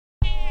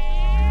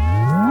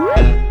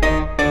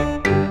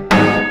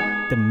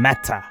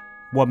matter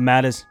what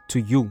matters to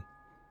you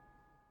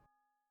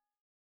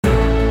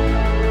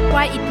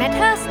Why it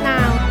matters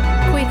now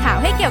คุยข่าว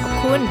ให้เกี่ยวกับ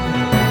คุณ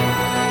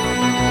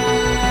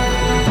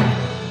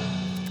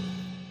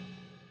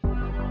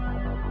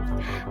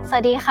ส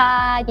วัสดีค่ะ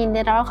ยินดี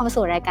ต้อนรับเข้า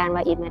สู่รายการ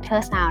Why It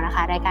Matters Now นะค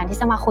ะรายการที่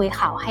จะมาคุย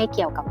ข่าวให้เ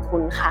กี่ยวกับคุ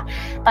ณค่ะ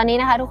ตอนนี้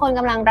นะคะทุกคนก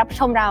ำลังรับ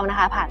ชมเรานะ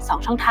คะผ่าน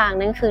2ช่องทาง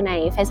นั่นคือใน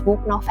Facebook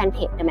เนาะแฟนเพ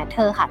จ The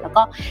Matter ค่ะแล้ว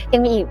ก็ยั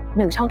งมีอีก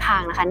1ช่องทา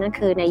งนะคะนั่น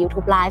คือใน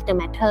YouTube Live The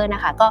Matter น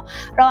ะคะก็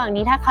ระหว่าง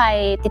นี้ถ้าใคร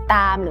ติดต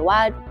ามหรือว่า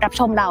รับ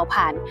ชมเรา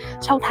ผ่าน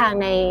ช่องทาง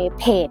ใน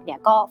เพจเนี่ย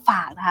ก็ฝ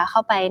ากนะคะเข้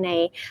าไปใน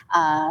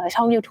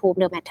ช่อง YouTube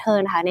The Matter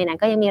นะคะในนั้น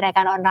ก็ยังมีรายก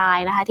ารออนไล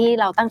น์นะคะที่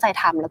เราตั้งใจ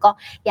ทำแล้วก็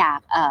อยาก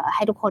ใ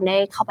ห้ทุกคนได้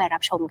เข้าไปรั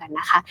บชมกัน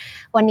นะคะ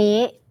วัน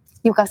นี้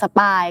อยู่กับสป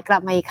ายกลั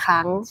บมาอีกค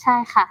รั้งใช่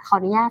ค่ะขอ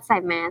อนุญาตใส่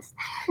แมส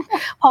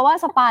เพราะว่า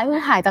สปายเพิ่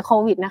งหายจากโค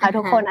วิดนะคะ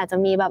ทุกคนอาจจะ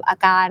มีแบบอา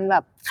การแบ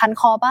บคัน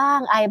คอบ้าง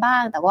ไอบ้า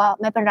งแต่ว่า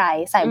ไม่เป็นไร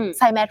ใ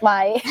ส่แมสไว้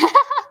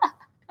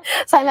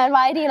ใส่แมสไ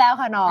ว้ดีแล้ว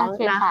ค่ะน้อง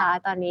นะคะ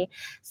ตอนนี้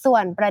ส่ว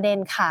นประเด็น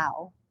ข่าว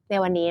ใน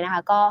วันนี้นะค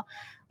ะก็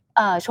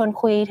ชวน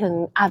คุยถึง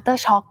after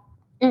shock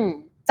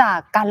จาก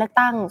การเลือก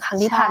ตั้งครั้ง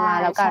ที่ผ่านมา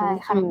แล้วกัน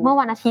เมื่อ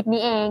วันอาทิตย์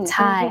นี้เอง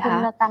ที่เพิ่ง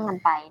เลือกตั้งกัน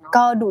ไปเนาะ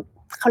ก็ดุ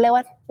เขาเรียก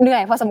ว่าเหนื่อ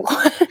ยพอสมคว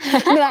ร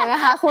เหนื่อยไหม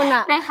คะคุณอ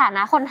ะในฐาน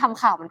ะคนท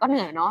ำข่าวมันก็เห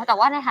นื่อยเนาะแต่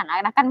ว่าในฐานะ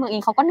นักการเมืองเอ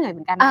งเขาก็เหนื่อยเห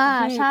มือนกันนะคุณ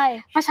พี่ใช่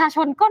ประชาช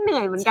นก็เหนื่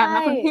อยเหมือนกันน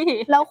ะคุณพี่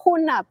แล้วคุ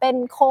ณอะเป็น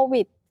โค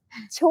วิด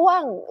ช่ว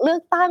งเลือ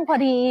กตั้งพอ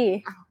ดี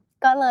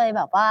ก็เลยแ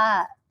บบว่า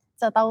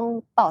จะต้อง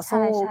ต่อ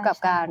สู้กับ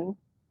การ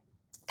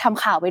ท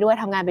ำข่าวไปด้วย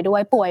ทำงานไปด้ว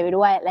ยป่วยไป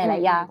ด้วยหลา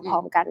ยๆอย่างพร้อ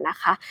มกันนะ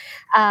คะ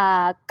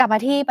กลับมา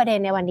ที่ประเด็น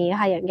ในวันนี้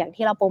ค่ะอย่าง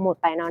ที่เราโปรโมท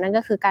ไปเนาะนั่น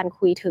ก็คือการ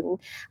คุยถึง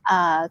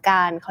ก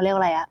ารเขาเรียก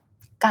อะไรอะ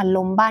การ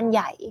ล้มบ้านใ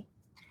หญ่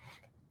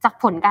จาก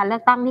ผลการเลื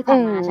อกตั้งที่ผ่า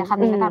นมาใช่ค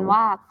ำนี้กันว่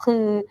าคื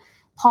อ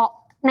เพราะ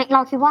เร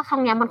าคิดว่าครั้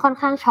งนี้มันค่อน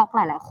ข้างช็อกห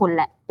ลายๆคนแ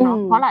หละเนาะ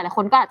เพราะหลายๆค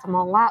นก็อาจจะม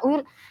องว่าอุ๊ย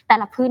แต่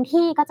ละพื้น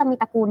ที่ก็จะมี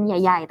ตระกูลใ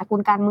หญ่ๆตระกู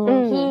ลการเมือง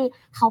ที่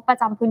เขาประ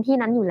จำพื้นที่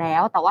นั้นอยู่แล้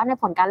วแต่ว่าใน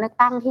ผลการเลือก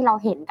ตั้งที่เรา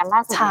เห็นกันล่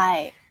าสุด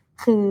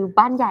คือ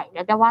บ้านใหญ่เรี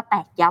ยกได้ว่าแต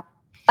กยับ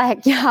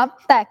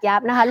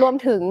นะคะรวม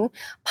ถึง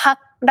พรรค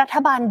รัฐ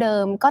บาลเดิ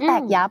มก็แต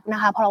กยับน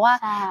ะคะเพราะว่า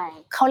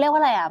เขาเรียกว่า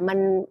อะไรอ่ะ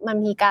มัน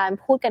มีการ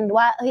พูดกัน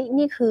ว่าเฮ้ย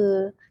นี่คือ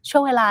ช่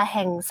วงเวลาแ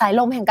ห่งสาย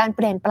ลมแห่งการเ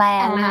ปลี่ยนแปล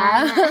งนะคะ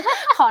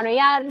ขออนุ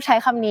ญาตใช้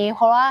คำนี้เพ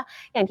ราะว่า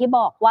อย่างที่บ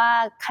อกว่า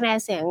คะแนน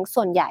เสียง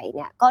ส่วนใหญ่เ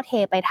นี่ยก็เท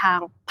ไปทาง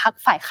พรรค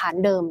ฝ่ายค้าน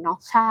เดิมเนาะ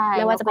ไ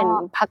ม่ว่าจะเป็น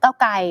พรรคก้าว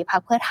ไกลพรร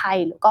คเพื่อไทย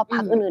หรือก็พร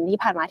รคอื่นๆที่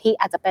ผ่านมาที่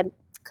อาจจะ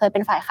เคยเป็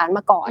นฝ่ายค้านม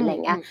าก่อนอะไร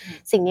เงี้ย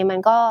สิ่งนี้มัน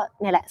ก็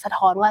เนี่ยแหละสะ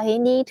ท้อนว่าเฮ้ย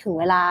นี่ถึง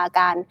เวลา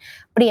การ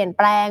เปลี่ยนแ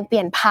ปลงเป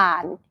ลี่ยนผ่า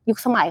นยุค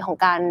สมัยของ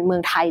การเมือ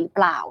งไทยหรือเป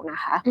ล่านะ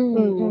คะ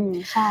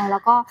ใช่แล้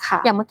วก็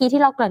อย่างเมื่อกี้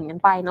ที่เราเกริ่นกัน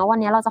ไปเนาะวัน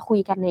นี้เราจะคุย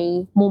กันใน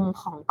มุม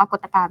ของปราก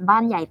ฏการณ์บ้า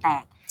นใหญ่แต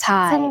ก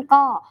ซึ่ง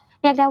ก็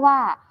เรียกได้ว่า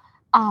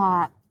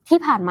ที่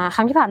ผ่านมาค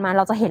รั้งที่ผ่านมาเ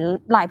ราจะเห็น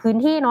หลายพื้น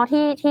ที่เนาะ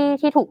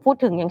ที่ถูกพูด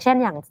ถึงอย่างเช่น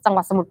อย่างจังห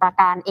วัดสมุทรปรา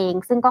การเอง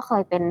ซึ่งก็เค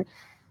ยเป็น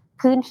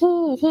พื้นที่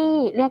ที่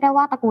เรียกได้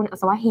ว่าตระกูลอั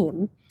ศวะเหม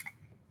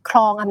คร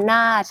องอำน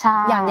าจ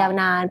อย่างยาว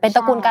นานเป็นตร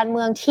ะกูลการเ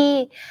มืองที่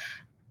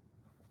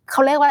เข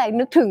าเรียกว่าอะไร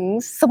นึกถึง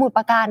สมุทรป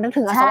ราการนึก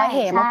ถึงอัศวะเห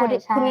มมา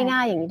พูดง่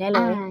ายๆอย่างนี้ได้เล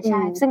ยใ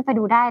ช่ซึ่งไป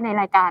ดูได้ใน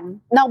รายการ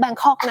นอกแบง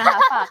คอกนะคะ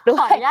ฝากด้วย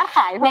ขออนุญาตข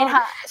ายเพิ่ม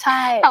ใช่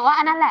แต่ว่า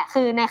อันนั้นแหละ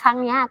คือในครั้ง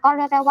นี้ก็เ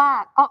รียกได้ว่า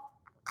ก็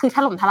คือถ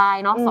ล่มทลาย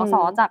เนาะสส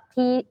จาก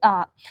ที่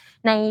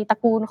ในตระ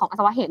กูลของอั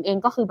ศวะเหมเอง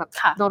ก็คือแบบ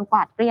โดนกว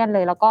าดเกลี้ยงเล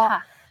ยแล้วก็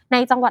ใน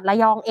จังหวัดระ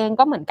ยองเอง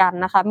ก็เหมือนกัน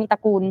นะคะมีตระ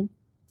กูล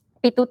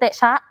ปิตุเต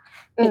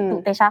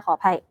ชะขออ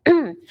ภัย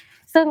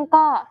ซึ่ง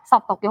ก็สอ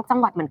บตกยกจัง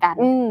หวัดเหมือนกัน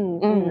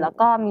แล้ว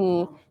ก็มี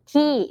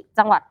ที่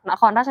จังหวัดน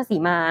ครราชสี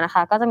มานะค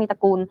ะก็จะมีตระ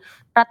กูล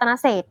รัตน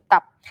เศรษฐ์กั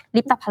บ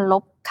ลิปตพันล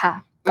บค่ะ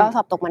ก็ส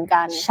อบตกเหมือน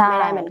กันไม่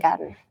ได้เหมือนกัน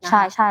ใ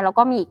ช่ๆแล้ว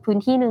ก็มีอีกพื้น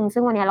ที่นึงซึ่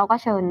งวันนี้เราก็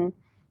เชิญ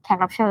แขก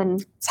รับเชิญ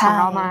ของ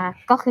เรามา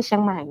ก็คือเชีย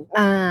งใหม่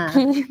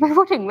ที่ไม่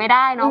พูดถึงไม่ไ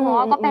ด้เนาะเพราะ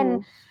ว่าก็เป็น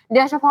โด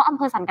ยเฉพาะอำเ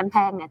ภอสันกำแพ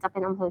งเนี่ยจะเป็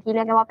นอำเภอที่เ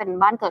รียกได้ว่าเป็น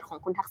บ้านเกิดของ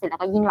คุณทักษิณแล้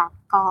วก็ยิ่งลักษณ์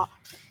ก็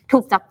ถู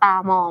กจับตา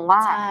มองว่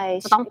า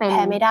จะต้องเป็นแ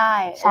พ้ไม่ได้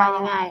ว่า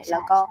ยังไงแ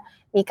ล้วก็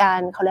มีการ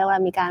เขาเรียกว่า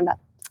มีการแบบ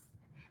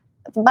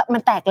มั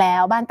นแตกแล้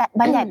วบ้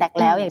านใหญ่แตก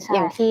แล้วอ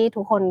ย่างที่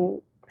ทุกคน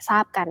ทรา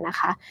บกันนะ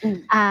คะ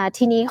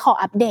ทีนี้ขอ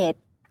อัปเดต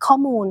ข้อ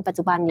มูลปัจ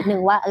จุบันนิดนึ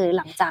งว่า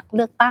หลังจากเ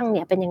ลือกตั้งเ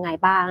นี่ยเป็นยังไง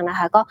บ้างนะค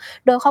ะก็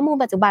โดยข้อมูล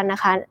ปัจจุบันน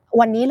ะคะ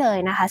วันนี้เลย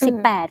นะคะ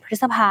18พฤ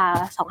ษภา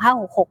คม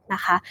2566น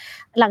ะคะ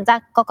หลังจาก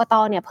กกต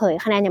เนี่ยเผย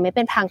คะแนนยังไม่เ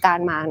ป็นทางการ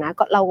มานะ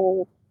ก็เรา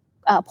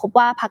พบ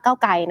ว่าพรรคก้าว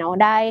ไกลเนาะ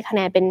ได้คะแ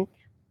นนเป็น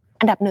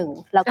อันดับ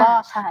1แล้วก็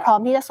พร้อม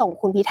ที่จะส่ง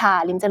คุณพิธา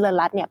ลิ้มเจริญ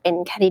รัตน์เนี่ยเป็น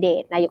แคนดิเด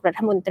ตนายกรั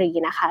ฐมนตรี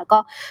นะคะก็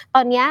ต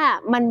อนนี้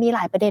มันมีหล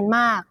ายประเด็นม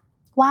าก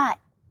ว่า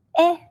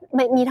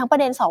มีทั้งประ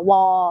เด็นสว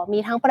มี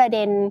ทั้งประเ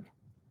ด็น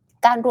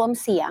การรวม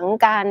เสียง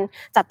การ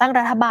จัดตั้ง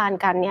รัฐบาล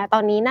กันเนี่ยตอ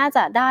นนี้น่าจ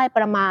ะได้ป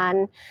ระมาณ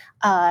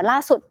ล่า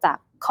สุดจาก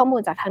ข้อมู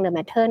ลจากทาง The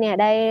Matter เนี่ย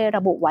ได้ร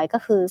ะบุไว้ก็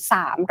คือ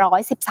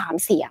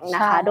313เสียงน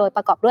ะคะโดยป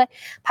ระกอบด้วย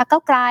พรรคก้า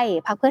วไกล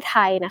พรรคเพื่อไท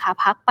ยนะคะ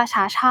พรรคประช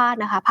าชาติ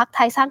นะคะพรรคไท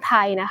ยสร้างไท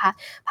ยนะคะ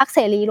พรรคเส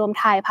รีรวม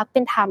ไทยพรรคเป็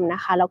นธรรมน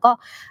ะคะแล้วก็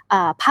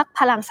พรรค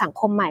พลังสัง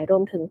คมใหม่รว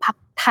มถึงพรรค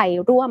ไทย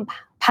ร่วม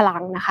พลั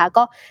งนะคะ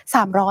ก็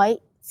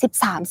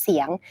313เสี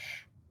ยง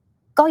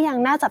ก็ยัง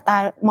น่าจับตา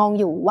มอง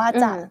อยู่ว่า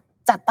จะ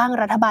จัดตั้ง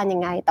รัฐบาลยั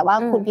งไงแต่ว่า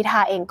คุณพิธ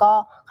าเองก็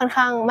ค่อน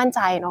ข้างมั่นใจ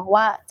เนาะ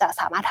ว่าจะ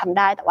สามารถทำไ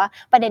ด้แต่ว่า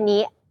ประเด็น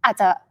นี้อาจ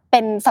จะเป็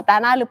นสัปดา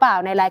ห์หน้าหรือเปล่า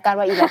ในรายการ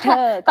วาอีเลเทอ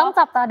ร์ต้อง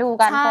จับตาดู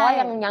กันเพราะว่า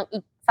ยังอี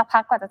กสักพั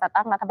กกว่าจะจัด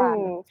ตั้งรัฐบาล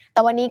แ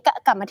ต่วันนี้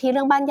กลับมาที่เ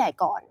รื่องบ้านใหญ่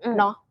ก่อน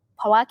เนาะ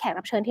เพราะว่าแขก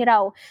รับเชิญที่เรา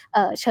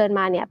เชิญม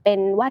าเนี่ยเป็น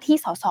ว่าที่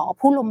สส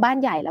ผู้ล้มบ้าน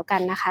ใหญ่แล้วกั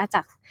นนะคะจ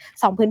าก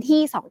2พื้น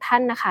ที่2ท่า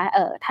นนะคะ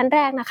ท่านแร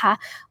กนะคะ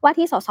ว่า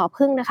ที่สส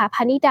พึ่งนะคะพ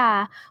นิดา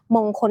ม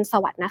งคลส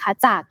วัสดิ์นะคะ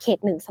จากเขต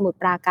1สมุทร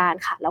ปราการ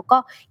ค่ะแล้วก็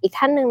อีก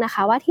ท่านนึงนะค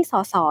ะว่าที่ส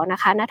สนะ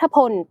คะณัฐพ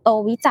ลโต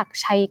วิจักร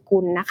ชัยกุ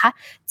ลนะคะ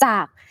จา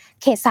ก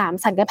เขต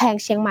3สันกำแพง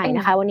เชียงใหม่น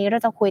ะคะวันนี้เรา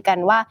จะคุยกัน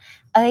ว่า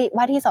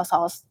ว่าที่สส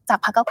จาก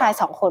พรรคก้าวไกล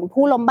2คน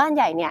ผู้ล้มบ้านใ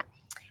หญ่เนี่ย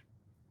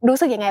รู้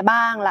สึกยังไง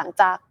บ้างหลัง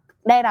จาก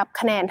ได้รับ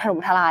คะแนนถล่ม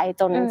ทลาย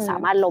จนสา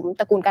มารถล้ม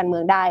ตระกูลการเมื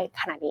องได้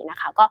ขนาดนี้นะ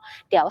คะก็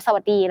เดี๋ยวสวั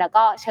สดีแล้ว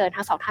ก็เชิญ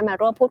ทั้ง2ท่านมา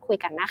ร่วมพูดคุย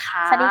กันนะค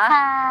ะสวัสดีค่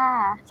ะ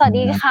สวัส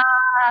ดีค่ะ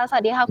ส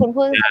วัสดีค่ะคุณ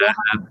พึ่งสวัสดี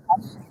ค่ะ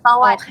ส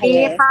วัสดี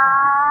ค่ะ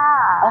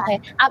โอเค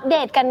อัปเด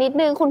ตกันนิด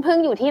นึงคุณพึ่ง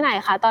อยู่ที่ไหน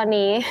คะตอน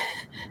นี้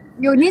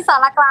อยู่ที่สา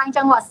รกลาง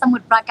จังหวัดสมุ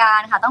ทรปราการ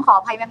ค่ะต้องขอ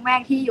อภัยแม่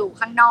ๆที่อยู่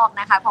ข้างนอก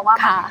นะคะเพราะว่า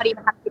พอดีม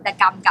าทำกิจ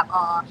กรรมกับ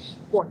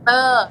โวเตอ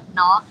ร์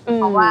เนาะเ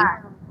พราะว่า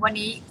วัน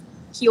นี้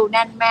คิวแ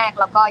น่นมาก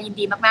แล้วก็ยิน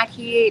ดีมากๆ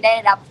ที่ได้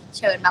รับเ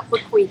ชิญมาพู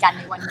ดคุยกันใ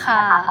นวันนี้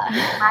นะคะขอบ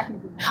คุณมากจ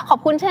ริงๆขอบ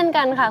คุณเช่น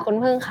กันค่ะคุณ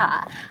พึ่งค่ะ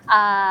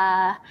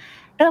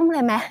เริ่มเล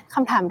ยไหมค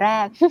ำถามแร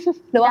ก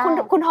หรือว่า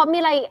คุณท็อปมี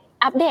อะไร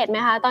อัปเดตไหม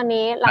คะตอน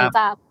นี้หลังจ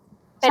าก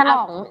ฉล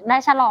องได้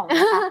ฉลองน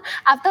ะคะ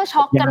after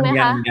shock กันไหม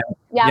คะ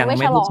ยังไม่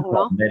ฉลองเน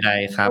าะใด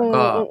ๆครับ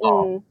ก็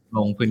ล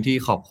งพื้นที่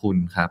ขอบคุณ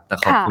ครับแต่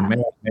ขอบคุณไ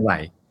ม่ไหว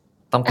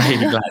ต้องไป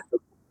อีกหลายจุ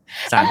ด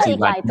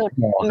3-4 วัน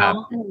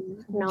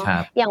เนาะ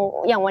อ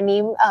ย่างวันนี้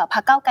พรร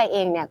คก้าวไกลเอ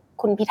งเนี่ย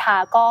คุณพิธา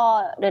ก็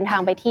เดินทาง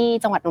ไปที่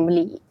จังหวัดน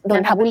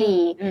นทบุรี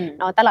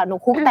เนาะตลาดน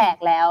กฮูกแตก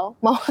แล้ว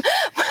เ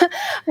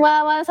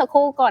มื่อสักค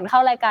รู่ก่อนเข้า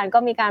รายการก็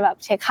มีการแบบ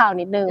เช็คข่าว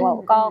นิดนึงว่า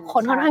ก็ค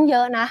นค่อนข้างเย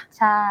อะนะ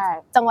ใช่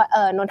จังหวัด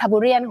นนทบุ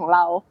รีของเร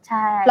าใ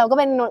ช่เราก็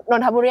เป็นน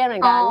นทบุรีเหมื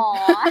อนกัน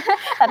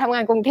แต่ทำง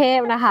านกรุงเทพ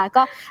นะคะ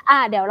ก็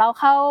เดี๋ยวเรา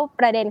เข้า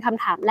ประเด็นค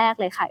ำถามแรก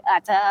เลยค่ะอ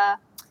าจจะ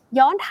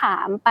ย้อนถา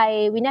มไป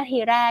วินาที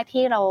แรก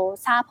ที่เรา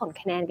ทราบผล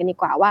คะแนนกันดี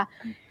กว่าว่า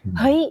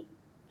เฮ้ย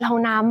เรา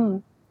น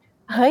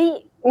ำเฮ้ย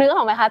นึกอ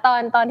อกไหมคะ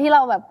ตอนที่เร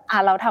าแบบ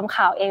เราทำ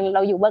ข่าวเองเร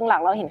าอยู่เบื้องหลั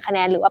งเราเห็นคะแน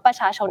นหรือว่าประ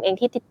ชาชนเอง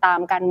ที่ติดตาม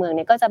การเมืองเ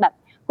นี่ยก็จะแบบ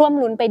ร่วม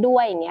ลุ้นไปด้ว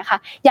ยอย่างเงี้ยค่ะ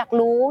อยาก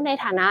รู้ใน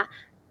ฐานะ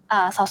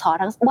สส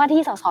ทั้งว่า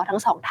ที่สสทั้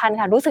ง2ท่าน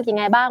ค่ะรู้สึกยัง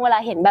ไงบ้างเวลา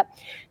เห็นแบบ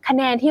คะแ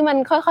นนที่มัน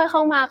ค่อยๆเข้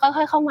ามาค่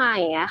อยๆเข้ามา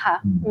อย่างเงี้ยค่ะ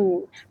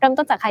เริ่ม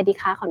ต้นจากใครดี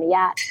คะขออนุญ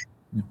าต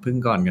พึ่ง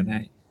ก่อนก็ได้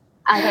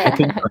โอเค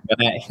พึ่งก่อนก็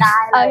ได้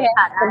เลย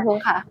ค่ะคุณพึ่ง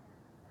ค่ะ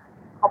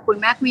ขอบคุณ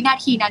มากวินา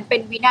ทีนั้นเป็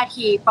นวินา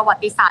ทีประวั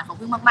ติศาสตร์ของ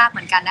พึ่งมากๆเห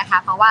มือนกันนะคะ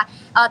เพราะว่า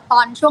ตอ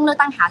นช่วงเลือก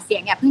ตั้งหาเสีย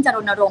งเนี่ยพึ่งจะร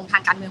ณรงค์ทา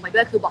งการเมืองไปด้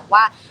วยคือบอกว่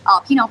า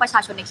พี่น้องประชา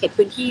ชนในเขต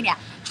พื้นที่เนี่ย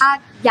ถ้า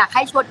อยากใ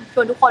ห้ชว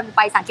นทุกคนไ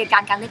ปสังเกตกา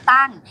รเลือก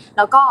ตั้งแ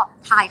ล้วก็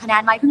ถ่ายคะแน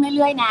นไว้พึ่งเ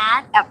รื่อยๆนะ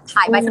แบบ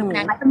ถ่ายใบสรุปคะแน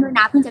นไว้พึ่งด้วย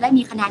นะพึ่งจะได้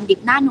มีคะแนนดิบ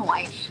หน้าหน่ว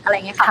ยอะไรเ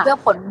งี้ยค่ะเพื่อ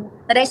ผล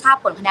จะได้ทราบ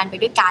ผลคะแนนไป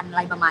ด้วยกันอะไ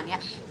รประมาณนี้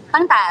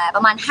ตั้งแต่ป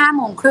ระมาณ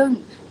 5:30 น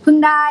เพิ่ง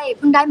ไ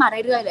ด้มา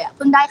เรื่อยๆเลยเ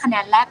พิ่งได้คะแน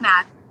นแรกมา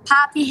ภ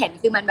าพที่เห็น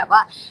คือมันแบบว่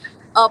า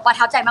ประ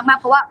ทับใจมากๆ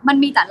เพราะว่ามัน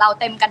มีแต่เรา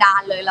เต็มกระดา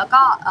นเลยแล้ว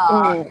ก็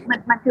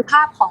มันคือภ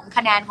าพของค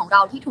ะแนนของเร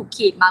าที่ถูก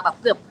ขีดมาแบบ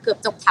เกือบ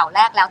จบแถวแร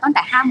กแล้วตั้งแ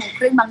ต่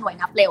 5:30 นบางหน่วย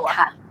นับเร็วอะ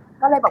ค่ะ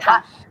ก็เลยบอกว่า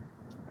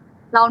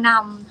เรา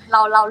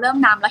เริ่ม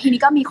นำแล้วที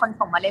นี้ก็มีคน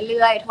ส่งมาเ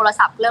รื่อยๆโทร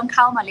ศัพท์เริ่มเ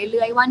ข้ามาเ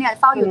รื่อยๆว่าเนี่ย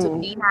เฝ้าอยู่จุด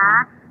นี้นะ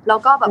แล้ว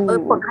ก็แบบ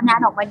ผลคะแนน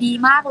ออกมาดี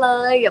มากเล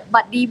ยแบบ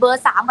บัตรดีเบอ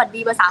ร์3บัตร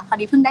ดีเบอร์3คราว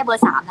นี้เพิ่งได้เบอ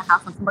ร์3นะคะ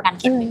ของสมุทรปราการ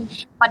เขต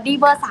1บัตรดี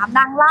เบอร์3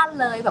ดังลั่น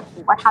เลยแบบโห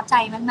ประทับใจ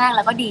มากๆแ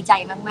ล้วก็ดีใจ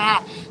มาก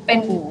ๆเ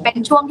ป็น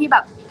ช่วงที่แบ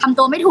บทำ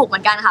ตัวไม่ถูกเหมื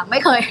อนกันค่ะไ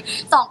ม่เคย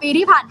2 ปี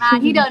ที่ผ่านมา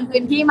ที่เดิน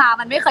พื้นที่มา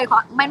มันไม่เ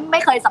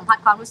คยสัมผัส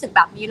ความรู้สึกแ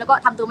บบนี้แล้วก็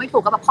ทำตัวไม่ถู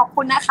กก็แบบขอบ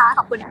คุณนะคะข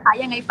อบคุณนะคะ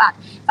ยังไงฝา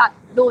ก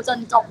ดูจน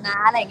จบนะ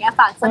อะไรอย่างเงี้ย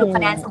ฝากสรุปค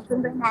ะแนนส่งขึ้น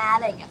ด้วยนะอะ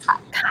ไรอย่างเงี้ยค่ะ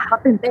ก็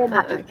ตื่นเต้น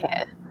ค่ะ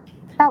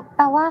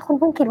แต่ว่าคุณ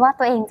เพิ่งคิดว่า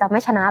ตัวเองจะไม่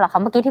ชนะหรอคะ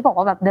เมื่อกี้ที่บอก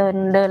ว่าแบบเดิน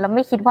แล้วไ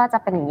ม่คิดว่าจะ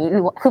เป็นอย่างนี้ห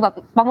รือคือแบบ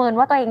ประเมิน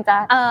ว่าตัวเองจะ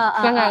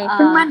ยังไง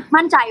ซึ่ง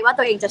มั่นใจว่า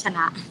ตัวเองจะชน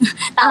ะ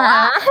แต่ว่า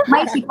ไ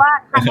ม่คิดว่า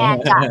คะแนน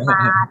จะม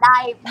าได้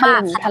มา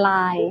กทล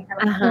าย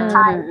ใ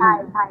ช่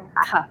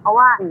ค่ะเพราะ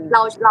ว่าเร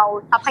า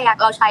ทรัพยา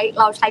กร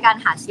เราใช้การ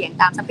หาเสียง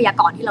ตามทรัพยา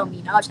กรที่เรามี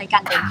แล้วเราใช้กา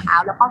รเดินเท้า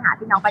แล้วก็หา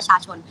พี่น้องประชา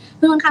ชนเ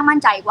พื่อค่อนข้างมั่น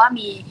ใจว่า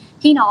มี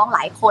พี่น้องหล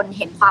ายคน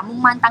เห็นความมุ่ง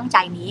มั่นตั้งใจ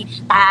นี้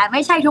แต่ไ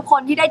ม่ใช่ทุกค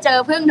นที่ได้เจอ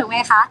พึ่งถูกไหม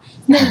คะ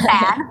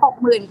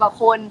160,000 กว่า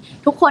คน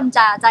ทุกคน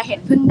จะเห็น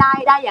พึ่งได้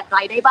อย่างไร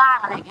ได้บ้าง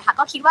อะไรอย่างเงี้ยค่ะ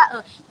ก็คิดว่า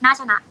น่า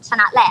ช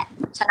นะแหละ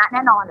ชนะแ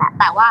น่นอนแหละ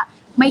แต่ว่า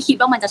ไม่คิด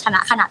ว่ามันจะชนะ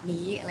ขนาด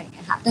นี้อะไรอย่างเ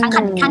งี้ยค่ะทั้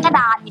งกระ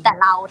ดานมีแต่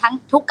เราทั้ง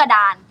ทุกกระด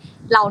าน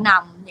เราน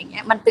ำอย่างเงี้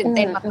ยมันตื่นเ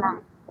ต้นมาก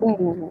ๆ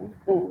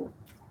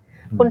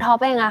คุณท็อป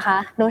เองอะคะ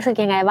รู้สึก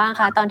ยังไงบ้าง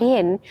คะตอนที่เ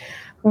ห็น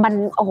มัน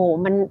โอ้โห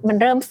มัน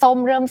เริ่มส้ม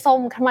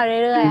ขึ้นมา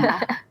เรื่อยๆค่ะ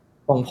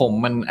ของผม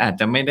มันอาจ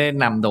จะไม่ได้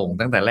นำโด่ง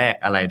ตั้งแต่แรก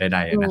อะไรใด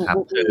ๆนะครับ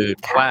คือ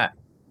ว่า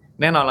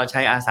แน่นอนเราใ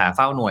ช้อาสาเ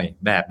ฝ้าหน่วย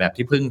แบบ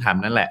ที่พึ่งท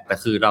ำนั่นแหละแต่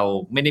คือเรา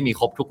ไม่ได้มี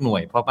ครบทุกหน่ว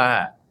ยเพราะว่า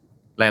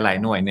หลาย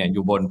ๆหน่วยเนี่ยอ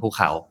ยู่บนภูเ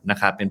ขานะ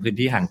ครับเป็นพื้น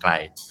ที่ห่างไกล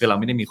คือเรา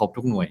ไม่ได้มีครบ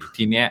ทุกหน่วย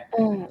ทีเนี้ย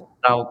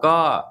เราก็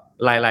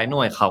หลายๆห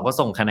น่วยเขาก็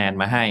ส่งคะแนน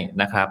มาให้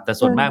นะครับแต่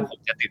ส่วนมากผม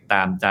จะติดต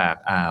ามจาก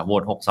โหว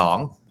ต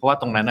62เพราะว่า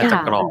ตรงนั้นจะ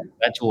กรอง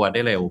และชัวร์ไ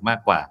ด้เร็วมาก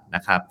กว่าน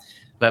ะครับ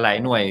หลาย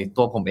ๆหน่วย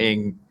ตัวผมเอง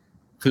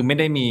คือไม่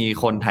ได้มี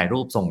คนถ่ายรู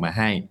ปส่งมาใ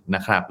ห้น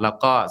ะครับแล้ว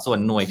ก็ส่วน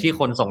หน่วยที่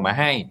คนส่งมา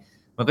ให้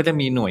มันก็จะ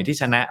มีหน่วยที่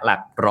ชนะหลั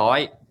กร้อย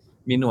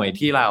มีหน่วย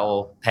ที่เรา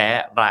แพ้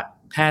หลัก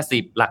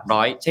50หลักร้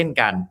อยเช่น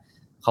กัน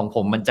ของผ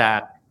มมันจะ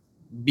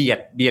เบี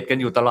ยดกัน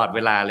อยู่ตลอดเว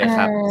ลาเลยค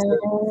รับ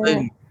ซึ่ง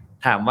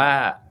ถามว่า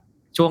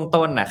ช่วง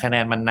ต้นน่ะคะแน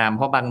นมันนำเ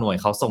พราะบางหน่วย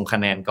เขาส่งคะ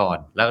แนนก่อน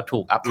แล้วถู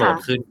กอัปโหลด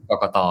ขึ้นก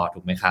กต.ถู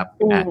กไหมครับ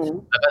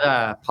แล้วก็จะ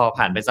พอ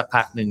ผ่านไปสัก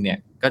พักนึงเนี่ย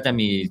ก็จะ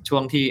มีช่ว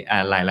งที่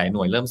หลายๆห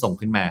น่วยเริ่มส่ง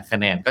ขึ้นมาคะ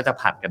แนนก็จะ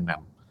ผัดกันน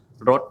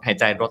ำรถหาย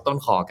ใจรถต้น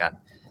คอกัน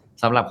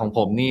สำหรับของผ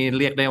มนี่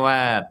เรียกได้ว่า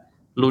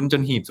ลุ้นจ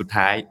นหีบสุด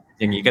ท้าย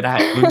อย่างนี้ก็ได้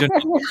ลุ้นจน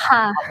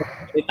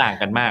ไม่ต่าง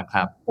กันมากค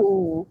รับ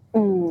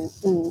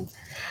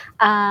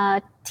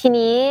ที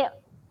นี้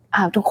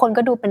ทุกคน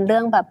ก็ดูเป็นเรื่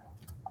องแบบ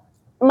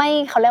ไม่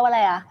เขาเรียกว่าอะไ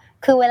ร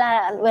คือเว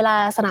ลา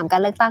สนามกา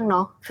รเลือกตั้งเน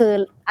าะคือ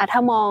ถ้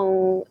ามอง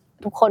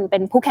ทุกคนเป็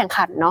นผู้แข่ง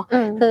ขันเนาะ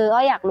คือก็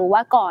อยากรู้ว่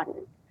าก่อ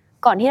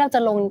นที่เราจะ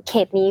ลงเข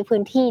ตนี้พื้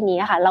นที่นี้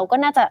ค่ะเราก็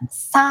น่าจะ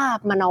ทราบ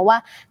มาเนาะว่า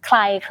ใคร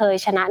เคย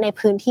ชนะใน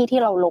พื้นที่ที่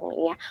เราลงอ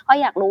ย่างเงี้ยก็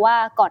อยากรู้ว่า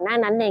ก่อนหน้า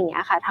นั้นอย่างเงี้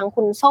ยค่ะทั้ง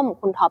คุณส้ม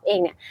คุณท็อปเอง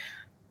เนี่ย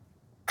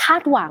คา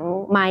ดหวัง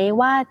ไหม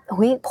ว่า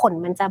ผล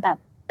มันจะแบบ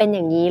เป็นอ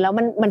ย่างนี้แล้ว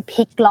มันพ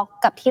ลิกล็อก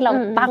กับที่เรา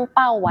ตั้งเ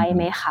ป้าไว้ไ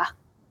หมคะ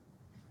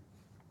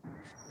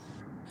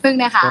พึ่ง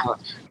นะคะ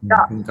ก็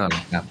พึ่งก่อน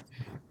ครับ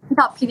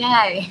ตอบคิดยังไ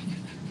ง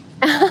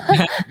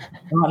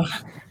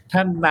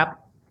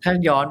ถ้า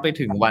ย้อนไป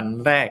ถึงวัน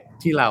แรก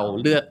ที่เรา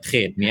เลือกเข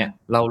ตเนี้ย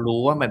เรารู้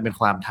ว่ามันเป็น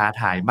ความท้า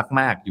ทาย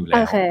มากๆอยู่แล้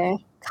ว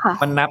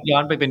มันนับย้อ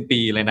นไปเป็น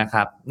ปีเลยนะค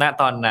รับณ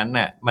ตอนนั้น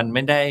น่ะมันไ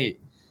ม่ได้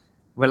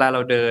เวลาเร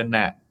าเดิน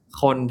น่ะ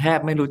คนแทบ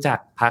ไม่รู้จัก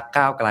พรรค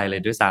ก้าวไกลเล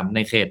ยด้วยซ้ำใน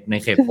เ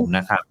ขตผมน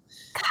ะครับ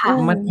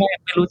มันแทบ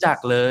ไม่รู้จัก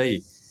เลย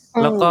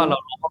แล้วก็เรา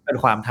รู้ว่าเป็น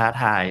ความท้า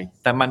ทาย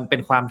แต่มันเป็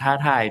นความท้า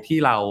ทายที่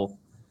เรา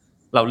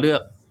เลือ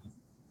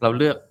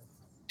ก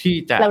ที่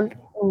จะ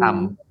ท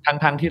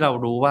ำทั้งที่เรา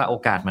รู้ว่าโอ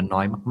กาสมันน้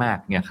อยมาก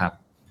ๆเนี่ยครับ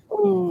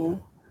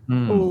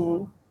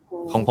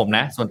ของผมน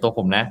ะส่วนตัวผ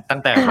มนะตั้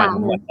งแต่วั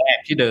นแรก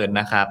ที่เดิน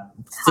นะครับ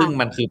ซึ่ง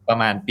มันคือประ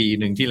มาณปี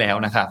นึงที่แล้ว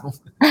นะครับ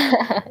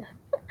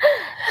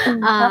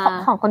แล้ว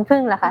ของคนพึ่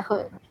งล่ะคะ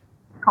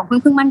ของ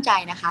พึ่งมั่นใจ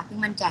นะคะพึ่ง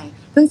มั่นใจ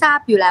พึ่งทราบ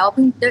อยู่แล้วว่า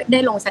พึ่งได้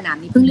ลงสนาม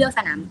นี้พึ่งเลือกส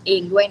นามเอ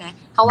งด้วยนะ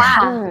เพราะว่า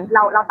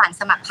เราสั่ง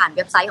สมัครผ่านเ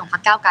ว็บไซต์ของพร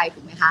รคก้าวไกลถู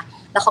กไหมคะ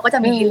แล้วเขาก็จะ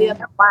มีให้เลือก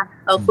ว่า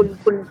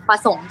คุณประ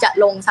สงค์จะ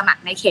ลงสมัค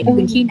รในเขต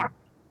พื้นที่ไหน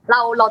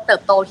เราเติ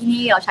บโตที่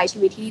นี่เราใช้ชี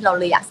วิตที่นี่เรา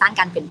เลยอยากสร้าง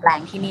การเปลี่ยนแปลง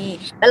ที่นี่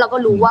แล้วเราก็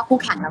รู้ว่าคู่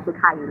แข่งเราคือ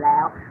ใครอยู่แล้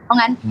วเพราะ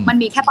งั้นมัน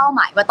มีแค่เป้าห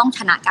มายว่าต้องช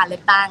นะการเลื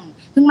อกตั้ง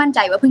พึ่งมั่นใจ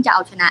ว่าพึ่งจะเอ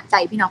าชนะใจ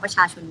พี่น้องประช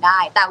าชนได้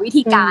แต่วิ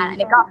ธีการอัน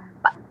นี้ก็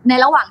ใน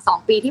ระหว่าง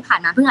2ปีที่ผ่าน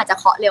มาพึ่งอาจจะ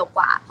เคาะเร็วก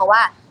ว่าเพราะว่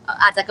า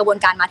อาจจะกระบวน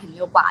การมาถึงเ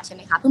ร็วกว่าใช่ไห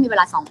มคะเพิ่งมีเว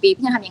ลา2ปี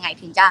พี่จะทำยังไง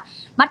ถึงจะ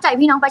มัดใจ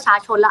พี่น้องประชา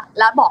ชน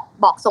แล้ว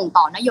บอกส่ง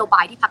ต่อนโยบ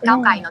ายที่พรรคก้าว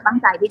ไกลเราตั้ง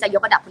ใจที่จะย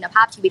กระดับคุณภ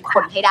าพชีวิตค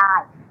นให้ได้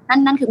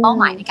นั่นคือเป้า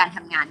หมายในการท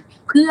ำงาน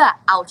เพื่อ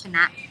เอาชน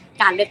ะ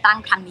การเลือกตั้ง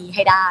ครั้งนี้ใ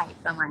ห้ได้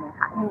ประมาณนี้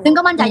ค่ะซึ่ง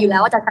ก็มั่นใจอยู่แล้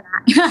วว่าจะชนะ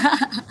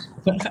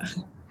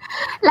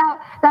แล้ว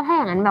ถ้าอ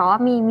ย่างนั้นแบบว่า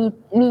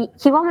มี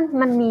คิดว่า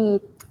มันมี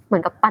เหมื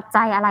อนกับปัจ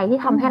จัยอะไรที่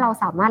ทำให้เรา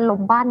สามารถล้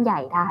มบ้านใหญ่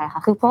ได้ค่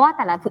ะคือเพราะว่าแ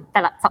ต่ละ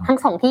ทั้ง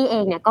สองที่เอ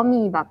งเนี่ยก็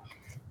มีแบบ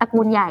ตระ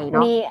กูลใหญ่เนา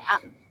ะมี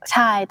ใ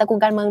ช่ตระกูล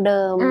การเมืองเ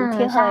ดิม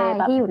ที่เคย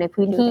ที่อยู่ใน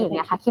พื้นที่อย่างเ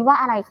งี้ยค่ะคิดว่า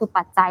อะไรคือ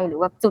ปัจจัยหรือ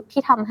ว่าจุด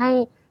ที่ทำให้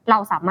เรา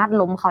สามารถ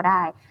ล้มเขาไ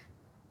ด้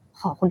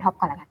ขอคุณท็อป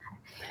ก่อนละกันค่ะ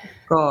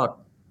ก็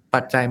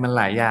ปัจจัยมัน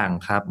หลายอย่าง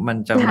ครับมัน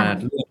จะมา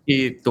เลือกที่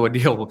ตัวเ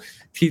ดียว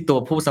ที่ตัว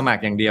ผู้สมัค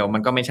รอย่างเดียวมั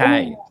นก็ไม่ใช่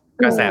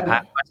กระแสพรร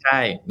คก็ใช่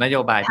นโย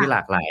บายที่หล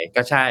ากหลาย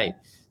ก็ใช่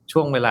ช่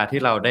วงเวลาที่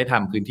เราได้ท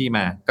ำพื้นที่ม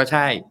าก็ใ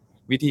ช่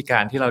วิธีกา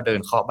รที่เราเดิน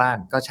เคาะบ้าน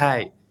ก็ใช่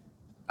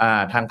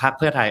ทางพรรค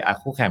เพื่อไทย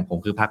คู่แข่งผม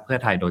คือพรรคเพื่อ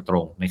ไทยโดยตร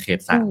งในเขต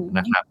3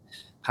นะครับ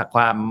ค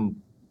วาม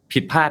ผิ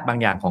ดพลาดบาง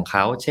อย่างของเข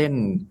าเช่น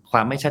คว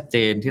ามไม่ชัดเจ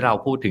นที่เรา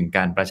พูดถึงก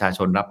ารประชาช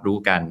นรับรู้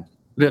กัน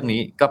เรื่องนี้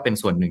ก็เป็น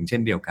ส่วนหนึ่งเช่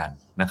นเดียวกัน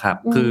นะครับ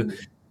คือ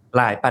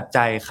หลายปัจ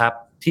จัยครับ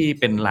ที่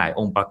เป็นหลาย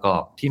องค์ประกอ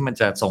บที่มัน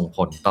จะส่งผ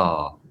ลต่อ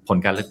ผล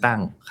การเลือกตั้ง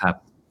ครับ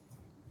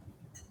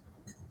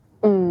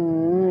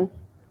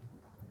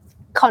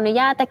ขออนุ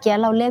ญาตตะเกีย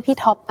เราเรียกพี่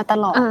ท็อปมาต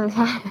ลอด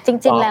จ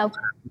ริงๆแล้ว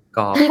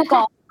พี่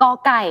กอ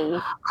ไก่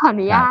ขออ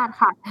นุญาต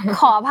ค่ะ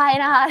ขออภัย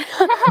นะคะ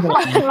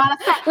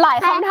หลาย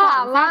คำถา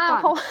มมาก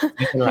ไ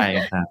ม่เป็นไร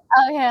ครับโอ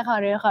เคขอ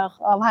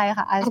อภัย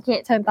ค่ะโอเค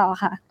เชิญต่อ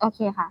ค่ะโอเค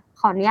ค่ะ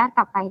ขออนุญาตก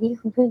ลับไปที่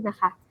คุณพึ่งนะ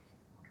คะ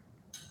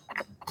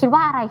คิดว่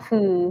าอะไรคื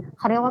อเ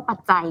ขาเรียกว่าปัจ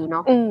จัยเนา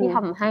ะที่ท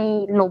ำให้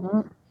ล้ม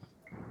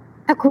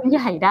ตระกูลให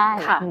ญ่ได้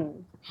ค่ะ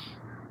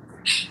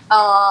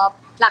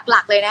ห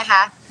ลักๆเลยนะค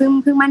ะเ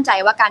พิ่งมั่นใจ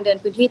ว่าการเดิน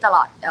พื้นที่ตล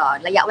อด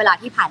ระยะเวลา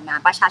ที่ผ่านมา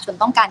ประชาชน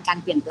ต้องการการ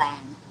เปลี่ยนแปล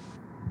ง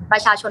ปร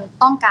ะชาชน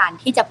ต้องการ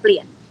ที่จะเปลี่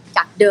ยนจ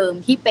ากเดิม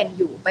ที่เป็น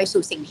อยู่ไป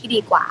สู่สิ่งที่ดี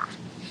กว่า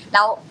แ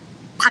ล้ว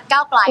พรรคก้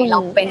าวไกลเรา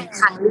เป็น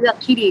ทางเลือก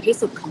ที่ดีที่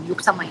สุดของยุค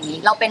สมัยนี้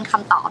เราเป็นค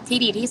ำตอบที่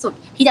ดีที่สุด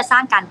ที่จะสร้า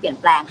งการเปลี่ยน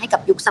แปลงให้กั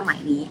บยุคสมัย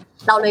นี้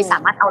เราเลยสา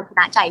มารถเอาชน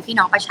ะใจพี่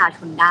น้องประชาช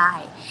นได้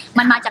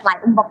มันมาจากหลาย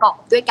องค์ประกอบ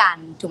ด้วยกัน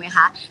ถูกไหมค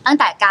ะตั้ง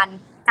แต่กา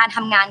รท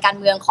ำงานการ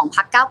เมืองของพร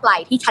รคก้าวไกล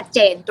ที่ชัดเจ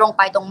นตรงไ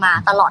ปตรงมา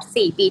ตลอด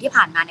4ปีที่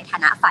ผ่านมาในฐา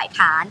นะฝ่าย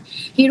ค้าน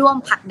ที่ร่วม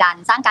ผลักดัน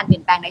สร้างการเปลี่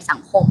ยนแปลงในสัง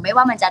คมไม่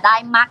ว่ามันจะได้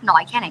มากน้อ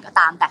ยแค่ไหนก็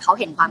ตามแต่เขา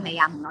เห็นความพยา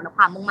ยามของเราและค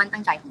วามมุ่งมั่น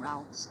ตั้งใจของเรา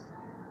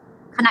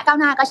คณะก้าว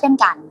หน้าก็เช่น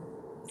กัน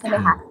ใช่ไหม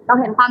คะเรา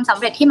เห็นความสำ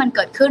เร็จที่มันเ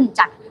กิดขึ้น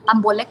จากต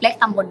ำบลเล็ก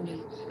ๆตำบลนึง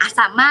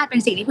สามารถเป็น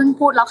สิ่งที่เพิ่ง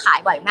พูดแล้วขาย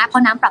บ่อยมากเพรา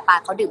ะน้ำประปา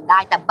เขาดื่มได้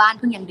แต่บ้านเ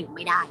พิ่งยังดื่มไ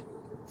ม่ได้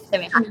ใช่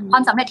ไหมคะควา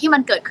มสำเร็จที่มั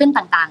นเกิดขึ้น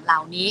ต่างๆเหล่า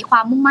นี้ควา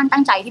มมุ่งมั่นตั้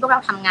งใจที่พวกเร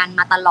าทำงาน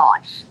มาตลอด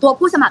ตัว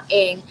ผู้สมัครเอ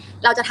ง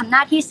เราจะทำหน้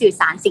าที่สื่อ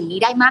สารสิ่งนี้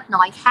ได้มาก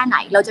น้อยแค่ไหน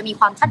เราจะมี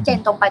ความชัดเจน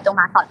ตรงไปตรง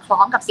มาสอดคล้อ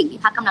งกับสิ่งที่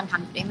พรรคกำลังท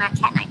ำอยู่ได้มากแ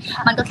ค่ไหน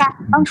มันก็แค่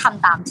ต้องท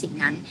ำตามสิ่ง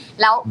นั้น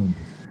แล้ว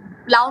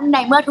ใน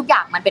เมื่อทุกอย่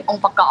างมันเป็นอง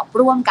ค์ประกอบ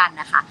ร่วมกัน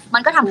นะคะมั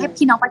นก็ทำให้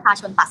พี่น้องประชา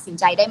ชนตัดสิน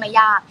ใจได้ไม่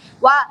ยาก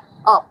ว่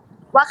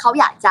าเขา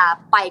อยากจะ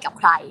ไปกับ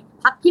ใคร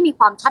พรรคที่มี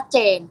ความชัดเจ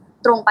น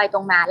ตรงไปตร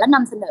งมาและน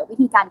ำเสนอวิ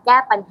ธีการแก้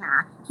ปัญหา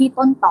ที่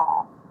ต้นตอ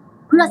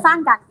เพื่อสร้าง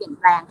การเปลี่ยน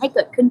แปลงให้เ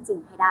กิดขึ้นจริง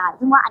ให้ได้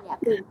ซึ่งว่าอันนี้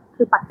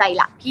คือปัจจัย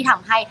หลักที่ท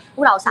ำให้พ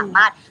วกเราสาม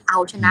ารถเอา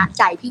ชนะใ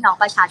จพี่น้อง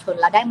ประชาชน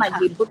แล้วได้มา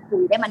ยืนพูดคุ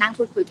ยได้มานั่ง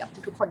พูดคุยกับ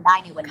ทุกๆคนได้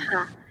ในวันนี้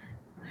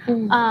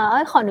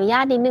ขออนุญา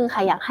ตนิดนึงค่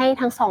ะอยากให้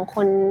ทั้งสองค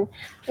น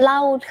เล่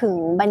าถึง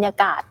บรรยา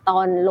กาศตอ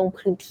นลง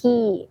พื้น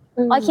ที่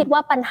คิดว่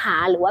าปัญหา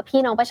หรือว่าพี่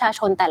น้องประชาช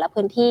นแต่ละ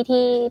พื้นที่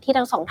ที่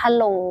ทั้งสองท่าน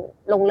ล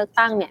งเลือก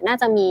ตั้งเนี่ยน่า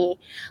จะมี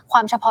คว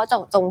ามเฉพาะเจา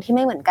ะจงที่ไ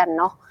ม่เหมือนกัน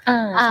เนาะ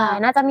ใช่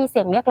น่าจะมีเ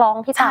สียงเรียกร้อง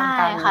ที่ต่าง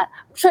กันค่ะ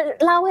ช่วย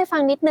เล่าให้ฟั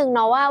งนิดนึงเน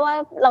าะว่า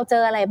เราเจ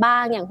ออะไรบ้า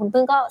งอย่างคุณ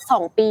พึ่งก็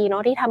2ปีเนา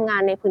ะที่ทำงา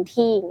นในพื้น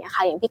ที่อย่างเงี้ย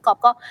ค่ะอย่างพี่ก๊อฟ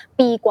ก็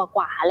ปีก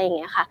ว่าๆอะไรอย่างเ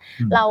งี้ยค่ะ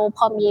เราพ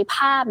อมีภ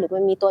าพหรือมั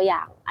นมีตัวอย่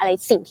างอะไร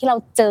สิ่งที่เรา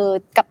เจอ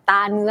กับต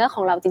าเนื้อข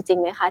องเราจริง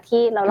ๆมั้ยคะ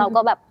ที่เรา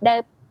ก็แบบ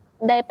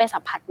ได้ไปสั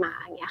มผัสมา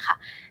อย่างเงี้ยค่ะ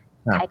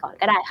ใครก่อน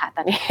ก็ได้ค่ะต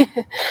อนนี้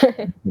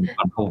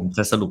ผมจ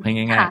ะสรุปให้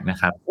ง่ายๆนะ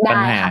ครับปั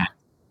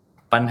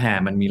ญหา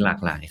มันมีหลาก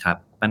หลายครับ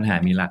ปัญหา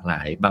มีหลากหล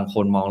ายบางค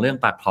นมองเรื่อง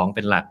ปากท้องเ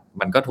ป็นหลัก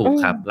มันก็ถูก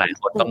ครับหลาย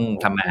คนต้อง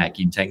ทำมาหา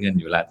กินใช้เงิน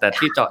อยู่แล้วแต่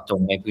ที่เจาะจง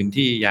ในพื้น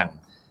ที่อย่าง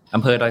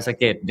อำเภอดอยสะ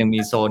เก็ดยังมี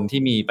โซน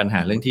ที่มีปัญหา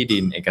เรื่องที่ดิ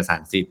นเอกสา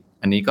รสิทธิ์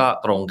อันนี้ก็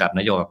ตรงกับ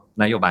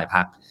นโยบายพร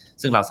รค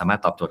ซึ่งเราสามารถ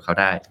ตอบโจทย์เขา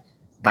ได้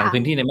บาง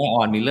พื้นที่ในแม่อ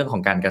อนมีเรื่องขอ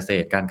งการเกษ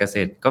ต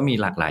รก็มี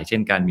หลากหลายเช่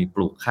นกันมีป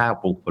ลูกข้าว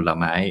ปลูกผล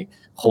ไม้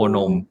โคน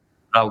ม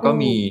เราก็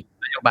มี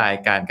นโยบาย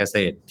การเกษ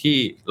ตรที่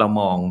เรา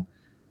มอง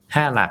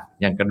5หลัก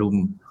อย่างกระดุม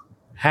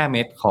5เ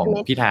ม็ดของ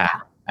พิธา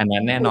อันนั้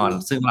นแน่นอน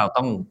ซึ่งเรา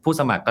ต้องผู้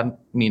สมัครก็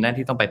มีหน้า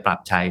ที่ต้องไปปรับ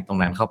ใช้ตรง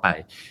นั้นเข้าไป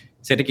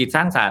เศรษฐกิจส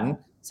ร้างสรรค์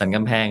สันก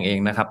ำแพงเอง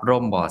นะครับร่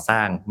มบ่อสร้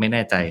างไม่แ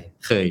น่ใจ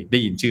เคยได้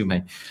ยินชื่อไหม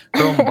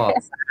ร่มบ่อ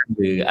สร้าง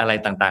หรืออะไร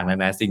ต่างๆนา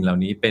นาสิ่งเหล่า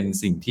นี้เป็น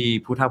สิ่งที่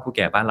ผู้เฒ่าผู้แ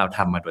ก่บ้านเราท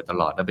ำมาโดยต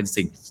ลอดและเป็น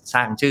สิ่งส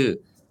ร้างชื่อ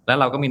แล้ว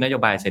เราก็มีนโย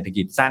บายเศรษฐ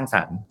กิจสร้างส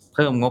รรค์เ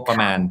พิ่มงบประ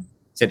มาณ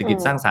เศรษฐกิจ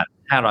สร้างสรรค์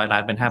500ล้า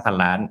นเป็น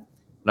 5,000 ล้าน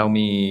เรา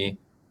มี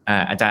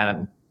อาจารย์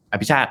อ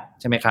ภิชาติ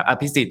ใช่ไหมครับอ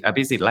ภิสิท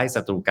ธิ์ไล่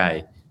ศัตรูไก่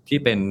ที่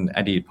เป็นอ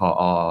ดีตผ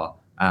อ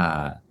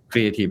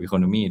Creative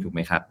Economy ถูกไห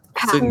มครับ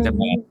ซึ่งจะ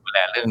มาดูแล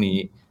เรื่องนี้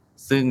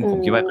ซึ่งผม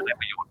คิดว่าจะได้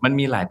ประโยชน์มัน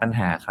มีหลายปัญห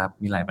าครับ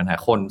มีหลายปัญหา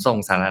คนส่ง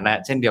สาธารณะ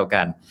เช่นเดียว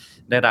กัน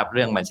ได้รับเ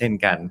รื่องมาเช่น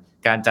กัน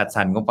การจัดส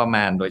รรงบประม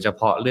าณโดยเฉพ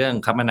าะเรื่อง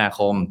คมนาค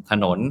มถ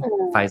นน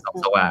ไฟส่อง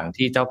สว่าง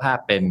ที่เจ้าภาพ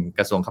เป็นก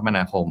ระทรวงคมน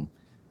าคม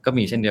ก็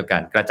มีเช่นเดียวกั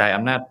นกระจายอ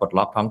ำนาจปลด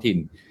ล็อกท้องถิ่น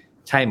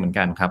ใช่เหมือน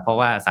กันครับเพราะ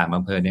ว่า3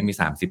อำเภอนี้มี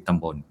30ต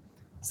ำบล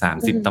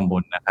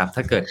นะครับถ้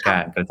าเกิดกา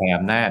รกระจาย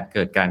อำนาจเ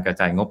กิดการกระ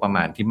จายงบประม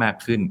าณที่มาก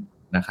ขึ้น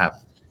นะครับ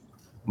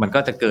มันก็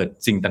จะเกิด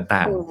สิ่ง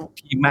ต่างๆ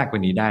ที่มากกว่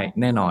านี้ได้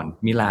แน่นอน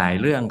มีหลาย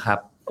เรื่องครับ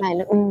หลายเ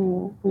รื่อง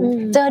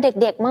เจอเ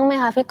ด็กๆมั้งไหม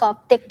คะพี่ก๊อฟ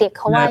เด็กๆเ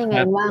ขาว่ายังไง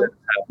บ้าง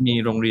มี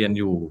โรงเรียน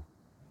อยู่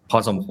พอ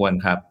สมควร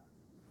ครับ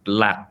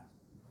หลัก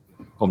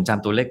ผมจ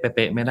ำตัวเลขเ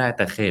ป๊ะๆไม่ได้แ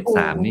ต่เขต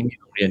3นี่มี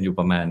โรงเรียนอยู่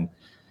ประมาณ170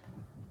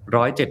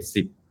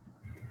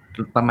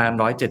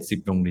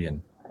โรงเรียน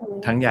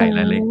ทั้งใหญ่แล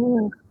ะเล็ก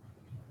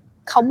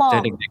เขาบอก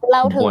เล่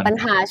าถึงปัญ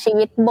หาชี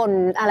วิตบ่น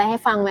อะไรให้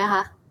ฟังไหมค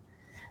ะ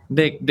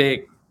เด็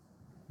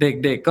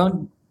กก็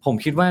ผม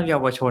คิดว่าเยา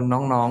วชน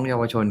น้องๆเยา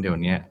วชนเดี๋ยว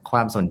นี้คว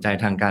ามสนใจ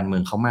ทางการเมือ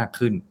งเขามาก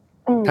ขึ้น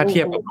ถ้าเที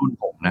ยบกับรุ่น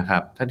ผมนะครั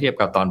บถ้าเทียบ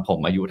กับตอนผม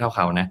อายุเท่าเข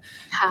านะ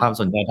ความ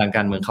สนใจทางก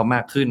ารเมืองเขาม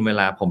ากขึ้นเว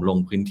ลาผมลง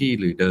พื้นที่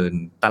หรือเดิน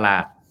ตลา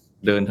ด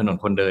เดินถนน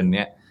คนเดินเ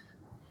นี่ย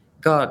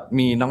ก็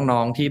มีน้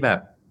องๆที่แบบ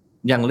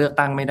ยังเลือก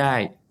ตั้งไม่ได้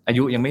อา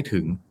ยุยังไม่ถึ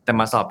งแต่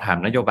มาสอบถาม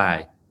นโยบาย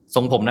ท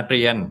รงผมนักเ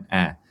รียน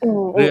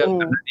เรื่อง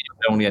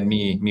โรงเรียน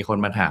มีคน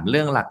มาถามเ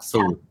รื่องหลัก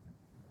สูตร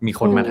มี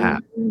คนมาถาม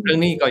เรื่อง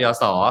นี้กย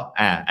ศ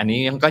อันนี้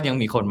ก็ยัง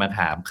มีคนมาถ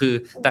ามคือ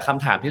แต่ค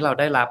ำถามที่เรา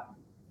ได้รับ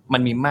มั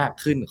นมีมาก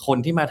ขึ้นคน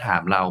ที่มาถา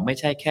มเราไม่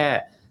ใช่แค่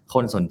ค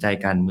นสนใจ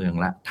การเมือง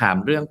ละถาม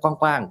เรื่องก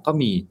ว้างๆก็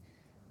มี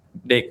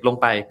เด็กลง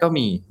ไปก็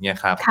มีเนี่ย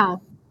ครับค่ะ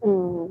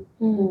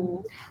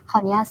ขอ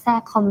อนุญาตแทร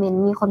กคอมเมน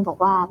ต์มีคนบอก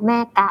ว่าแม่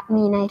กะ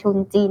มีนายทุน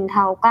จีนเท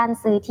าก้าน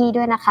ซื้อที่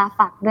ด้วยนะคะฝ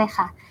ากด้วย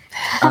ค่ะ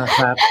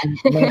ครับ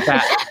แม่กะ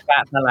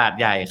ตลาด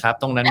ใหญ่ครับ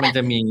ตรงนั้นมันจ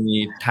ะมี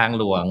ทาง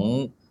หลวง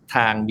ท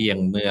างเบี่ยง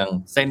เมือง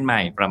เส้นให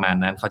ม่ประมาณ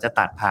นั้นเขาจะ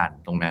ตัดผ่าน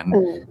ตรงนั้น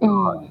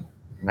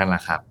นั่นแหล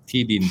ะครับ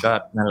ที่ดินก็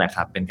นั่นแหละค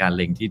รับเป็นการเ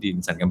ล็งที่ดิน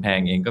สันกำแพง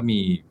เองก็มี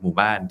หมู่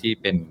บ้านที่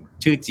เป็น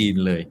ชื่อจีน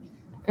เลย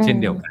เช่น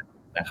เดียวกัน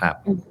นะครับ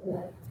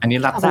อันนี้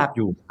รับทราบอ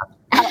ยู่ครับ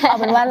เอา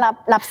เป็นว่า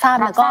รับทราบ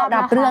แล้วก็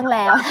รับเรื่องแ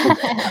ล้ว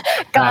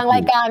กลางรา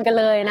ยการกัน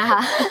เลยนะคะ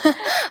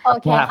โอ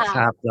เคค่ะค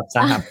รับรับท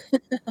ราบ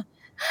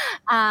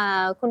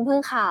คุณพึ่ง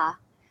ค่ะ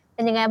เ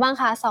ป็นยังไงบ้าง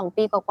คะ2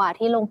 ปีกว่าๆ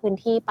ที่ลงพื้น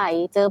ที่ไป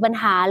เจอปัญ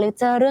หาหรือ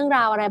เจอเรื่องร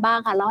าวอะไรบ้าง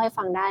คะเล่าให้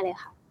ฟังได้เลย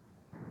ค่ะ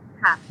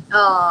ค่ะ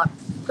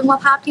เพิ่งว่า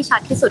ภาพที่ชั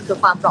ดที่สุดคือ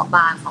ความเปราะบ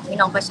างของพี่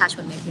น้องประชาช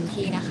นในพื้น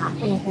ที่นะคะ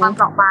ความเป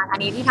ราะบางอัน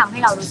นี้ที่ทำให้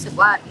เรารู้สึก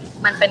ว่า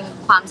มันเป็น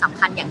ความสำ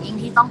คัญอย่างยิ่ง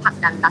ที่ต้องผลัก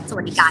ดันรัฐส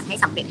วัสดิการให้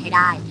สำเร็จให้ไ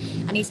ด้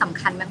อันนี้สำ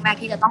คัญมาก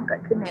ๆที่จะต้องเกิ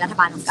ดขึ้นในรัฐ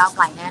บาลของก้าวไก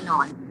ลแน่นอ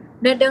น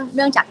เ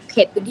นื่องจากเข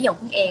ตพื้นที่ของ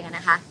พึ่งเองน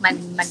ะคะ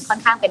มันค่อน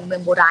ข้างเป็นเมือ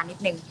งโบราณนิด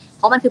นึงเ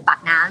พราะมันคือปาก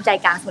น้ำใจ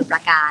กลางสมุทรปร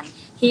าการ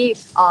ที่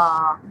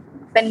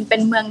เป็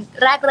นเมือง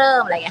แรกเริ่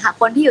มอะไรอย่างเงี้ยค่ะ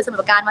คนที่อยู่สมุท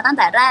รปราการมาตั้งแ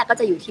ต่แรกก็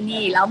จะอยู่ที่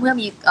นี่แล้วเมื่อ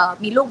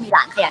มีลูกมีหล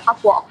านขยายครอบ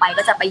ครัวออกไป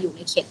ก็จะไปอยู่ใน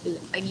เขตอื่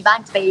นไปมีบ้าน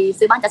ไป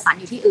ซื้อบ้านจัดสรร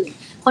อยู่ที่อื่น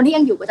คนที่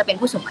ยังอยู่ก็จะเป็น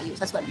ผู้สูงอายุ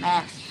ซะส่วนมา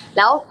กแ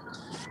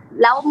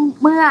ล้ว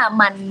เมื่อ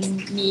มัน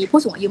มีผู้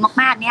สูงอายุ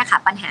มากๆเนี่ยค่ะ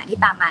ปัญหาที่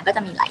ตามมาก็จ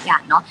ะมีหลายอย่า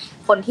งเนาะ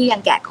คนที่ยั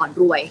งแก่ก่อน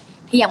รวย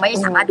ที่ยังไม่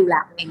สามารถดูแล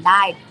ตัวเองไ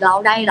ด้แล้ว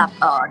ได้รับ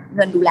เ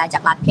งินดูแลจา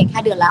กรัฐเพียงแค่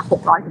เดือนละ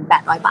600 ถึง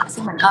 800 บาท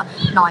ซึ่งมันก็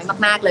น้อย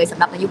มากๆเลยสำ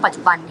หรับในยุคปัจ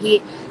จุบันที่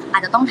อา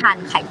จจะต้องทาน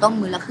ไข่ต้ม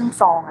มื้อละครึ่ง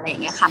ฟองอะไรอย่า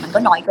งเงี้ยค่ะมันก็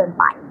น้อยเกิน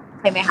ไป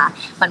ใช่ไหมคะ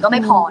มันก็ไ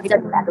ม่พอที่จะ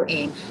ดูแลตัวเอ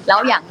งแล้ว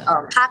อย่าง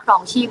ค่าครอ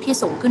งชีพที่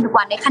สูงขึ้นทุก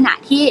วันในขณะ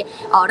ที่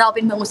เราเ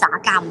ป็นเมืองอุตสาห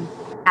กรรม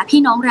นะพี่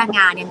น้องแรงง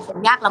านยังคง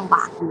ยากลำบ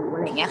ากอยู่อะ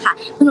ไรอย่างเงี้ยค่ะ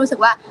เพิ่งรู้สึก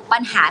ว่าปั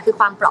ญหาคือ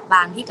ความเปราะบ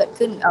างที่เกิด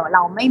ขึ้นเร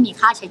าไม่มี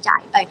ค่าใช้จ่า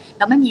ยเ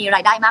ราไม่มีร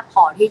ายได้มากพ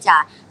อที่จะ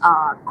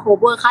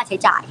cover ค่าใช้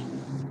จ่าย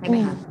ใช่ไหม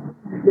คะ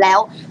แ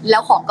ล้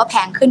วของก็แพ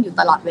งขึ้นอยู่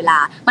ตลอดเวลา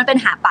มันเป็น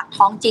หาปาก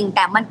ท้องจริงแ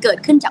ต่มันเกิด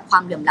ขึ้นจากควา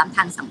มเหลื่อมล้ำท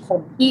างสังคม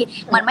ที่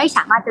มันไม่ส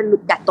ามารถจะหลุ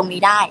ดจากตรง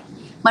นี้ได้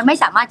มันไม่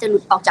สามารถจะหลุ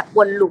ดออกจากว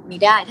นลูปนี้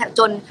ได้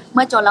จนเ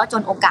มื่อจนแล้วจ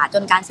นโอกาสจ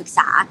นการศึกษ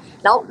า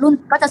แล้วรุ่น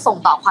ก็จะส่ง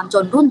ต่อความจ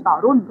นรุ่นต่อ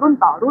รุ่นรุ่น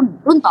ต่อรุ่น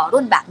รุ่นต่อ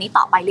รุ่นแบบนี้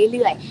ต่อไปเ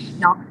รื่อย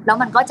ๆเนาะแล้ว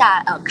มันก็จะ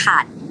ขา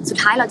ดสุด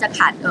ท้ายเราจะข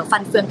าดฟั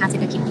นเฟืองทางเศร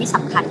ษฐกิจที่ส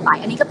ำคัญไป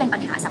อันนี้ก็เป็นปั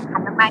ญหาสำคัญ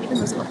มากๆที่เพิ่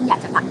งรู้สึกว่าเพิ่งอยา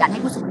กจะผลักดันให้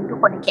ผู้สูงอายุทุก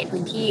คนในเขต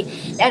พื้นที่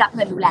ได้รับเ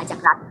งินดูแลจาก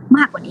รัฐม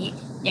ากกว่านี้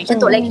อย่างเช่น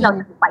ตัวเลขที่เรา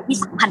จะไปที่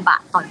 3,000 บา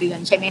ทต่อเดือน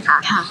ใช่ไหมคะ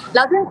แ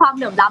ล้วเรื่องความเ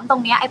หลื่อมล้ำตร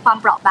งนี้ไอ้ความ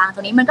เปราะบางต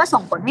รงนี้มันก็ส่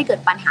งผลให้เกิด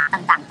ปัญหา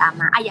ต่างๆตาม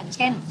มาอย่างเ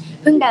ช่น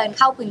เพิ่งเดินเ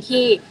ข้าพื้น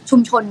ที่ชุม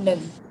ชนหนึ่ง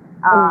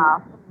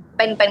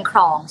เป็นคล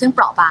องซึ่งเป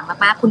ราะบาง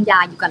มากๆคุณยา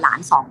ยอยู่กับหลาน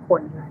2 ค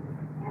น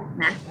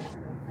นะ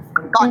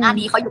ก่อนหน้า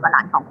นี้เขาอยู่กับหล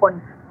าน2 คน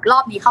รอ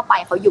บนี้เข้าไป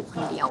เขาอยู่ค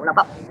นเดียวแล้วแ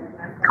บบ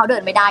เขาเดิ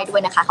นไม่ได้ด้ว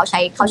ยนะคะเขา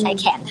ใช้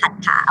แขนถัด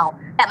ขาเอา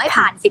แต่ไม่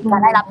ผ่านสิทธิ์กา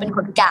รได้รับเป็นค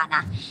นพิการน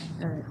ะ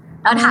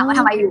แล้วถามว่า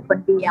ทำไมอยู่คน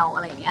เดียวอ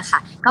ะไรอย่างเงี้ยค่ะ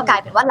ก็กลาย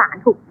เป็นว่าหลาน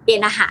ถูกเกณ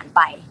ฑ์ทหารไ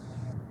ป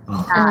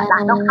หลา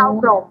นต้องเข้า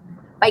กรม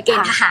ไปเก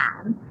ณฑ์ทหา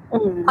ร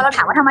พอเราถ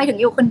ามว่าทำไมถึง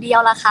อยู่คนเดียว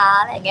ล่ะคะ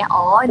อะไรอย่างเงี้ย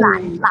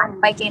หลาน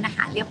ไปเกณฑ์ทห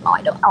ารเรียบร้อย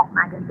เดี๋ยวออกม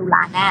าเดือนตุล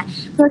าแน่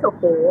เพื่อโอ้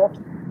โห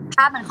ภ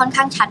าพมันค่อน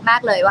ข้างชัดมา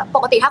กเลยว่าป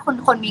กติถ้า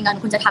คนมีเงิน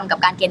คุณจะทำกับ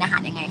การเกณฑ์ทหา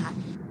รยังไงคะ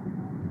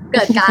เ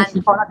กิดการ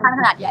คอร์รัปชัน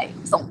ขนาดใหญ่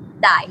ส่ง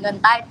จ่ายเงิน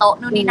ใต้โต๊ะ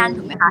นู่นนี่นั่น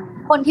ถูกไหมคะ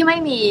คนที่ไม่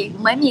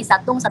มีส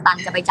ตุ้งสตัง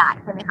ค์จะไปจ่าย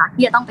ใช่ไหมคะ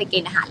ที่จะต้องไปเก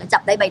ณฑ์ทหารแล้วจั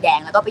บได้ใบแดง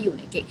แล้วก็ไปอยู่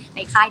ใน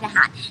ค่ายทห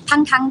าร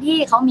ทั้งที่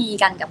เขามี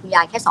กันกับคุณย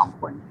ายแค่2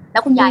 คนแล้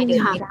วคุณยายเดิ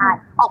นไม่ได้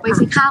ออกไป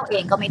ซื้อข้าวเอ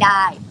งก็ไม่ไ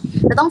ด้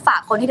จะต้องฝา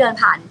กคนที่เดิน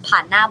ผ่า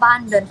นหน้าบ้าน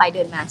เดินไปเ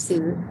ดินมา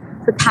ซื้อ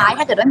สุดท้าย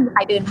ถ้าเกิดว่ามีใคร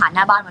เดินผ่านห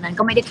น้าบ้านวันนั้น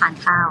ก็ไม่ได้ทาน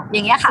ข้าวอ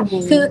ย่างเงี้ยค่ะ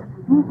คือ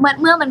เ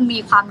มื่อมันมี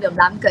ความเหลื่อม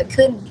ล้ำเกิด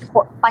ขึ้น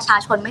ประชา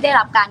ชนไม่ได้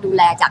รับการดูแ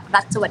ลจาก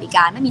รัฐสวัสดิก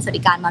ารไม่มีสวัส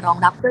ดิการมารอง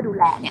รับเพื่อดู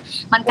แลเนี่ย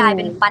มันกลายเ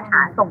ป็นปัญห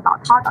าส่งต่อ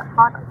ท่อ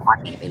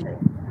นี้ไปเลย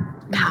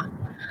ค่ะ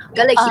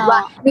ก็เลยคิดว่า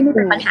นี่เ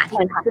ป็นปัญหาที่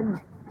เกิดขึ้น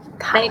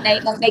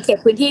ในเขต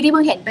พื้นที่ที่เ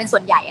พิ่งเห็นเป็นส่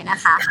วนใหญ่นะ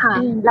คะ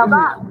แล้วก็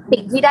สิ่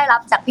งที่ได้รั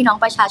บจากพี่น้อง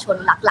ประชาชน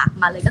หลัก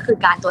ๆมาเลยก็คือ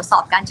การตรวจสอ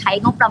บการใช้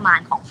งบประมาณ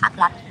ของภาค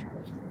รัฐ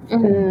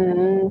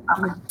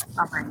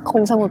คุ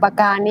ณสมุทรปรา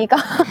การนี่ก็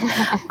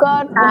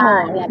โอ้โห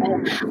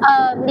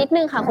นิด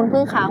นึงค่ะคุณ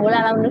พึ่งค่ะเวลา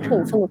เรานึกถึ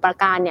งสมุทรปรา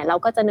การเนี่ยเรา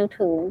ก็จะนึก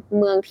ถึง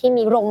เมืองที่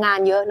มีโรงงาน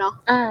เยอะเนาะ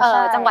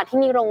จังหวัดที่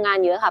มีโรงงาน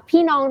เยอะค่ะ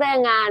พี่น้องแรง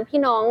งานพี่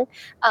น้อง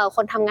ค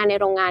นทำงานใน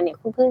โรงงานเนี่ย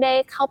คุณพึ่งได้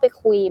เข้าไป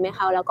คุยไหมค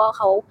ะแล้วก็เ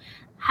ขา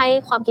ให้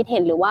ความคิดเห็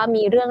นหรือว่า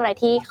มีเรื่องอะไร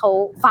ที่เขา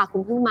ฝากคุ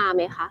ณพึ่งมาไ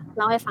หมคะเ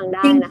ล่าให้ฟังไ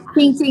ด้นะคะ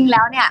จริงๆแ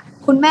ล้วเนี่ย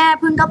คุณแม่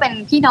พึ่งก็เป็น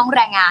พี่น้องแ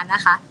รงงานน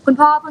ะคะคุณ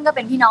พ่อพึ่งก็เ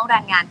ป็นพี่น้องแร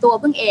งงานตัว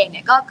พึ่งเองเ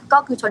นี่ยก็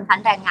คือชนชั้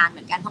นแรงงานเห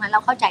มือนกันเพราะงั้นเร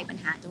าเข้าใจปัญ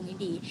หาตรงนี้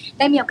ดีไ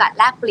ด้มีโอกาส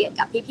แลกเปลี่ยน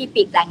กับพี่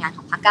ปีกแรงงานข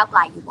องพรรคก้าวไกล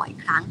อยู่บ่อย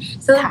ครั้ง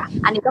ซึ่ง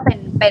อันนี้ก็เ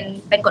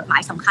ป็นกฎหมา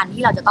ยสำคัญ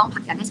ที่เราจะต้องผลั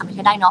กดันให้สำเร็จ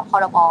ได้เนาะพ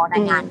รบแร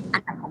งงานอั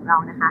นใหม่ของเรา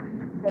นะคะ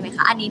ใช่ไหมค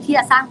ะอันนี้ที่จ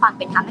ะสร้างความเ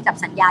ป็นธรรมให้กับ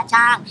สัญญา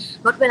จ้าง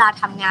ลดเวลา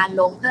ทำงาน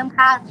ลงเพิ่ม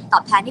ค่าตอ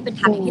บแทนที่เป็น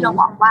ธรรมอย่างที่เรา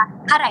บอกว่า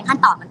ค่าแรงขั้น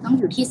ต่ำมันต้อง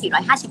อยู่ที่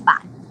450 บา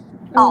ท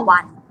ต่อวั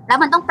นแล้ว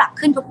มันต้องปรับ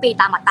ขึ้นทุกปี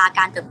ตามอัตราก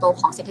ารเติบโต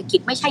ของเศรษฐกิจ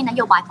ไม่ใช่นโ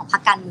ยบายของพร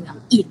รคการเมือง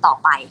อีกต่อ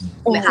ไป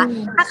ถูกไหมคะ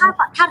ถ้า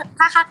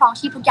ค่าครอง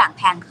ชีพทุกอย่างแ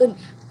พงขึ้น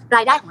ร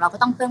ายได้ของเราก็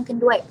ต้องเพิ่มขึ้น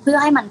ด้วยเพื่อ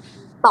ให้มัน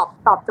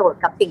ตอบโจทย์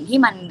กับสิ่งที่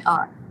มัน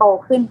โต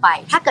ขึ้นไป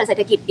ถ้าเกิดเศรษ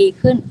ฐกิจดี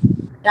ขึ้น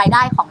รายไ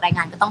ด้ของแรง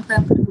งานก็ต้องเพิ่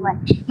มขึ้นด้วย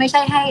ไม่ใ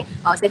ช่ให้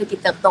เศรษฐกิจ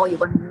เติบโตอยู่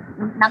บน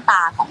น้ำต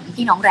าของ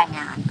พี่น้องแรงง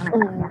านอะไร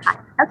แบบนี้ค่ะ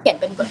แล้วเขียน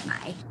เป็นกฎหมา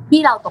ย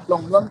ที่เราตกล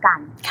งร่วมกัน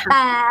แ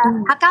ต่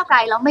พรรคก้าวไกล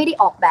เราไม่ได้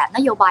ออกแบบน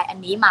โยบายอัน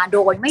นี้มาโด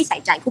ยไม่ใส่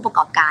ใจผู้ประก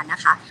อบการน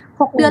ะคะ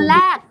6เดือนแร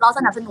กเราส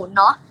นับสนุน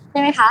เนาะใ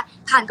ช่ไหมคะ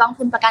ผ่านกอง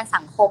ทุนประกัน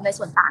สังคมใน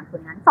ส่วนต่างส่ว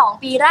นนั้น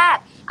2ปีแรก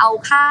เอา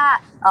ค่า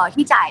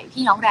ที่จ่าย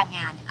พี่น้องแรงง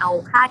านเอา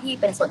ค่าที่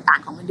เป็นส่วนต่าง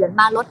ของเงินเดือน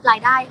มาลดรา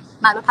ยได้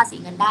มาลดภาษี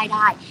เงินได้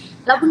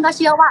แล้วคุณก็เ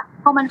ชื่อว่า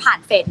พอมันผ่าน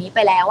เฟสนี้ไป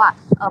แล้วอ่ะ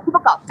ผู้ป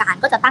ระกอบการ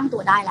ก็จะตั้งตั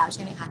วได้แล้วใ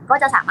ช่ไหมคะก็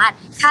จะสามารถ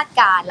คาด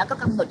การณ์แล้วก็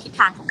กำหนดทิศ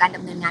ทางของการด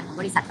ำเนินงานของ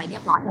บริษัทไปเรี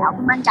ยบร้อยแล้ว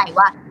มั่นใจ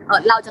ว่า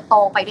เราจะโต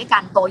ไปด้วยกั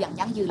นโตอย่าง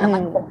ยั่งยืนและ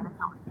มั่นคงแน่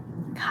นอน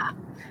ค่ะ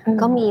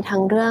ก็มีทั้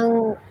งเรื่อง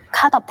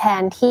ค่าตอบแท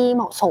นที่เ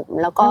หมาะสม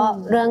แล้วก็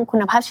เรื่องคุ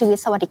ณภาพชีวิต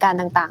สวัสดิการ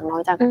ต่างๆเนา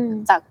ะจ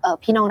าก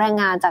พี่น้องแรง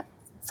งานจาก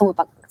ส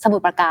มุท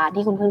รปราการ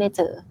ที่คุณเพิ่งได้เ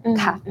จอ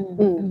ค่ะ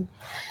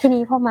ที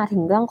นี้พอมาถึ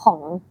งเรื่องของ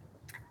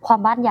ความ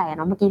บ้านใหญ่เ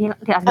นาะเมื่อกี้ที่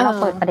เรา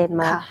เปิดประเด็น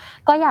มา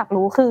ก็อยาก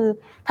รู้คือ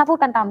ถ้าพูด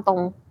กันตามตรง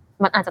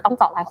มันอาจจะต้อง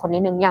เจาะหลายคนนิ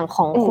ดนึงอย่างข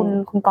อง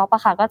คุณก๊อฟอ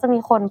ะค่ะก็จะมี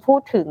คนพู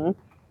ดถึง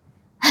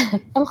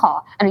ต้องขอ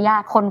อนุญา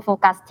ตคนโฟ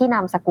กัสที่นา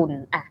มสกุล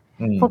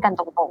พูดกัน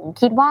ตรง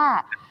ๆคิดว่า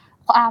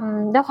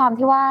ด้วยความ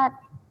ที่ว่า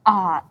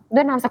ด้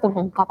วยนามสกุลขอ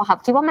งคุณก๊อฟอะค่ะ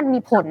คิดว่ามันมี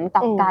ผล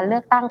กับการเลื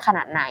อกตั้งขน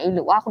าดไหนห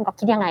รือว่าคุณก๊อฟ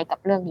คิดยังไงกับ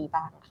เรื่องนี้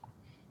บ้าง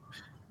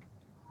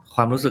ค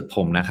วามรู้สึกผ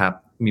มนะครับ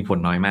มีผล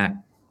น้อยมาก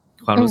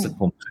ความรู้สึก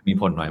ผมมี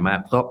ผลน้อยมาก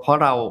เพราะ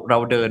เรา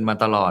เดินมา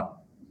ตลอด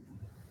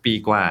ปี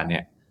กว่าเนี่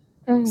ย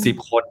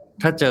10คน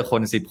ถ้าเจอค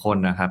น10คน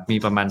นะครับมี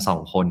ประมาณ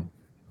2คน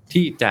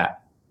ที่จะ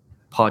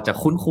พอจะ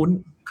คุ้น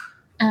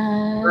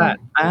ๆว่า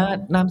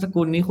นามส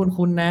กุลนี้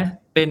คุ้นๆนะ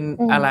เป็น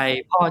อะไร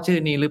พ่อชื่อ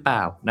นี้หรือเปล่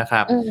านะค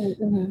รับ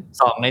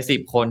2ใน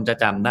10คนจะ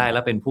จำได้แล้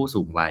วเป็นผู้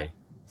สูงวัย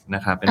น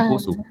ะครับเป็นผู้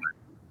สูงวัย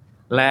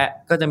และ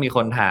ก็จะมีค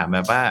นถามแบ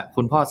บว่า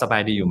คุณพ่อสบา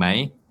ยดีอยู่ไหม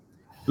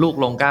ลูก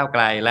ลงก้าวไก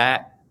ลและ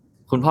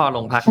คุณพ่อล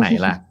งพรรคไหน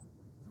ล่ะ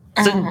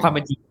ซึ่งความเ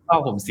ป็นจริงพ่อ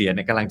ผมเสียเ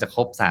นี่ยกำลังจะค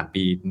รบ3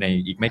ปีใน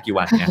อีกไม่กี่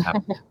วันเนี่ยครับ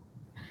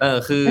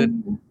คือ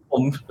ผ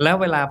มแล้ว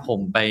เวลาผม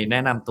ไปแน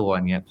ะนำตัวเ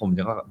งี้ยผ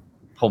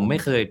มไม่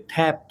เคยแ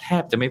ท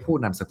บจะไม่พูด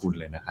นามสกุล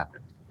เลยนะครับ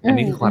อัน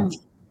นี้คือความ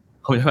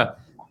ผมจะแบบ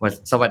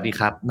สวัสดี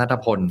ครับณัฐ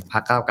พลพรร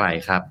คก้าวไกล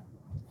ครับ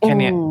แค่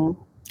เนี้ย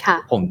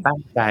ผมตั้ง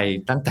ใจ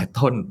ตั้งแต่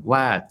ต้นว่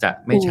าจะ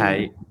ไม่ใช้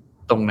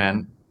ตรงนั้น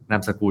นา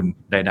มสกุล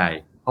ใด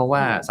ๆเพราะว่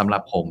าสำหรั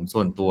บผม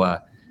ส่วนตัว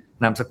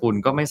นามสกุล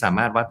ก็ไม่สาม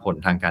ารถวัดผล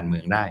ทางการเมื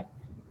องได้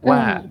ว่า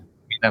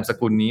มีนามส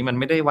กุลนี้มัน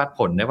ไม่ได้วัดผ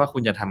ลได้ว่าคุ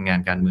ณจะทำงาน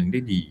การเมืองไ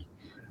ด้ดี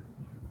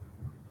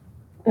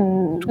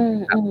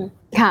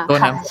ตัว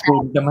นามสกุ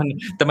ลแ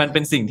ต่มันเป็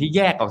นสิ่งที่แ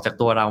ยกออกจาก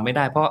ตัวเราไม่ไ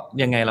ด้เพราะ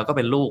ยังไงเราก็เ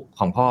ป็นลูก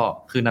ของพ่อ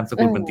คือนามส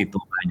กุลมันติดตั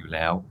วมาอยู่แ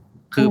ล้ว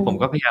คือผม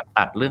ก็พยายาม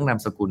ตัดเรื่องนาม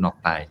สกุลออก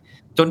ไป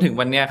จนถึง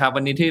วันนี้ครับ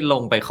วันนี้ที่ล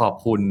งไปขอบ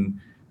คุณ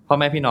พ่อ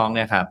แม่พี่น้องเ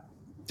นี่ยครับ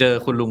เจอ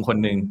คุณลุงคน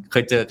นึงเค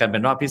ยเจอกันเป็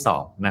นรอบที่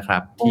2นะครั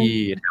บที่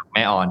แถวแ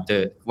ม่อ่อนเจ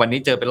อวันนี้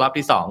เจอเป็นรอบ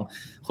ที่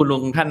2คุณลุ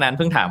งท่านนั้นเ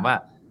พิ่งถามว่า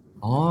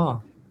อ๋อ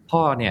พ่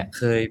อเนี่ยเ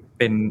คย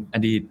เป็นอ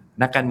ดีต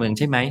นักการเมืองใ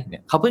ช่ไหมเนี่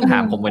ยเขาเพิ่งถา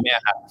มผมวันนี้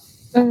ครับ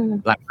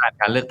หลังผ่าน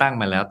การเลือกตั้ง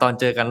มาแล้วตอน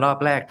เจอกันรอบ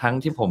แรกทั้ง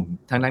ที่ผ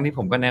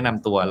มก็แนะน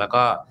ำตัวแล้ว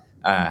ก็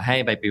ให้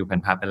ใบปลิวแผ่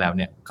นพับไปแล้วเ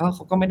นี่ยเข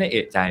าก็ไม่ได้เอ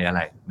ะใจอะไ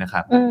รนะค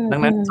รับดั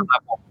งนั้นสำหรั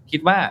บผมคิ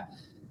ดว่า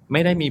ไ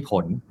ม่ได้มีผ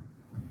ล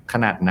ข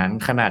นาดนั้น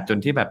ขนาดจน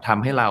ที่แบบท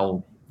ำให้เรา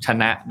ช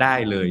นะได้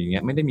เลยอย่างเงี้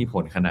ยไม่ได้มีผ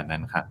ลขนาดนั้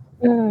นครับ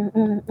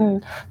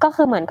ก็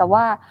คือเหมือนกับ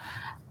ว่า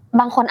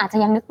บางคนอาจจะ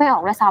ยังนึกไม่ออ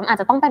กด้วยซ้ำอาจ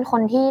จะต้องเป็นค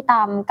นที่ต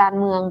ามการ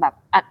เมืองแบบ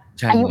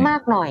อายุมา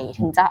กหน่อย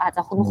ถึงจะอาจจ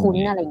ะคุ้น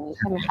ๆอะไรอย่างนี้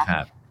ใช่ไหมคะ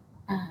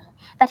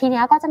แต่ที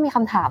นี้ก็จะมีค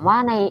ำถามว่า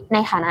ใน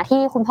ฐานะที่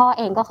คุณพ่อเ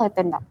องก็เคยเ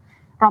ป็นแบบ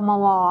รม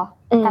ว.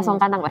กระทรวง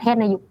การต่างประเทศ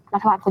ในยุครั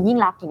ฐบาลคุณยิ่ง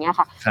ลักษณ์อย่างเงี้ย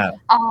ค่ะ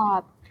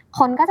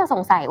คนก็จะส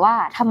งสัยว่า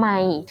ทำไม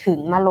ถึง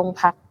มาลง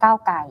พรรคก้าว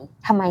ไกล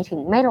ทำไมถึง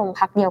ไม่ลง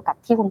พรรคเดียวกับ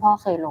ที่คุณพ่อ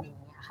เคยลงอ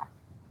ย่างเงี้ยค่ะ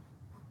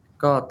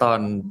ก็ตอ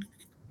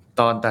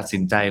นตัดสิ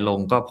นใจลง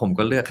ก็ผม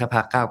ก็เลือกแค่พ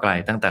รรคก้าวไกล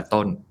ตั้งแต่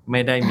ต้นไ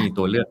ม่ได้มี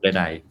ตัวเลือกใ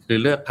ดๆคือ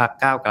เลือกพรรค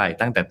ก้าวไกล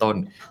ตั้งแต่ต้น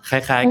ค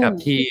ล้ายๆกับ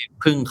ที่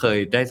เพิ่งเคย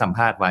ได้สัมภ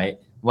าษณ์ไว้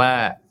ว่า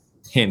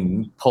เห็น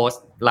โพส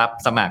ต์รับ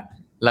สมัคร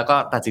แล้วก็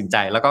ตัดสินใจ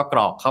แล้วก็กร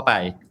อกเข้าไป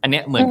อันเนี้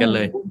ยเหมือนกันเล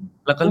ย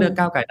แล้วก็เลือก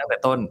ก้าวไกลตั้งแต่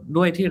ต้น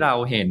ด้วยที่เรา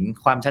เห็น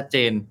ความชัดเจ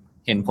น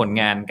เห็นผล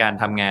งานการ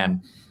ทำงาน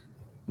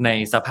ใน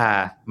สภา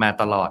มา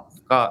ตลอด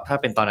ก็ถ้า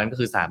เป็นตอนนั้นก็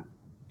คือ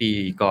3ปี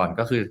ก่อน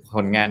ก็คือผ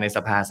ลงานในส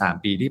ภา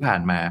3ปีที่ผ่า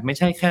นมาไม่ใ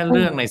ช่แค่เ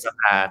รื่องในส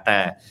ภาแต่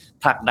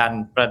ผลักดัน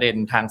ประเด็น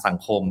ทางสัง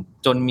คม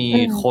จนมี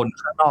คน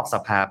ข้างนอกส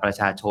ภาประ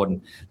ชาชน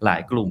หลา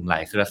ยกลุ่มหลา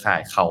ยเครือข่า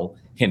ยเขา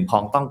เห็นพ้อ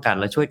งต้องกัน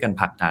และช่วยกัน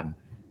ผลักดัน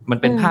มัน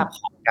เป็นภาพข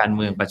องการเ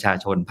มืองประชา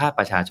ชนภาค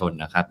ประชาชน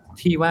นะครับ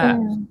ที่ว่า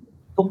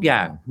ทุกอย่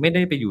างไม่ไ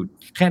ด้ไปอยู่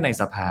แค่ใน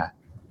สภา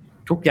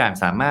ทุกอย่าง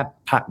สามารถ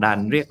ผลักดัน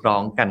เรียกร้อ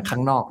งกันข้า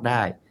งนอกไ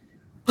ด้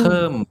เ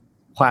พิ่ม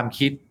ความ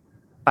คิด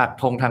ปัก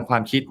ธงทางควา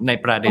มคิดใน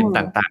ประเด็น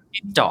ต่างๆ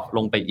ที่เจาะล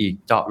งไปอี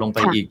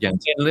กอย่าง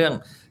เช่นเรื่อง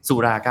สุ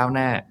ราก้าวห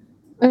น้า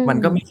มัน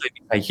ก็ไม่เคย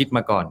มีใครคิดม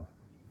าก่อน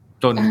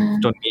จน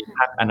มีพ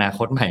รรคอนาค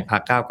ตใหม่พรร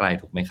คก้าวไกล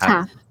ถูกไหมครับ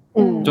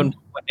จน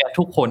วันนี้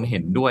ทุกคนเห็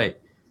นด้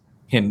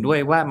วย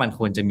ว่ามันค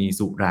วรจะมี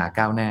สุรา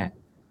ก้าวหน้า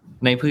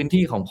ในพื้น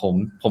ที่ของ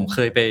ผมเค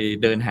ยไป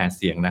เดินหาเ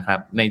สียงนะครับ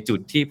ในจุด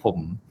ที่ผม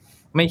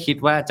ไม่คิด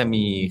ว่าจะ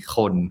มีค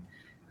น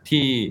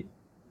ที่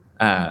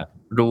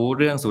รู้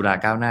เรื่องสุรา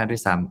ก้าวหน้าด้ว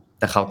ยซ้ำ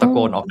แต่เขาตะโก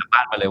นออกจากบ้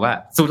านมาเลยว่า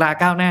สุรา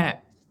ก้าวหน้า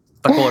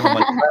ตะโกนออกม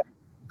าเลยว่า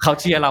เขา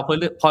เชียร์เราเพรา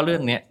ะเรื่อ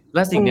งเนี้ยแล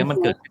ะสิ่งนี้มัน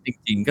เกิดขึ้นจ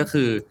ริงๆก็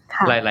คือ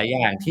หลายๆอ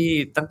ย่างที่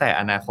ตั้งแต่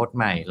อนาคตใ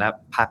หม่และ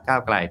พรรคก้า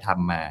วไกลท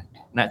ำมา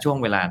ณช่วง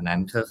เวลานั้น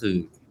ก็คือ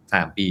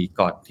3 ปี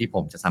ก่อนที่ผ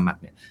มจะสมัคร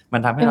เนี่ยมั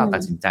นทำให้เราตั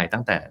ดสินใจ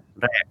ตั้งแต่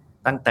แรก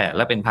แ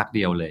ละเป็นพรรคเ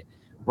ดียวเลย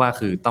ว่า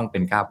คือต้องเป็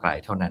นก้าวไกล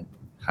เท่านั้น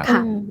ครับ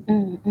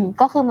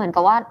ก็คือเหมือน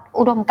กับว่า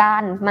อุดมกา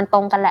รณ์มันตร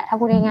งกันแหละถ้า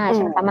พูดง่ายๆใ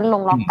ช่ไหมคะมันล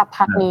งล็อกกับพ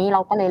รรคนี้เร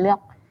าก็เลยเลือก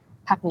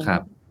พรรคนี้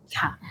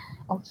ค่ะ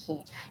โอเค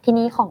ที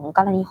นี้ของก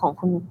รณีของ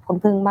คุณ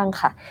พึ่งบ้าง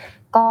ค่ะ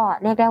ก็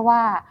เรียกได้ว่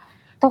า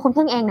ตัวคุณ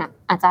พึ่งเองน่ะ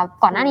อาจจะ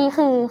ก่อนหน้านี้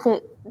คือ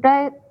ด้วย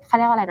เขาเ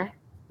รียกว่าอะไรนะ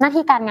หน้า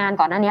ที่การงาน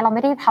ก่อนหน้านี้เราไ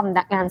ม่ได้ท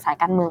ำงานสาย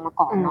การเมืองมา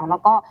ก่อนเนาะแล้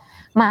วก็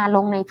มาล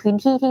งในพื้น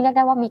ที่ที่เรียกไ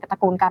ด้ว่ามีตระ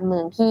กูลการเมื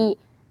องที่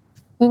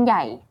ยิ่งให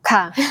ญ่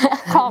ค่ะ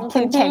ครอง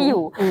พื้นที่อ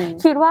ยู่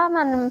คิดว่า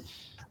มัน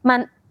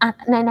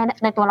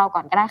ในตัวเราก่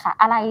อนก็ได้ค่ะ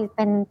อะไรเ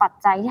ป็นปัจ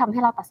จัยที่ทำให้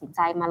เราตัดสินใจ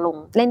มาลง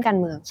เล่นการ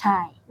เมืองใช่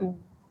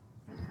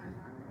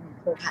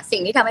ค่ะสิ่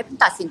งที่ทำให้เพิ่ง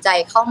ตัดสินใจ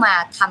เข้ามา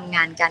ทำง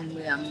านการเ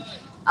มือง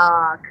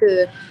คือ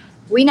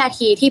วินา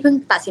ทีที่เพิ่ง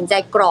ตัดสินใจ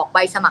กรอกใบ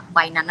สมัครใบ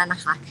นั้นน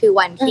ะคะคือ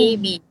วันที่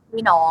มี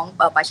พี่น้อง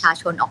ประชา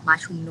ชนออกมา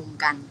ชุมนุม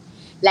กัน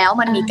แล้ว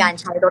มันมีการ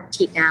ใช้รถ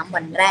ฉีดน้ำ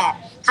วันแรก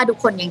ถ้าทุก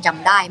คนยังจ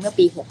ำได้เมื่อ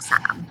ปี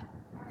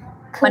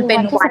63มันเป็น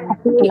วัน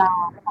ที่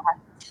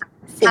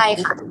ใช่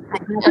ค่ะ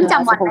เพิ่งจ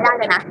ำวันไม่ได้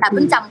เลยนะแต่เ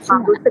พิ่งจำควา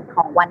มรู้สึกข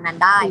องวันนั้น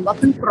ได้ว่า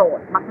เพิ่งโกร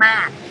ธมา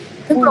ก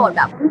ๆเพิ่งโกรธแ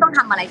บบเพิ่งต้องท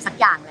ำอะไรสัก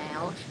อย่างแล้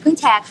วเพิ่ง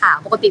แชร์ข่าว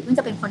ปกติเพิ่งจ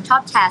ะเป็นคนชอ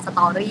บแชร์สต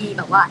อรี่แ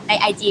บบว่าใน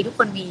IG ทุกค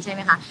นมีใช่ไห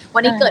มคะวั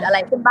นนี้เกิดอะไร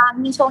ขึ้นบ้าง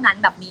นี่ช่วงนั้น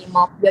แบบมี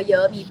ม็อบเยอ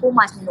ะๆมีผู้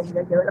มาชุมนุม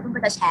เยอะๆแล้วเพิ่ง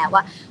ก็จะแชร์ว่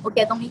าโอเค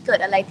ตรงนี้เกิด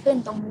อะไรขึ้น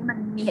ตรงนี้มัน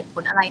มีเหตุผ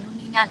ลอะไรนู่น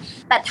นี่นั่น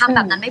แต่ทำแบ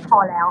บนั้นไม่พอ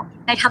แล้ว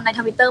ใน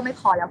Twitter ไม่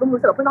พอแล้วเพิ่งรู้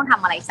สึกว่าเพิ่งต้องท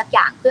ำอะไรสักอ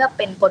ย่างเพื่อเ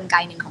ป็นกลไก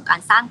นึงของการ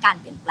สร้างการ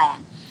เปลี่ยนแปลง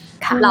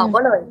เรา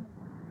ก็เลย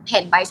เห็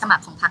นใบสมัค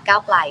รของพรรคก้า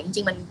วไกลจ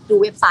ริงๆมันดู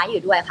เว็บไซต์อ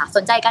ยู่ด้วยค่ะส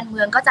นใจการเมื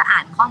องก็จะอ่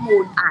านข้อมู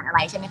ลอ่านอะไร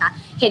ใช่ไหมคะ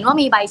เห็นว่า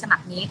มีใบสมั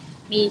ครนี้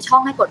มีช่อ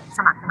งให้กดส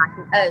มัครสมา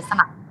ชิกส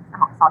มัคร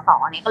สส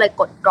เนี่ยก็เลย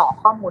กดกรอก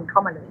ข้อมูลเข้า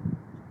มาเลย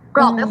ก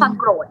รอกด้วยความ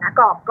โกรธนะก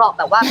รอก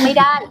แบบว่าไม่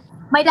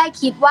ได้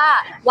คิดว่า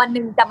วัน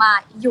นึงจะมา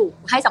อยู่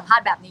ให้สัมภาษ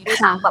ณ์แบบนี้ด้วย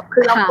ซ้ำแบบคื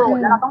อเราโกรธ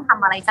แล้วเราต้องท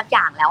ำอะไรสักอ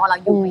ย่างแล้วเรา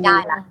อยู่ไม่ได้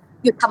ละ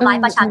หยุดทำร้าย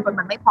ประชาชน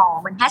มันไม่พอ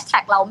มันแฮชแท็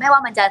กเราไม่ว่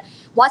ามันจะ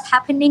what's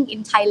happening in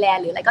Thailand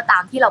หรืออะไรก็ตา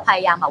มที่เราพย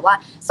ายามแบบว่า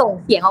ส่ง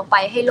เสียงออกไป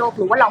ให้โลก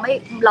รู้ว่าเรา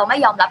ไม่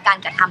ยอมรับการ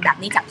กระทำแบบ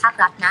นี้จากภาค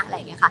รัฐนะอะไรอ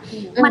ย่างเงี้ยค่ะ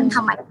มันท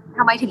ำ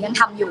ไมถึงยัง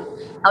ทำอยู่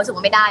เรารู้สึก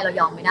ว่าไม่ได้เรา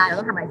ยอมไม่ได้เรา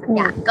ต้องทำอะไรสักอ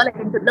ย่างก็เลยเ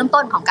ป็นจุดเริ่ม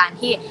ต้นของการ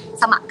ที่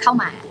สมัครเข้า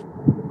มา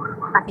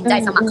ตัดสินใจ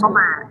สมัครเข้า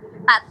มา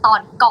แต่ตอน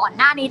ก่อน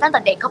หน้านี้ตั้งแต่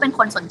เด็กก็เป็นค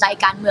นสนใจ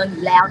การเมืองอ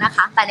ยู่แล้วนะค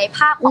ะแต่ในภ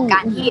าพของกา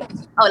รที่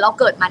เรา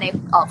เกิดมาใน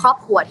ครอบ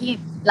ครัวที่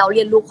เราเ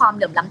รียนรู้ความเ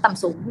หลื่อมล้ำต่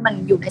ำสูงที่มัน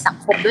อยู่ในสัง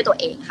คมด้วยตัว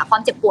เองค่ะควา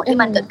มเจ็บปวดที่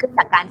มันเกิดขึ้นจ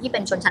ากการที่เป็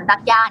นชนชั้นรา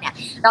กหญ้าเนี่ย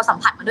เราสัม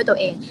ผัสมันด้วยตัว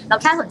เองเรา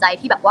แค่สนใจ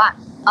ที่แบบว่า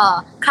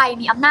ใคร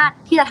มีอำนาจ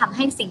ที่จะทำใ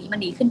ห้สิ่งนี้มั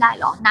นดีขึ้นได้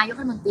หรอนายก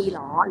รัฐมนตรีหร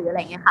อหรืออะไร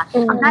เงี้ยค่ะ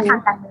อำนาจทา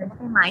งการเมืองใ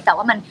ช่ไหมแต่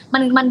ว่า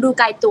มันดู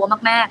ไกลตัว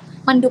มาก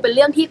ๆมันดูเป็นเ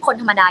รื่องที่คน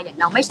ธรรมดาอย่าง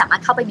เราไม่สามาร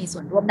ถเข้าไปมีส่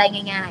วนร่วมได้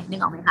ง่ายๆนึ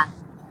กออกไหมคะ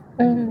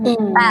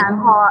แต่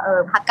พอ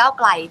พรรคก้าว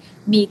ไกล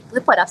มี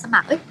เปิดรับสมั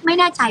ครไม่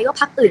แน่ใจว่า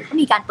พรรคอื่นเขา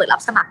มีการเปิดรั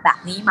บสมัครแบบ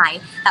นี้ไหม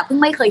แต่เพิ่ง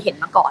ไม่เคยเห็น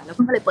มาก่อนแล้วเ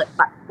พิ่งก็เลยเปิด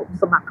บัตร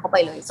สมัครเข้าไป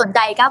เลยสนใจ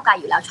ก้าวไกล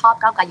อยู่แล้วชอบ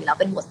ก้าวไกลอยู่แล้ว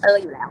เป็นโหวตเตอ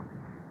ร์อยู่แล้ว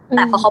แ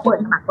ต่พอเขาเปิด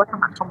สมัครก็ส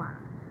มัครเข้ามา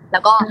แล้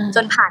วก็จ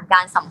นผ่านก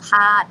ารสัมภ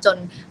าษณ์จน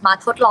มา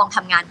ทดลองท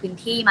ำงานพื้น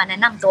ที่มาแนะ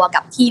นำตัว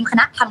กับทีมค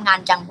ณะทำงาน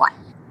จังหวัด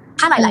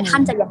ถ้าหลายๆท่า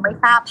นจะยังไม่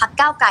ทราบพรรค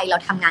ก้าวไกลเรา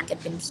ทำงานกัน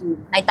เป็นทีม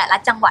ในแต่ละ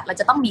จังหวัดเรา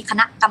จะต้องมีค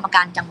ณะกรรมก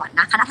ารจังหวัด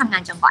นะคณะทำง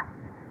านจังหวัด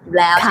อยู่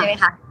แล้วใช่ไหม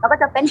คะแล้วก็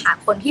จะเป็นหา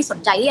คนที่สน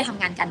ใจที่จะท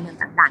ำงานการเมือง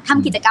ต่างๆท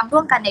ำกิจกรรมร่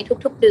วมกันใน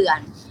ทุกๆเดือน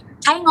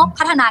ใช้งบ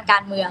พัฒนากา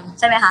รเมือง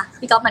ใช่ไหมคะ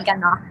พี่ก๊อฟเหมือนกัน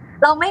เนาะ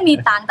เราไม่มี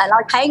ตังค์แต่เรา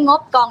ใช้ง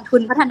บกองทุ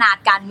นพัฒนา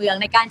การเมือง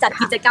ในการจัด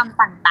กิจกรรม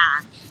ต่าง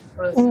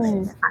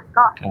ๆ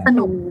ก็ส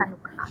นุก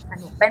ค่ะส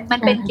นุกเ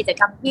ป็นกิจ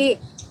กรรมที่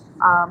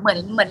เห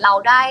มือนเรา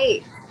ได้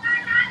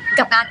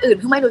กับงานอื่น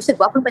เพิ่งไม่รู้สึก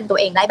ว่าเพิ่งเป็นตัว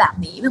เองได้แบบ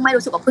นี้เพิ่งไม่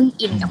รู้สึกว่าเพิ่ง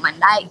อินกับมัน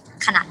ได้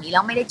ขนาดนี้แล้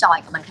วไม่ได้จอย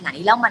กับมันขนาด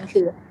นี้แล้วมัน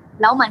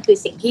คือ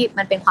สิ่งที่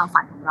มันเป็นความ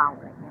ฝันของเรา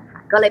อะไรอย่างเงี้ยค่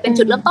ะก็เลยเป็น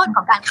จุดเริ่มต้นข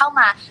องการเข้า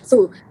มา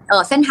สู่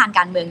เส้นทางก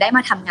ารเมืองได้ม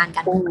าทำงานก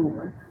ารเมือง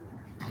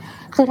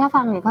คือถ้า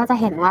ฟังเนี่ยก็จะ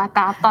เห็นว่าก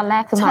ราฟตอนแร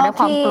กคือมาด้วย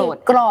ความโกรธ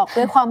กรอก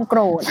ด้วยความโก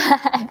รธ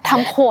ท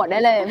ำโขดได้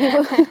เลยพี่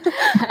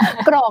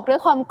กรอกด้วย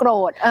ความโกร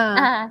ธ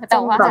แต่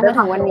ว่าจะมา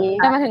ถึงวัน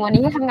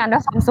นี้ที่ทำงานด้ว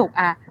ยความสุข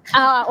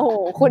โอ้โห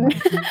คุณ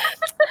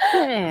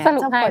สรุ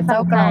ปให้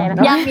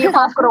ยังมีค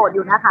วามโกรธอ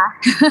ยู่นะคะ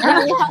ยัง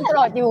มีความโกร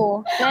ธอยู่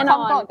แน่นอ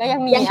นก็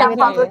ยังจำ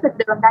ความรู้สึก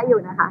เดิมได้อยู่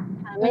นะคะ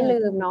ไม่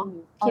ลืมเนาะ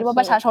คิดว่า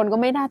ประชาชนก็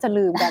ไม่น่าจะ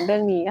ลืมกันเรื่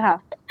องนี้ค่ะ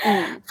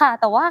ค่ะ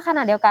แต่ว่าขณ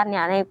ะเดียวกันเ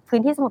นี่ยในพื้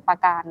นที่สมุทรปรา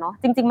การเนาะ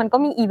จริงๆมันก็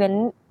มีอีเวน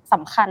ต์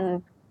สำคัญ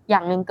อย่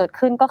างนึงเกิด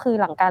ขึ้นก็คือ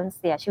หลังการ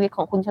เสียชีวิตข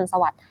องคุณชนส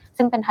วัสดิ์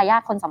ซึ่งเป็นทายา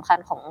ทคนสำคัญ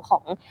ขอ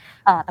ง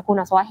ตระกูล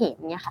อัศวะเหม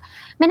เนี่ยค่ะ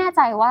ไม่แน่ใ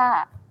จว่า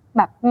แ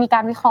บบมีกา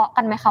รวิเคราะห์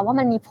กันไหมคะว่า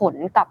มันมีผล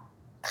กับ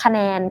คะแน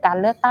นการ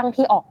เลือกตั้ง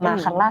ที่ออกมา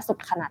ครั้งล่าสุด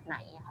ขนาดไหน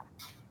คะ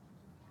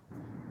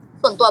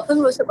ส่วนตัวเพิ่ง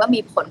รู้สึกว่ามี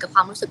ผลกับคว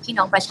ามรู้สึกพี่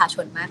น้องประชาช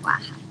นมากกว่า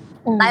ค่ะ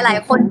หลาย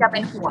ๆคนจะเป็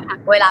นห่วง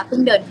เวลาเพิ่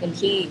งเดินพื้น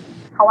ที่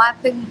เพราะว่า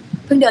เ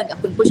พิ่งเดินกับ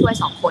คุณผู้ช่วย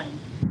2คน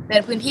เดิ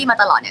นพื้นที่มา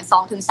ตลอดเนี่ย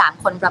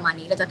 2-3 คนประมาณ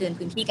นี้เราจะเดิน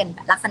พื้นที่กันแบ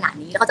บลักษณะ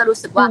นี้แล้วก็จะรู้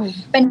สึกว่า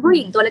เป็นผู้ห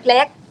ญิงตัวเ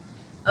ล็ก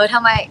ๆ ท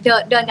ำไม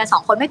เดินกัน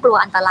2คนไม่กลัว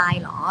อันตราย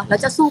หรอแล้ว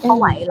จะสู้เขา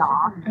ไหวหรอ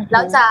แล้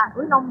วจะ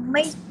เราไ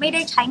ม่ไ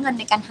ด้ใช้เงิน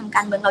ในการทำก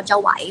ารเมืองเราจะ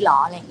ไหวหรอ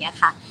อะไรอย่างเงี้ย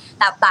ค่ะ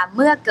แต่เ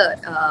มื่อเกิด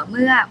เ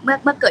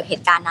มื่อเกิดเห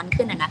ตุการณ์นั้น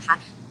ขึ้นนะคะ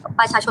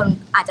ประชาชน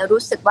อาจจะ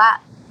รู้สึกว่า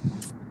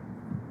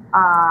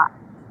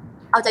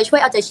เอาใจช่วย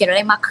เอาใจเชียร์ไ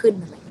ด้มากขึ้น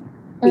อะไร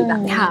คือแบบ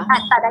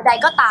แต่ใด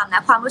ๆก็ตามน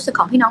ะความรู้สึกข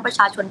องพี่น้องประช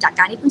าชนจาก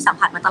การที่เพิ่งสัม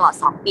ผัสมาตลอด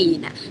2ปี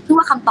เนี่ยคือ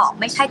ว่าคำตอบ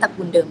ไม่ใช่ตระ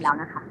กูลเดิมแล้ว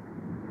นะคะ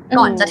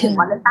ก่อนจะถึง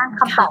วันเลือกตั้ง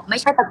คำตอบไม่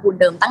ใช่ตระกูล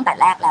เดิมตั้งแต่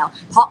แรกแล้ว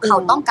เพราะเขา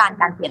ต้องการ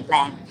การเปลี่ยนแปล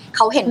งเข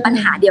าเห็นปัญ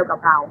หาเดียวกับ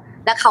เรา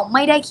และเขาไ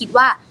ม่ได้คิด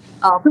ว่า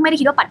เพิ่งไม่ได้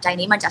คิดว่าปัจจัย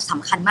นี้มันจะส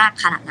ำคัญมาก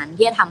ขนาดนั้น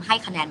ที่จะทำให้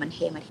คะแนนมันเท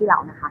มาที่เรา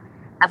นะคะ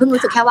แต่เพิ่ง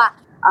รู้สึกแค่ว่า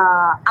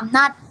อำน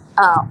าจ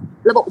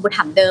ระบบอุป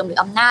ถัมภ์เดิมหรือ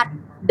อำนาจ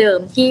เดิม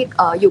ที่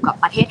อยู่กับ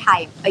ประเทศไทย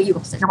อยู่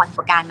กับจังหวัดสมุทร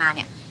ปราการมาเ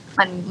นี่ย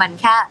มัน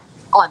แค่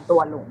อ่อนตั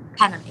วลงแ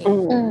ค่นั้นเอง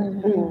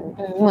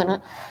เหมือน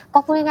ก็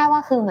พูดง่ายๆว่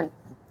าคือเหมือน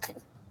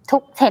ทุ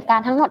กเหตุการ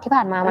ณ์ทั้งหมดที่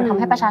ผ่านมามันทำ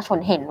ให้ประชาชน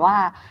เห็นว่า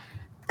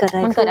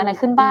มันเกิดอะไร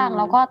ขึ้นบ้าง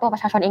แล้วก็ตัวปร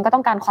ะชาชนเองก็ต้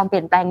องการความเป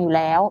ลี่ยนแปลงอยู่แ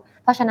ล้ว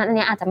เพราะฉะนั้นอัน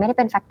นี้อาจจะไม่ได้เ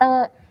ป็นแฟกเตอ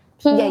ร์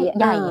ที่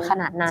ใหญ่ข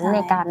นาดนั้นใน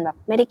การแบบ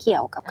ไม่ได้เกี่ย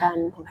วกับการ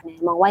ผลคะแนน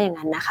มองว่าอย่าง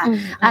นั้นนะคะ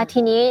ที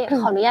นี้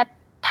ขออนุญาต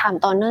ถาม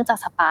ตอนเนื่องจาก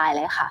สปายเ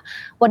ลยค่ะ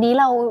วันนี้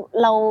เ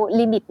รา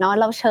ลิมิตเนาะ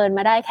เราเชิญม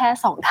าได้แค่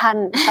2ท่าน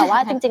แต่ว่า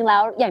จริงๆแล้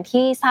วอย่าง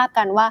ที่ทราบ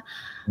กันว่า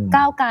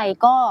ก้าวไกล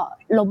ก็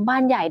ล้มบ้า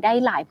นใหญ่ได้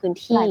หลายพื้น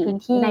ที่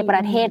ในปร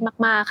ะเทศ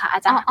มากๆค่ะอา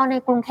จจะเอาใน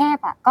กรุงเทพ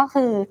อ่ะก็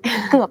คือ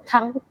เกือบ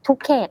ทั้งทุก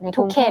เขตใน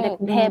ทุกเขตในก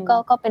รุงเทพ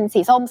ก็เป็นสี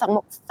ส้มทั้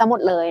งหมด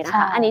เลยนะ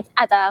คะอันนี้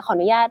อาจจะขออ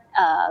นุญาต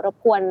รบ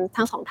กวน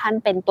ทั้ง2ท่าน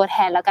เป็นตัวแท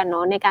นแล้วกันเน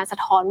าะในการสะ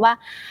ท้อนว่า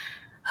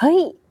เฮ้ย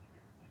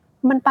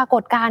มันปราก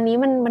ฏการณ์นี้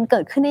มันเกิ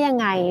ดขึ้นได้ยัง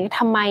ไงท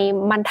ำไม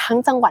มันทั้ง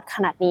จังหวัดข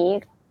นาดนี้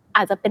อ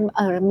าจจะเป็น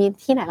มี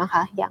ที่ไหนบ้างค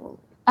ะอย่าง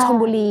ชล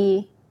บุรี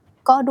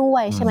ก็ด้ว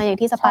ยใช่ไหมอย่าง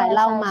ที่สปายเ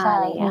ล่ามาอะ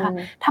ไรอย่างเงี้ยค่ะ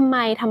ทำ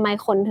ไม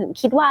คนถึง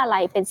คิดว่าอะไร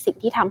เป็นสิ่ง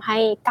ที่ทำให้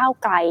ก้าว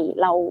ไกล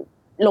เรา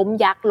ล้ม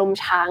ยักษ์ล้ม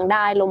ช้างไ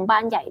ด้ล้มบ้า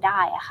นใหญ่ได้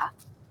อะค่ะ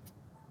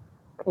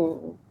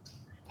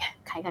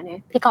ใครกันเนี่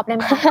ยพี่กอบได้ไ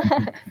หม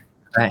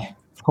ได้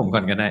ผมก่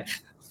อนก็ได้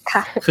ค่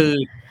ะคือ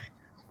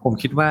ผม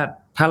คิดว่า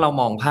ถ้าเรา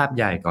มองภาพ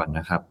ใหญ่ก่อนน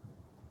ะครับ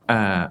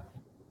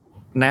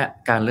ณ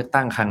การเลือก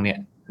ตั้งครั้งเนี้ย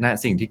ณ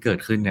สิ่งที่เกิด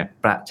ขึ้นเนี่ย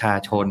ประชา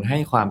ชนให้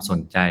ความส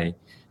นใจ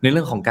ในเ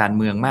รื่องของการ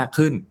เมืองมาก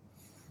ขึ้น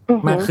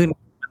เ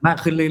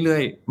รื่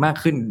อยๆมาก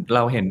ขึ้นเร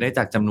าเห็นได้จ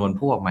ากจำนวน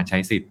ผู้ออกมาใช้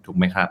สิทธิ์ถูก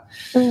ไหมครับ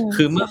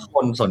คือเมื่อค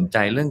นสนใจ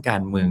เรื่องกา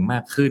รเมืองมา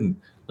กขึ้น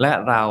และ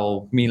เรา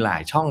มีหลา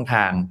ยช่องท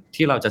าง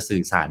ที่เราจะสื่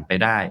อสารไป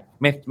ได้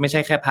ไม่ใช่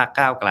แค่พรรค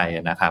ก้าวไกล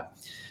นะครับ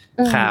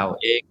ข่าว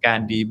เองการ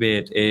ดีเบ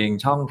ตเอง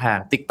ช่องทาง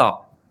TikTok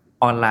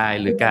ออนไล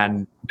น์หรือการ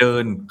เดิ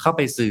นเข้าไ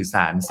ปสื่อส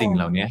ารสิ่งเ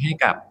หล่านี้ให้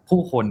กับ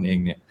ผู้คนเอง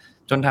เนี่ย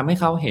จนทำให้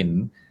เขาเห็น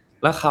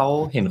และเขา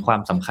เห็นควา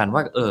มสำคัญว่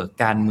า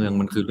การเมือง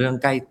มันคือเรื่อง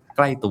ใ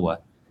กล้ตัว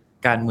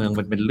การเมือง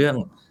มันเป็นเรื่อง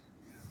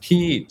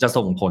ที่จะ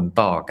ส่งผล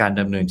ต่อการ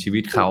ดำเนินชีวิ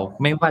ตเขา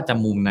ไม่ว่าจะ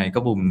มุมไหนก็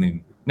มุมหนึ่ง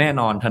แน่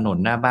นอนถนน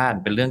หน้าบ้าน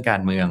เป็นเรื่องกา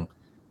รเมือง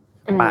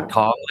ปาก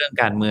ท้องเรื่อง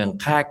การเมือง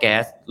ค่าแก๊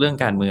สเรื่อง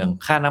การเมือง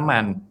ค่าน้ำมั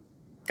น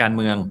การเ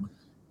มือง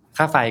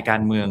ค่าไฟกา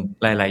รเมือง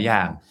หลายๆอย่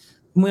าง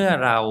เมื่อ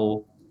เรา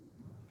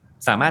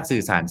สามารถสื่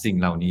อสารสิ่ง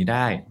เหล่านี้ไ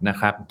ด้นะ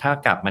ครับถ้า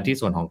กลับมาที่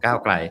ส่วนของก้าว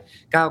ไ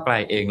กล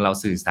เองเรา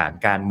สื่อสาร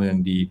การเมือง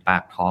ดีปา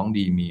กท้อง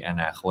ดีมีอ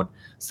นาคต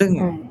ซึ่ง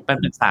มัน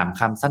เป็น3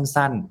คำ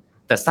สั้น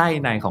ๆแต่ไส้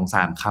ในของ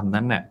3คำ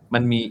นั้นน่ะมั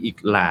นมีอีก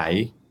หลาย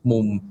มุ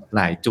มห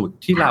ลายจุด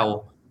ที่เรา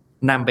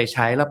นำไปใ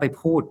ช้แล้วไป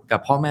พูดกับ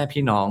พ่อแม่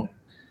พี่น้อง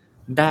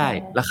ได้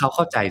แล้วเขาเ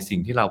ข้าใจสิ่ง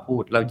ที่เราพู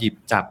ดเราหยิบ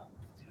จับ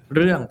เ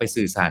รื่องไป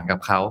สื่อสารกับ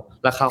เขา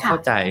แล้วเขาเข้า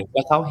ใจแล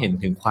ะเขาเห็น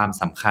ถึงความ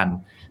สำคัญ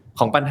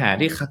ของปัญหา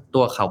ที่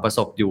ตัวเขาประส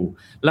บอยู่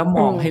แล้วม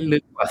องให้ลึ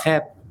กกว่าแค่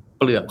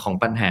เปลือกของ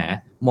ปัญหา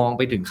มองไ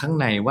ปถึงข้าง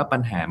ในว่าปั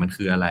ญหามัน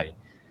คืออะไร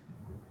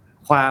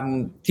ความ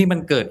ที่มัน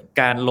เกิด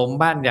การล้ม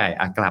บ้านใหญ่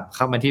กลับเ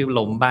ข้ามาที่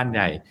ล้มบ้านใ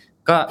หญ่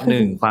ก็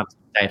1ความส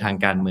นใจทาง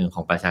การเมืองข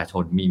องประชาช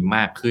นมีม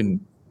ากขึ้น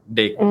เ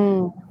ด็ก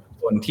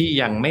คนที่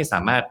ยังไม่สา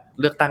มารถ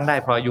เลือกตั้งได้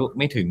เพราะอายุไ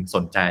ม่ถึงส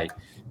นใจ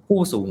ผู้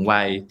สูง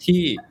วัย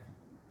ที่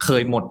เค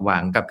ยหมดหวั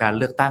งกับการ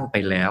เลือกตั้งไป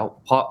แล้ว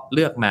เพราะเ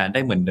ลือกมาได้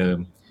เหมือนเดิม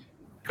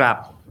กลับ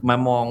มา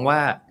มองว่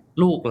า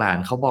ลูกหลาน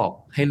เขาบอก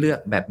ให้เลือก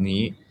แบบ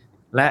นี้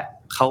และ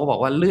เขาก็บอก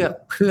ว่าเลือก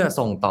เพื่อ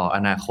ส่งต่ออ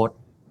นาคต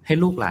ให้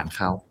ลูกหลานเ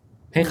ขา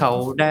ให้เขา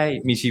ได้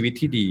มีชีวิต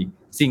ที่ดี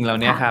สิ่งเหล่า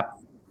นี้ครับ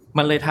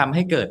มันเลยทำใ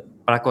ห้เกิด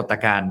ปรากฏ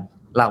การณ์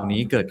เหล่า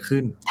นี้เกิด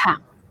ขึ้น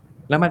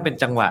แล้วมันเป็น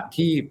จังหวะ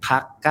ที่พรร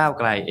คก้าว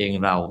ไกลเอง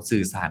เรา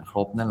สื่อสารคร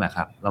บนั่นแหละค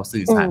รับเรา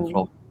สื่อสารคร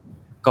บ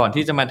ก่อน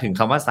ที่จะมาถึงค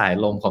ำว่าสาย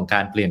ลมของก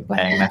ารเปลี่ยนแปล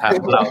งนะครับ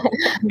เรา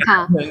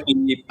เมือง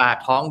ดีปาก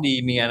ท้องดี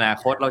มีอนา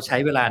คตเราใช้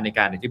เวลาในก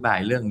ารอธิบาย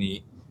เรื่องนี้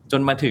จ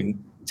นมาถึง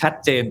ชัด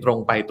เจนตรง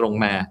ไปตรง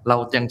มาเรา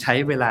ยังใช้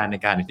เวลาใน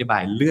การอธิบา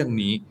ยเรื่อง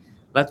นี้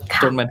และ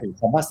จนมาถึง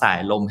คำว่าสาย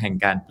ลมแห่ง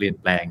การเปลี่ยน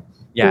แปลง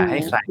อย่าให้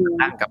ใครมา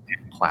ตั้งกับแผ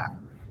งขวาง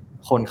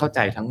คนเข้าใจ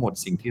ทั้งหมด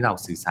สิ่งที่เรา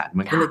สื่อสาร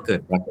มันก็เลยเกิ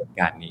ดปรากฏ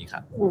การณ์นี้ครั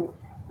บ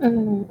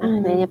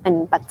นี่เป็น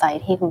ปัจจัย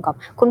ที่คุณกอบ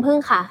คุณพึ่ง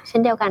ค่ะเช่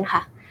นเดียวกันค่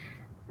ะ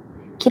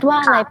คิดว่า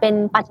อะไรเป็น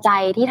ปัจจั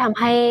ยที่ทำ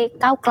ให้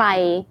ก้าวไกล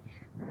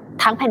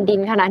ทั้งแผ่นดิน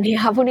ขนาดนี้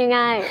คะพูด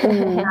ง่าย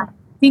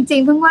จริ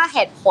งๆเพิ่งว่าเห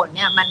ตุผลเ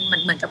นี่ยมัน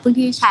เหมือนกับเพิ่ง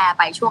ที่แชร์ไ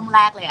ปช่วงแร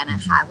กเลยน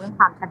ะคะเรื่อง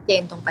ความชัดเจ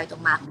นตรงไปตร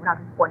งมาของเรา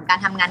ทุกคนการ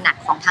ทำงานหนัก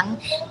ของทั้ง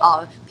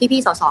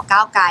พี่ๆสสก้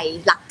าวไกล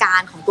หลักกา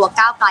รของตัว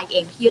ก้าวไกลเอ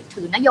งที่ยึด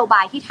ถือนโยบ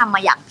ายที่ทำม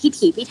าอย่างพิ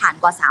ถีพิถัน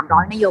กว่า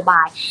300นโยบ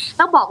าย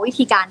ต้องบอกวิ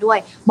ธีการด้วย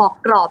บอก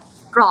ก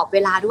รอบเว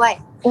ลาด้วย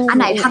อัน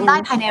ไหนทำได้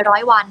ภายใน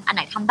100วันอันไห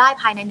นทำได้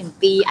ภายใน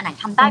1ปีอันไหน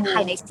ทำได้ภา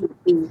ยใน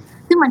4ปี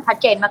ซึ่งมันชัด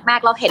เจนมาก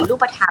ๆเราเห็นรู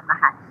ปธรรมอ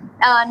ะค่ะ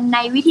ใน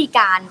วิธีก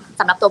าร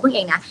สำหรับตัวเพิ่งเอ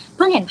งนะเ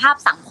พิ่งเห็นภาพ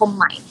สังคม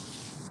ใหม่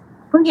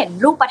เพิ่งเห็น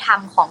รูปธรร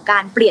มของกา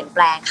รเปลี่ยนแป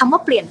ลงคำว่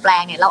าเปลี่ยนแปล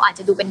งเนี่ยเราอาจจ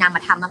ะดูเป็นนาม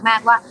ธรรมมาก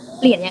ๆว่า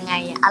เปลี่ยนยังไง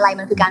อะไร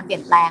มันคือการเปลี่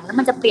ยนแปลงแล้ว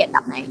มันจะเปลี่ยนแบ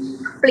บไหน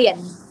เปลี่ยน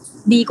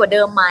ดีกว่าเ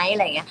ดิมไหมอะ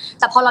ไรเงี้ย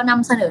แต่พอเราน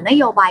ำเสนอน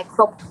โยบายค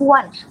รบถ้ว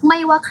นไม่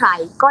ว่าใคร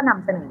ก็น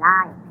ำเสนอได้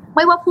ไ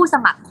ม่ว่าผู้ส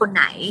มัครคนไ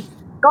หน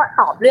ก็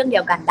ตอบเรื่องเดี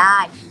ยวกันได้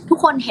ทุก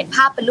คนเห็นภ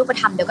าพเป็นรูป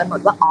ธรรมเดียวกันหมด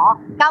ว่าอ๋อ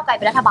ก้าวไกลเ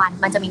ป็นรัฐบาล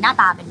มันจะมีหน้า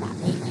ตาเป็นแบบ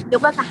นี้ย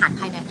กเลิกทหาร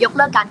ภายในยกเ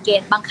ลิกการเก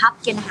ณฑ์บังคับ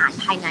เกณฑ์ทหาร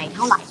ภายในเ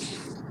ท่าไหร่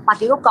ป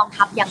ฏิรูปกอง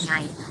ทัพยังไง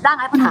ร่าง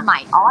รัฐธรรมนูญใหม่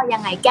ยั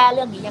งไงแก้เ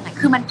รื่องนี้ยังไง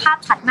คือมันภาพ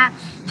ชัดมาก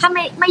ถ้า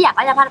ไม่อยาก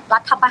รั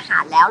ฐประหา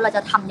รแล้วเราจ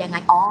ะทำยังไง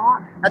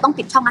เราต้อง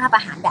ปิดช่องรัฐปร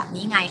ะหารแบบ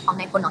นี้ไงเอา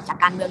ในคนออกจาก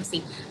การเมืองสิ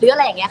หรืออะ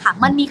ไรอย่างเงี้ยค่ะ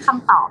มันมีค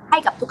ำตอบให้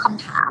กับทุกค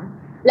ำถาม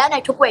และใน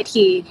ทุกเว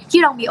ทีที่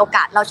เรามีโอก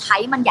าสเราใช้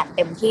มันอย่างเ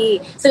ต็มที่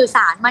สื่อส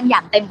ารมันอย่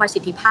างเต็มประสิ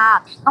ทธิภาพ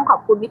ต้องขอบ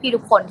คุณพี่ๆ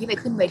ทุกคนที่ไป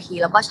ขึ้นเวที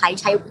แล้วก็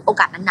ใช้โอ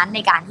กาสนั้นๆใน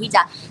การที่จ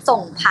ะส่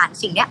งผ่าน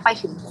สิ่งนี้ไป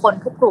ถึงคน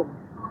ทุกกลุ่ม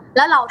แ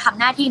ล้วเราทำ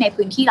หน้าที่ใน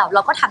พื้นที่เร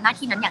าก็ทำหน้า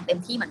ที่นั้นอย่างเต็ม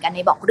ที่เหมือนกัน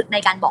ใน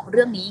การบอกเ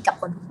รื่องนี้กับ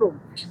คนทุกกลุ่ม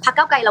พรรค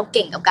ก้าวไกลเราเ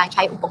ก่งกับการใ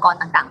ช้อุปกรณ์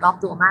ต่างๆรอบ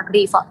ตัวมาก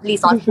รีซอส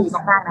ฟรี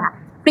มากๆนะคะ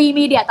ฟรี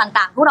มีเดีย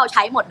ต่างๆพวกเราใ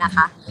ช้หมดนะค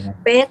ะ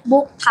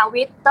Facebook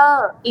Twitter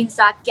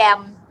Instagram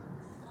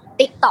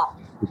TikTok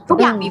ทุก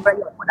อย่างมีประโ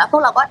ยชน์หมดแล้วพว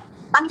กเราก็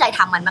ตั้งใจท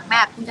ำมันม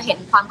ากๆคุณจะเห็น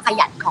ความข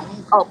ยันของ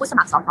ผู้ส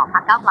มัครสสพร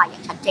รคก้าวไกลอย่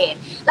างชัดเจน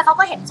แล้วเขา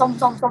ก็เห็นส้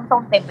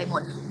มๆๆๆเต็มไปหม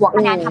ดหัวค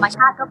ะแนนธรรมช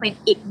าติก็เป็น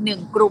อีกหนึ่ง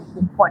กลุ่ม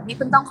บุคคลที่เ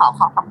พิ่งต้องข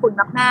อบคุณ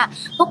มาก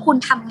ๆพวกคุณ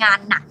ทำงาน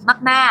หนัก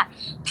มาก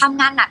ๆทำ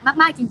งานหนักม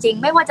ากๆจริง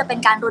ๆไม่ว่าจะเป็น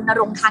การรณ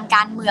รงค์ทางก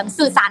ารเมือง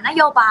สื่อสารน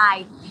โยบาย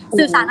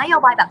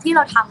แบบที่เร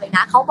าทำเลยน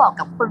ะเขาบอก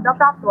กับคน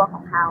รอบๆตัวข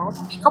องเข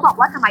าบอก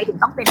ว่าทำไมถึง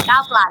ต้องเป็นก้า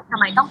วไกลทำ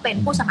ไมต้องเป็น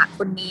ผู้สมัครค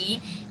นนี้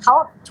เขา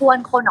ชวน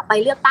คนออกไป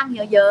เลือกตั้ง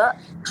เยอะ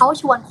ๆเขา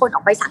ชวนคนอ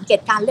อกไปสังเก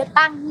ตการเลือก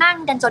ตั้งนั่ง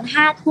กันจน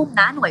5 ทุ่ม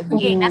นะหน่วยคุณ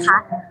เองนะคะ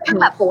ทั้ง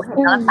แบบโหเห็น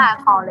แล้วตา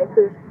คอเลย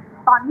คือ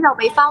ตอนที่เราไ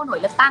ปเฝ้าหน่วย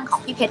เลือกตั้งของ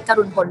พี่เพชรก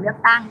รุณพลเลือก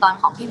ตั้งตอน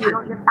ของพี่วิโร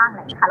จน์เลือกตั้งอะไร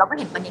อย่างนี้ค่ะเราก็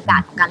เห็นบรรยากาศ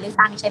ของการเลือก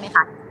ตั้งใช่ไหมค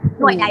ะ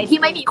หน่วยไหนที่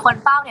ไม่มีคน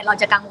เฝ้าเนี่ยเรา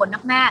จะกังวล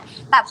มาก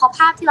ๆแต่พอภ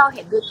าพที่เราเ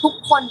ห็นคือทุก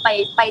คน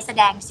ไปแส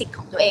ดงสิทธิ์ข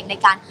องตัวเองใน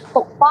การป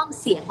กป้อง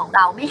เสียงของเร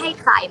าไม่ให้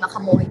ใครมาข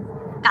โมย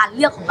การเ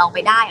ลือกของเราไป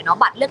ได้เนาะ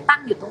บัตรเลือกตั้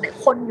งอยู่ตรงไหน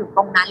คนอยู่ต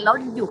รงนั้นแล้ว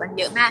อยู่กันเ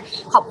ยอะมาก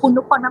ขอบคุณ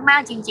ทุกคนมา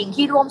กๆจริงๆ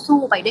ที่ร่วมสู้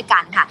ไปด้วยกั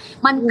นค่ะ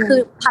มันคือ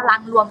พลั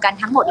งรวมกัน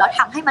ทั้งหมดแล้วท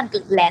ำให้มันเกิ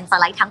ดแลนด์ส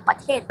ไลด์ทั้งประ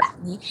เทศแบบ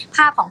นี้ภ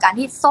าพของการ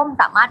ที่ส้ม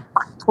สามารถ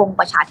ปักธง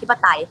ประชาธิป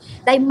ไตย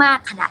ได้มาก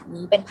ขนาด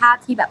นี้เป็นภาพ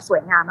ที่แบบสว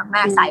ยงามม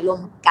ากๆสายรวม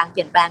การเป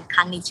ลี่ยนแปลงค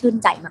รั้งนี้ชื่น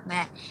ใจม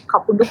ากๆขอ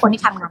บคุณทุกคน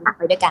ที่ทำงานหนัก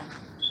ไปด้วยกัน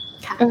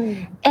ค่ะ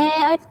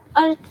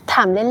ถ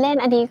ามเล่น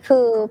ๆอันนี้คื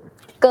อ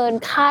เกิน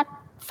คาด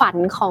ฝัน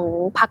ของ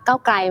พรรคก้า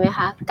วไกลไหมค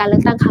ะการเลื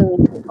อกตั้งครั้งนี้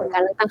ผลกา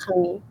รเลือกตั้งครั้ง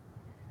นี้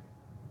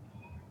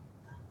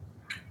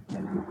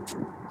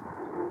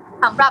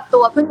สำหรับตั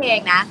วพึ่งเอง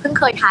นะพึ่ง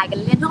เคยทายกัน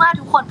เล่นพึ่งว่า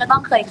ทุกคนก็ต้อ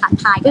งเคย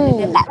ทายกัน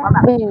เล่นแหละว่าแบ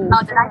บเรา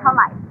จะได้เท่าไ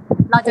หร่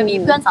เราจะมี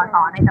เพื่อนสส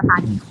ในสภา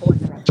กี่คน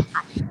อะไรอย่างเงี้ยค่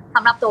ะส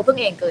ำหรับตัวพึ่ง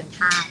เองเกินค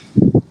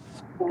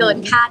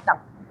าดแบบ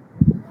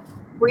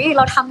เ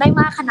ราทำได้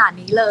มากขนาด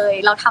นี้เลย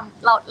เร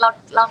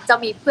าจะ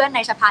มีเพื่อนใน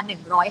สภา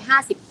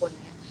150คน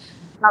เนี่ย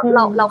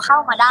เราเข้า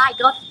มาได้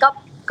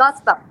ก็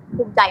แบบ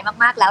ภูมิใจ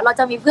มากๆแล้วเรา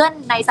จะมีเพื่อน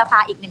ในสภา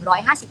อีก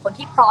150คน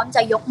ที่พร้อมจ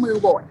ะยกมือ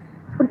โหวต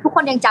คุณทุกค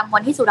นยังจำวั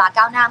นที่สุรา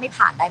ก้าวหน้าไม่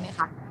ผ่านได้ไหมค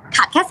ะข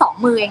าดแค่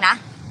2มือเองนะ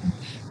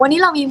วันนี้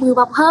เรามีมือ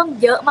มาเพิ่ม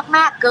เยอะม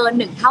ากๆเกิน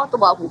1เท่า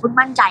ตัวเพิ่ง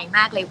มั่นใจม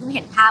ากเลยเพิ่งเ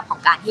ห็นภาพของ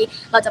การที่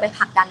เราจะไปผ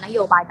ลักดันนโย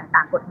บายต่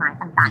างๆกฎหมาย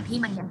ต่างๆที่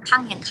มันยังค้า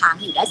ง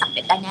อยู่ได้สำเ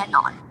ร็จได้แน่น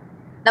อน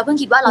แล้วเพิ่ง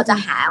คิดว่าเราจะ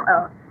หา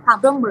ความ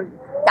ร่วมมือ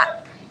จาก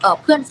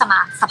เพื่อน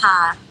สภา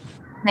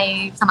ใน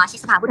สมาชิก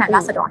สภาผู้แทนร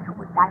าษฎรทั้งห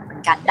มดได้เหมือ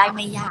นกันได้ไ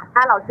ม่ยากถ้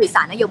าเราสื่อส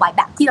ารนโยบายแ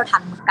บบที่เราท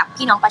ำกับ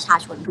พี่น้องประชา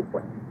ชนทุกค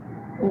น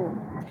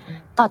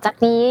ต่อจาก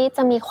นี้จ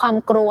ะมีความ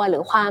กลัวหรื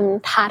อความ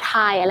ท้าท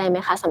ายอะไรไหม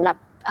คะสำหรับ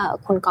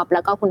คุณกอบแ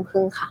ล้วก็คุณ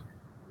พึ่งค่ะ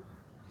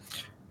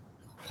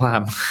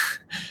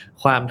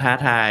ความท้า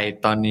ทาย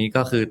ตอนนี้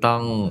ก็คือ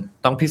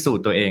ต้องพิสูจ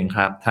น์ตัวเองค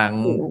รับทั้ง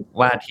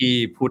ว่าที่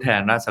ผู้แท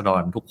นราษฎ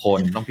รทุกคน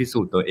ต้องพิสู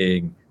จน์ตัวเอง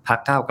พรรค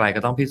ก้าวไกลก็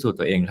ต้องพิสูจน์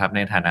ตัวเองครับใน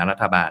ฐานะรั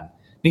ฐบาล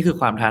นี่คือ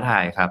ความท้าทา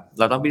ยครับ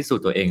เราต้องพิสูจ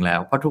น์ตัวเองแล้ว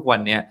เพราะทุกวัน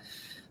นี้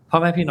พ่อ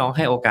แม่พี่น้องใ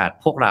ห้โอกาส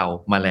พวกเรา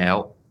มาแล้ว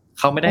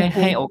เขาไม่ได้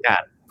ให้โอกา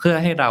สเพื่อ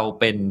ให้เรา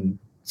เป็น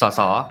สส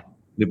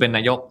หรือเป็นน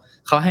ายก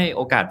เขาให้โ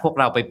อกาสพวก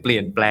เราไปเปลี่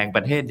ยนแปลงป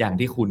ระเทศอย่าง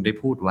ที่คุณได้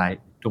พูดไว้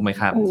ถูกไหม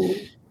ครับ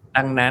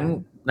ดังนั้น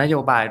นโย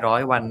บาย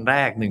100 วันแร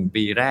ก1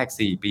 ปีแรก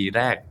4 ปีแ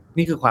รก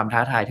นี่คือความท้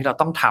าทายที่เรา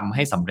ต้องทำใ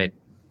ห้สำเร็จ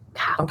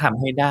ต้องทำ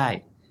ให้ได้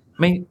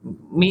ไม่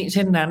มิเ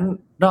ช่นนั้น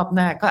รอบห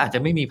น้าก็อาจจะ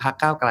ไม่มีพรรค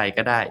ก้าวไกล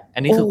ก็ได้อั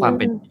นนี้คือความ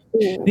เป็น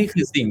นี่คื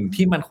อสิ่ง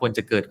ที่มันควรจ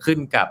ะเกิดขึ้น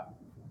กับ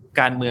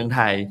การเมืองไท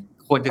ย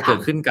ควรจะเกิด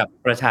ขึ้นกับ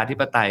ประชาธิ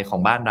ปไตยของ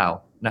บ้านเรา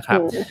นะครับ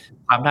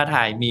ความท้าท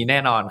ายมีแน่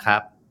นอนครั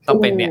บต้อง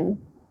เป็นเนี่ย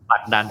ผลั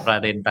กดันประ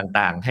เด็น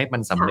ต่างๆให้มั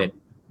นสำเร็จ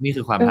นี่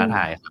คือความท้าท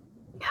ายครับ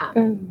ค่ะ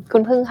คุ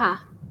ณพึ่งค่ะ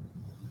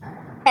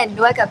เห็น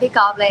ด้วยกับพี่ก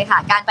อล์ฟเลยค่ะ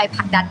การไปผ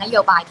ลักดันนโย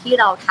บายที่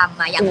เราทำ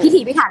มาอย่างพิ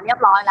ถีพิถันเรียบ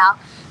ร้อยแล้ว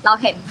เรา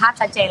เห็นภาพ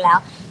ชัดเจนแล้ว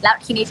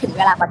ทีนี้ถึงเ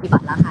วลาปฏิบั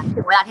ติแล้วค่ะ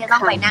ถึงเวลาที่ต้อ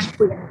งไปนั่ง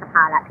คุยกันในสภ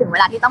าแล้วถึงเว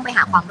ลาที่ต้องไปห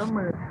าความร่วม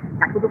มือ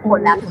จากทุกๆคน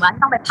แล้วถึงเวลา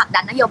ที่ต้องไปผลักดั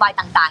นนโยบาย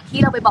ต่างๆที่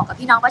เราไปบอกกับ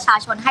พี่น้องประชา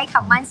ชนให้ค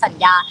ำมั่นสัญ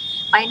ญา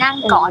ไปนั่ง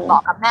กอดบอ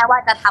กกับแม่ว่า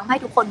จะทำให้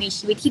ทุกคนมี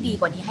ชีวิตที่ดี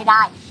กว่านี้ให้ไ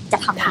ด้จะ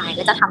ทำยังไงแ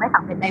ละจะทำให้ส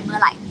ำเร็จได้เมื่อ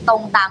ไหร่ตร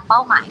งตามเป้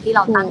าหมายที่เร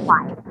าตั้งไ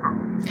ว้ค่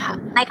ะ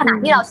ในขณะ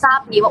ที่เราทราบ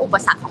ดีว่าอุป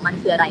สรรคของมัน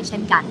คืออะไรเช่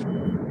นกัน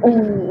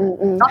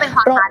ก็เป็นค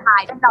วามท้าทา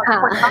ยที่เราทุก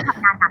คนต้องท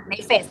ำงานหนักใน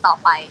เฟสต่อ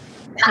ไป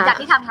หลังจาก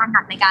ที่ทำงานห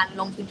นักในการ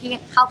ลงพื้นที่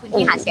เข้าพื้น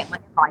ที่หาเสียงมา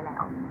เรียบร้อยแล้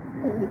ว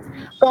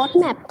โรด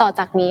แมปต่อ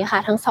จากนี้ค่ะ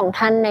ทั้งสอง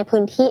ท่านใน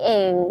พื้นที่เอ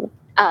ง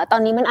ตอ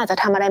นนี้มันอาจจะ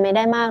ทำอะไรไม่ไ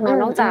ด้มากนะ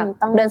นอกจาก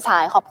ต้องเดินสา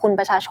ยขอบคุณ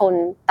ประชาชน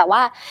แต่ว่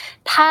า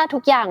ถ้าทุ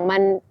กอย่างมั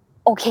น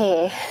โอเค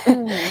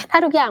ถ้า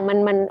ทุกอย่าง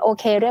มันโอ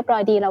เคเรียบร้อ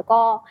ยดีแล้ว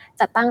ก็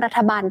จัดตั้งรัฐ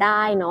บาลไ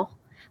ด้เนาะ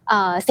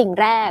สิ่ง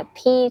แรก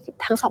ที่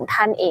ทั้งสอง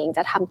ท่านเองจ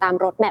ะทำตาม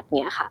โรดแมปเ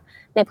นี้ยค่ะ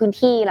ในพื้น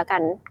ที่ละกั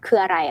นคือ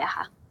อะไรอะค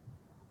ะ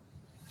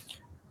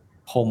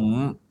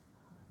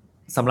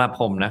สำหรับ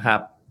ผมนะครับ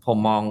ผม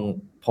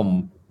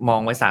มอ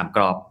งไว้3ก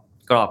ร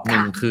อบหนึ่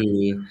งคือ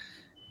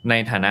ใน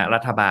ฐานะรั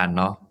ฐบาล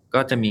เนาะ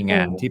ก็จะมีง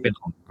านที่เป็น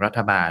ของรัฐ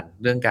บาล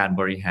เรื่องการ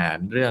บริหาร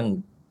เรื่อง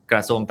กร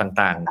ะทรวง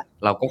ต่าง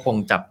ๆเราก็คง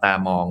จับตา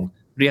มอง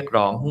เรียก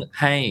ร้อง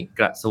ให้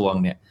กระทรวง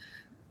เนี่ย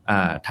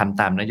ทำ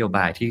ตามนโยบ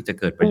ายที่จะ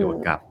เกิดประโยช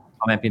น์กับ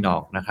พ่อแม่พี่น้อ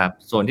งนะครับ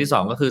ส่วนที่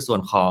2ก็คือส่ว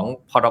นของ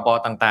พรบ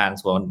ต่าง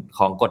ๆส่วนข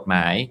องกฎหม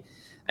าย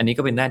อันนี้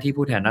ก็เป็นหน้าที่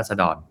ผู้แทนราษ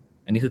ฎร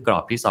อันนี้คือกรอ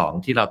บที่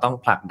2ที่เราต้อง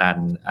ผลักดัน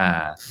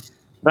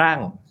ร่าง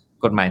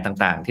กฎหมาย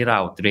ต่างๆที่เรา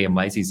เตรียมไ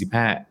ว้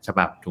45ฉ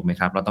บับถูกไหม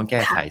ครับเราต้องแ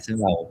ก้ไขซึ่ง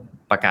เรา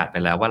ประกาศไป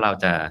แล้วว่าเรา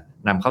จะ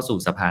นำเข้าสู่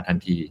สภาทัน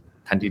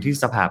ทีที่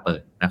สภาเปิ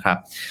ดนะครับ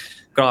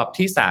กรอบ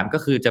ที่3ก็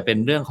คือจะเป็น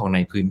เรื่องของใน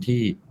พื้น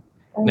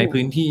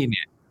ที่เ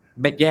นี่ย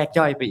แยก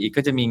ย่อยไปอีก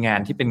ก็จะมีงาน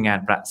ที่เป็นงาน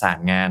ประสาน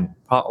งาน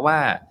เพราะว่า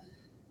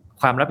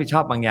ความรับผิดช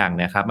อบบางอย่างเ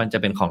นี่ยครับมันจะ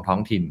เป็นของท้อ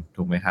งถิ่น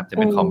ถูกไหมครับจะ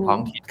เป็นของท้อ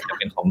งถิ่นจะ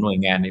เป็นของหน่วย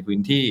งานในพื้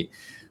นที่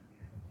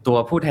ตัว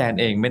ผู้แทน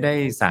เองไม่ได้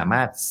สาม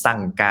ารถสั่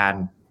งการ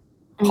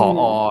ผ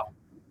อ.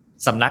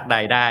สำนักใด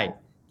ได้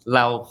เร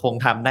าคง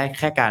ทำได้แ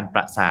ค่การป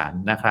ระสาน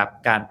นะครับ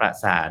การประ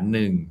สาน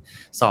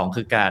1 2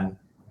คือการ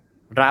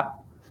รับ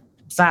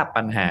ทราบ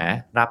ปัญหา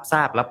รับทร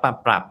าบแล้ว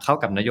ปรับเข้า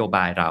กับนโยบ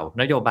ายเรา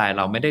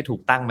ไม่ได้ถู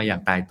กตั้งมาอย่า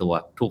งตายตัว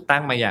ถูกตั้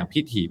งมาอย่างพิ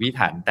ถีพิ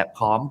ถันแต่พ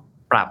ร้อม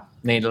ปรับ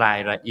ในราย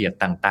ละเอียด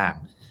ต่าง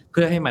ๆเ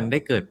พื่อให้มันได้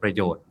เกิดประโ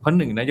ยชน์เพราะ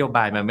1นโยบ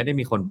ายมันไม่ได้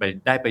มีคนไป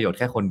ได้ประโยชน์แ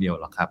ค่คนเดียว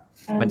หรอกครับ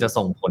มันจะ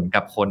ส่งผล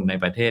กับคนใน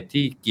ประเทศ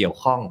ที่เกี่ยว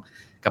ข้อง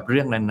กับเ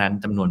รื่องนั้น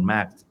ๆจำนวนม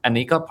ากอัน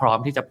นี้ก็พร้อม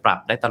ที่จะปรับ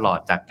ได้ตลอด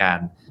จากการ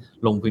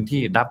ลงพื้น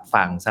ที่รับ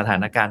ฟังสถา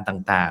นการณ์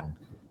ต่าง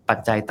ๆปัจ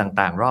จัย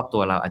ต่างๆรอบตั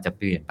วเราอาจจะเ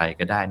ปลี่ยนไป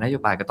ก็ได้นโย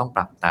บายก็ต้องป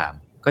รับตาม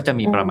ก็จะ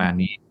มีประมาณ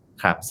นี้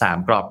ครับ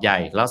3กรอบใหญ่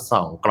แล้ว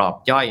2กรอบ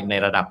ย่อยใน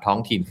ระดับท้อง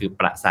ถิ่นคือ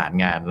ประสาน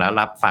งานแล้ว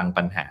รับฟัง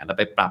ปัญหาแล้ว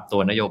ไปปรับตั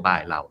วนโยบา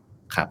ยเรา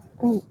ครับ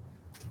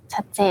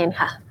ชัดเจน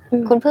ค่ะ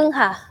คุณพึ่ง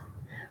ค่ะ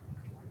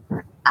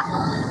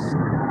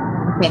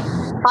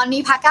ตอน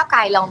นี้พรรคก้าวไกล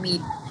เรามี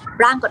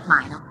ร่างกฎหม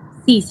ายเนาะ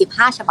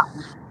45ฉบับ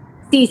นะคะ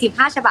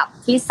45ฉบับ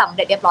ที่สำเ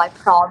ร็จเรียบร้อย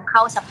พร้อมเข้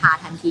าสภา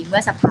ทันทีเมื่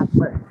อสภาเ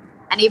ปิด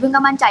อันนี้เพิ่ง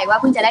ก็มั่นใจว่า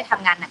เพิ่งจะได้ท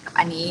ำงานหนักกับ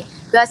อันนี้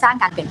เพื่อสร้าง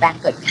การเปลี่ยนแปลง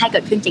เกิ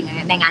ดขึ้นจริง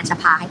ในงานส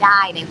ภาให้ได้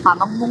ในความ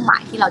มุ่งหมา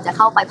ยที่เราจะเ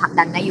ข้าไปผลัก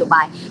ดันนโยบ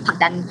ายผลัก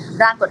ดัน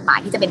ร่างกฎหมาย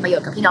ที่จะเป็นประโย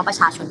ชน์กับพี่น้องประ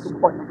ชาชนทุก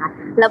คนนะคะ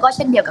แล้วก็เ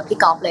ช่นเดียวกับพี่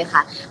กอล์ฟเลยค่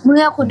ะเ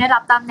มื่อคุณได้รั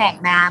บตำแหน่ง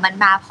มัน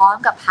มาพร้อม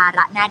กับภาร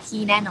ะหน้า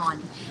ที่แน่นอน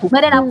เมื่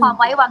อได้รับความ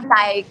ไว้วางใจ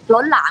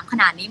ล้นหลามข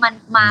นาดนี้มัน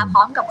มาพ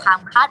ร้อมกับความ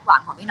คาดหวั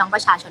งของพี่น้องป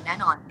ระชาชนแน่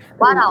นอน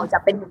ว่าเราจะ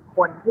เป็นหนึ่งค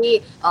นที่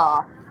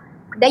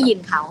ได้ยิน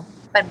เขา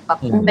เ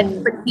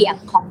ป็นเสียง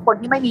ของคน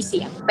ที่ไม่มีเ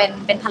สียง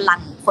เป็นพลัง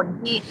คน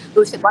ที่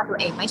รู้สึกว่าตัว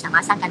เองไม่สามา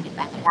รถสร้างการเปลี่ยนแป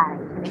ลงได้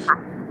ใช่ไหมคะ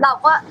เรา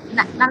ก็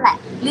นั่นแหละ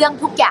เรื่อง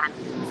ทุกอย่าง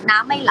น้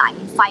ำไม่ไหล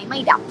ไฟไม่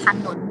ดับถ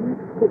นน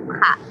ขรุข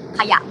ระข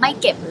ยะไม่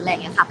เก็บหรืออะไรอย่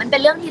างเงี้ยค่ะมันเป็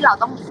นเรื่องที่เรา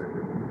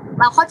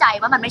เข้าใจ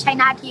ว่ามันไม่ใช่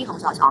หน้าที่ของ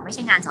สสไม่ใ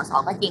ช่งานสส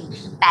ก็จริง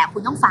แต่คุ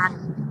ณต้องฟัง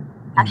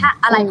แล้วถ้า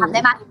อะไรทำได้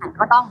มากที่สุด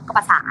ก็ป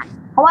ระสาน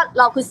เพราะว่า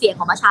เราคือเสียง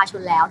ของประชาช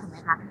นแล้วถูกไหม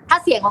คะถ้า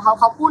เสียงของเ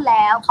ขาพูดแ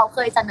ล้วเขาเค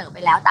ยเสนอไป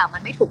แล้วแต่มั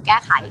นไม่ถูกแก้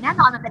ไขแน่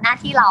นอนมันเป็นหน้า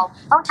ที่เรา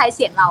ต้องใช้เ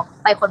สียงเรา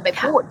ไป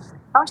พูด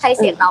ต้องใช้เ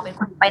สียงเราเป็น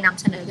คนไปน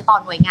ำเสนอต่อ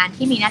หน่วยงาน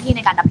ที่มีหน้าที่ใ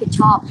นการรับผิด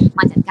ชอบม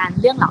าจัดการ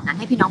เรื่องเหล่านั้น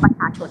ให้พี่น้องประ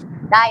ชาชน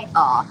ไ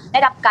ด้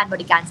รับการบ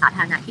ริการสาธ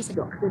ารณะที่สะด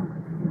วกขึ้น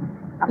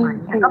ประมาณ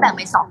นี้ก็แบ่งเ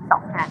ป็นสอ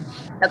งงาน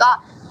แล้วก็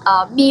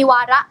มีว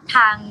าระท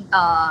าง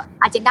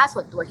agenda ส่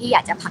วนตัวที่อย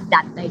ากจะผลักดั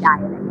นใด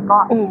ๆอะไรก็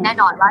แน่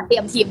นอนว่าเตรี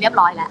ยมทีมเรียบ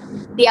ร้อยแล้ว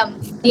เตรี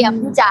ยม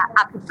ที่จะอ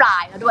ภิปรา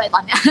ยแล้วด้วยต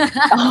อนเนี้ย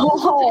โอ้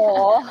โห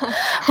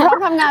พร้อม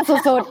ทำงาน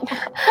สุด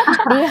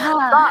ๆดีค่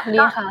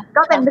ะ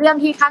ก็เป็นเรื่อง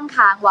ที่ค้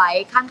างไว้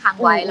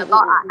แล้วก็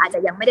อาจจะ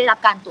ยังไม่ได้รับ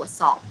การตรวจ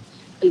สอบ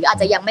หรืออาจ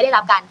จะยังไม่ได้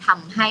รับการท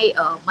ำให้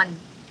มัน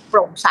โป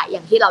ร่งใสอย่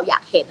างที่เราอยา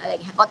กเห็นอะไรอย่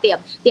างเงี้ยก็เต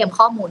รียม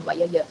ข้อมูลไว้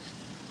เยอะ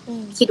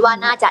ๆคิดว่า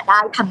น่าจะได้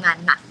ทำงาน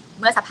หนัก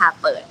เมื่อสภา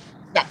เปิด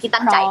อย่างที่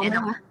ตั้งใจแน่น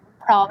อน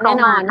พร้อมแน่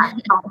นอน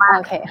พร้อมมาก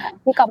โอเคค่ะ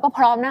พี่ก๊อฟก็พ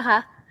ร้อมนะคะ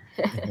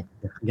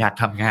อยาก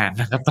ทำงาน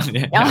นะครับตอน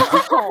นี้อ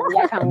ย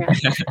ากทำงาน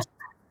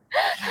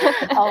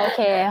โอเค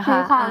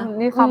ค่ะ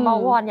มีความเมา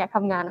วอนอยากท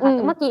ำงานค่ะ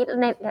เมื่อกี้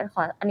ในข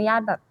ออนุญา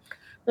ตแบบ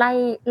ไล่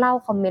เล่า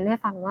คอมเมนต์ให้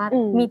ฟังว่า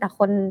มีแต่ค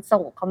น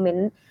ส่งคอมเมน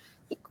ต์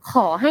ข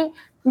อให้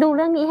ดูเ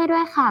รื่องนี้ให้ด้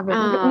วยค่ะแบบ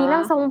มีเรื่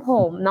องทรงผ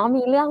มเนาะ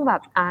มีเรื่องแบ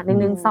บ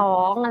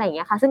112อะไรอย่างเ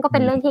งี้ยค่ะซึ่งก็เป็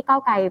นเรื่องที่ก้า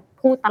วไกล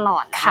พูดตลอ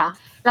ดค่ะ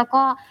แล้ว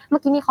ก็เมื่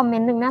อกี้มีคอมเมน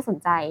ต์นึงน่าสน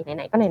ใจไ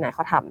หนๆก็ไหนๆเข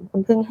าถามคุ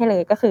ณพึ่งให้เล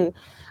ยก็คือ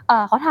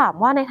เขาถาม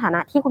ว่าในฐานะ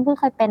ที่คุณพึ่ง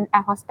เคยเป็นแอ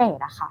ร์โฮสเตส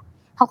อะค่ะ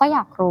เขาก็อย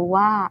ากรู้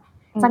ว่า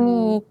จะมี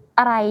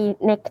อะไร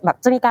ในแบบ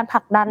จะมีการผ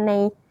ลักดันใน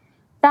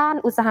ด้าน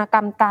อุตสาหกร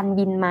รมการ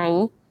บินไหม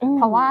เ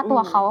พราะว่าตั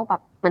วเขาแบ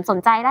บเหมือนสน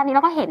ใจด้านนี้แ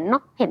ล้วก็เห็นเนา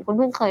ะเห็นคุณ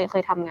พึ่งเค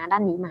ยทำงานด้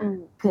านนี้มา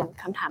เผื่อ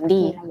คำถาม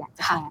ดีอะไรอยากจ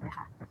ะแชร์ไหมค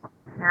ะ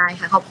ได้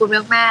ค่ะขอบคุณ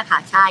มากๆค่ะ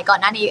ใช่ก่อน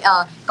หน้านี้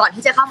ก่อน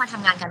ที่จะเข้ามาท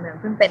ำงานการเมือง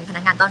เพิ่งเป็นพ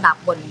นักงานต้อนรับ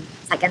บน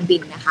สายการบิ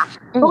นนะคะ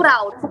พวกเรา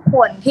ทุกค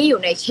นที่อ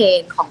ยู่ในเช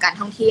นของการ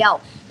ท่องเที่ยว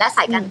และส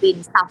ายการบิน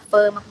ซัฟเฟ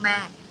อร์ม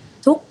าก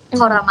ๆทุก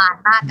ทรมาน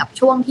มากกับ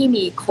ช่วงที่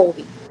มีโค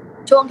วิด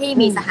ช่วงที่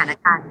มีสถาน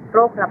การณ์โร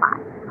คระบาด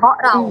เพราะ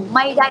เราไ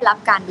ม่ได้รับ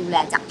การดูแล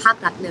จากภาค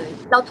รัฐเลย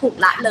เราถูก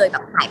ละเลยแบ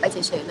บหายไปเฉ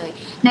ยๆเลย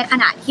ในข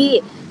ณะที่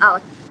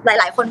ห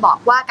ลายๆคนบอก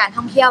ว่าการ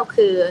ท่องเที่ยว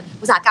คือ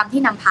อุตสาหกรรม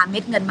ที่นำพาเม็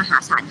ดเงินมหา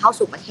ศาลเข้า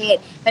สู่ประเทศ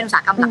เป็นอุตสา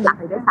หกรรมหลักๆ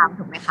เลยด้วยซ้ำ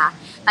ถูกไหมคะ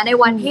แต่ใน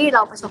วันที่เร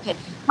าประสบเหตุ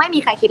ไม่มี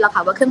ใครคิดหรอกค่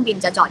ะว่าเครื่องบิน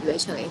จะจอดอยู่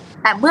เฉย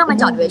ๆแต่เมื่อมัน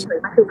จอดอยู่เฉย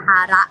ๆมันคือภา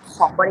ระข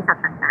องบริษัท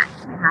ต่าง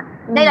ๆนะคะ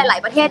ในหลาย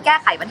ๆประเทศแก้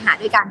ไขปัญหา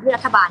ด้วยการที่รั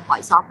ฐบาลปล่อ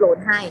ยซอฟท์โลน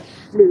ให้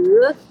หรือ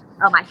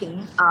หมายถึง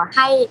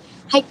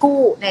ให้กู้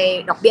ใน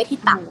ดอกเบี้ยที่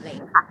ต่ำอะไรอย่าง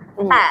เงี้ยค่ะ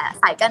แต่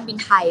สายการบิน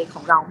ไทยข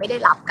องเราไม่ได้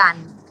รับการ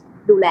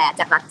ดูแล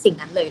จากรัฐสิ่ง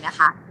นั้นเลยนะ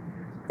คะ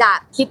จาก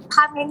คิดภ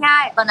าพง่า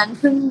ยๆตอนนั้น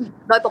เพิ่ง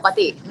โดยปก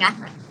ตินะ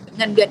เ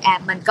งินเดือนแอ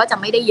มมันก็จะ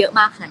ไม่ได้เยอะ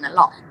มากขนาดนั้นห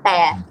รอกแต่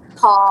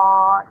พอ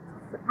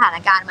สถาน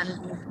การณ์มัน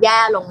แย่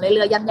ลงเรื่อย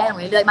ๆย่ำแย่ลง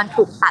เรื่อยๆมัน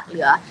ถูกตัดเห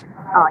ลือ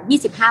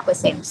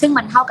25%ซึ่ง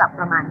มันเท่ากับ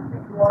ประมาณ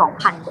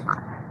 2,000 กว่าบา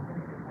ท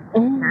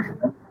นะ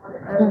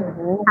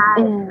ใช่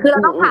คือเรา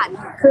ต้องผ่าน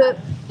คือ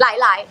ห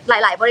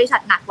ลายบริษั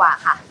ทหนักกว่า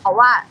ค่ะเพราะ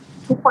ว่า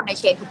ทุกคนใน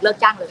เชนถูกเลิก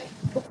จ้างเลย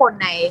ทุกคน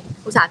ใน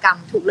อุตสาหกรรม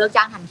ถูกเลิก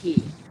จ้างทันที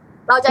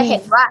เราจะเห็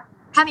นว่า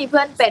ถ้ามีเพื่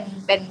อนเ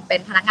ป็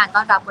นพนักงานต้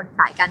อนรับบน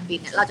สายการบิน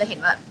เนี่ยเราจะเห็น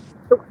ว่า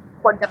ทุก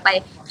คนจะไป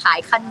ขาย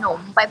ขนม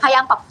ไปพยาย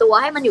ามปรับตัว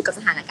ให้มันอยู่กับส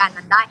ถานการณ์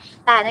นั้นได้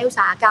แต่ในอุตส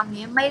าหกรรม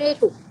นี้ไม่ได้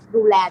ถูก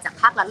ดูแลจาก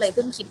ภาครัฐเลยเ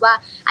พิ่งคิดว่า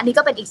อันนี้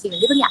ก็เป็นอีกสิ่งนึ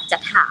งที่เพิ่งอยากจะ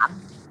ถาม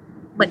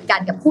เหมือนกัน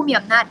กับผู้มี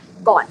อำนาจ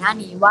ก่อนหน้า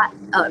นี้ว่า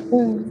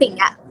สิ่งเ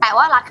นี้ยแต่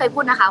ว่ารัฐเคยพู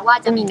ดนะคะว่า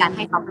จะมีการใ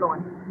ห้ซอฟท์โลน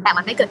แต่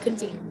มันไม่เกิดขึ้น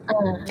จริง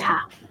ค่ะ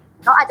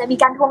เราอาจจะมี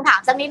การทวงถาม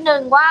สักนิดนึ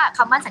งว่าค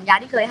ำมั่นสัญญา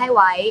ที่เคยให้ไ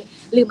ว้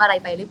ลืมอะไร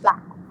ไปหรือเปล่า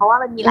เพราะว่า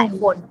มันมีหลาย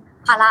คน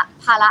ภ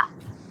าระ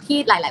ที่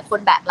หลายๆคน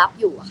แบกรับ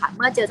อยู่อะค่ะเ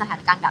มื่อเจอสถา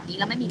นการณ์แบบนี้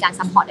แล้วไม่มีการ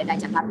ซัพพอร์ตใด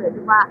ๆจากรัฐเลย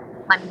ที่ว่า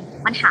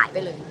มันหายไป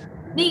เลย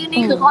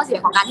นี่คือข้อเสีย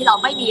ของการที่เรา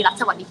ไม่มีรัฐ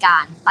สวัสดิกา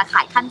รมาข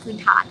ายขั้นพื้น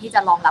ฐานที่จะ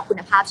รองรับคุ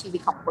ณภาพชีวิ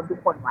ตของคนทุก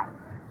คนไว้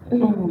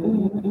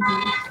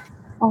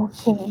โอเ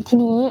คที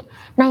นี้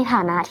ในฐ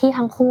านะที่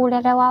ทั้งคู่เรี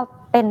ยกได้ว่า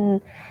เป็น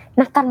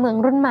นักการเมือง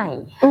รุ่นใหม่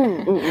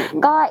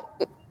ก็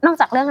นอก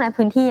จากเรื่องใน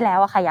พื้นที่แล้ว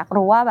อะค่ะอยาก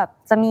รู้ว่าแบบ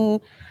จะมี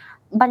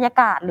บรรยา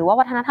กาศหรือว่า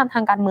วัฒนธรรมท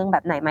างการเมืองแบ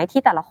บไหนไหม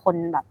ที่แต่ละคน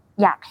แบบ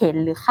อยากเห็น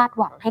หรือคาด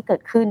หวังให้เกิ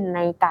ดขึ้นใน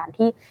การ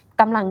ที่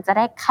กำลังจะไ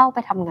ด้เข้าไป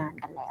ทำงาน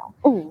กันแล้ว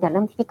เดี๋ยวเ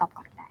ริ่มที่พี่ก๊อฟก่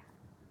อนได้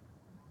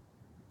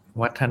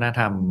วัฒนธ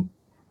รรม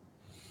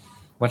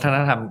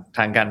ท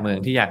างการเมือง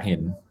ที่อยากเห็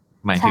น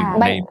หมายถึง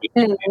ใ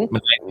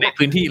น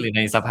พื้นที่หรือใ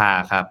นสภา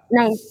ครับ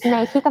ใน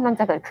ที่กำลัง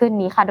จะเกิดขึ้น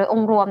นี้ค่ะโดยอ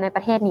งค์รวมในป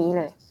ระเทศนี้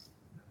เลย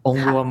อง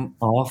ค์รวม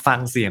ฟัง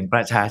เสียงป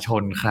ระชาช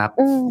นครับ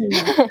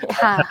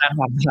วัฒนธ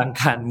รรมทาง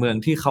การเมือง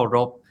ที่เคาร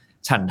พ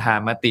ฉันทา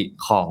มติ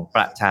ของป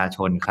ระชาช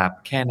นครับ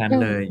แค่นั้น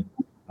เลย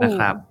นะ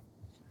ครับ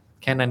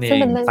แค่นั้นเอ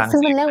งฟังเ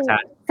สียงประชา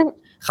ชน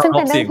ซึ่งเ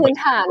ป็นเรื่องพื้น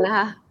ฐานนะค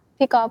ะ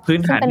พี่ก๊อฟพื้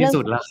นฐานที่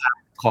สุดแล้วครับ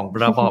ของ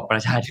ระบอบปร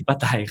ะชาธิป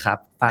ไตยครับ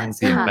ฟังเ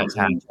สียงประช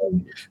าชน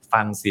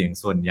ฟังเสียง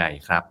ส่วนใหญ่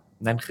ครับ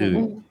นั่นคือ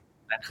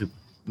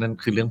เ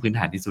รื่องพื้นฐ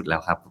านที่สุดแล้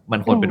วครับมัน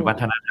ควรเป็นวั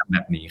ฒนธรรมแบ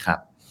บนี้ครับ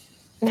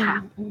ค่ะ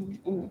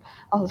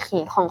โอเค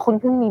ของคุณ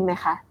เพิ่งมีไหม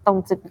คะตรง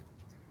จุด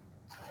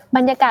บ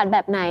รรยากาศแบ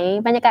บไหน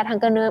บรรยากาศทาง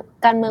กา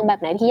รเมืองแบบ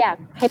ไหนที่อยาก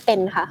ให้เป็น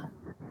คะ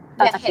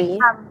ต่อจากนี้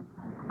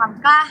ความ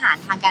กล้าหาญ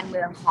ทางการเ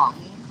มืองข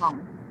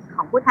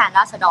องผู้แทนร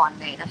าษฎร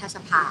ในรัฐส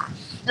ภา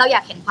เราอย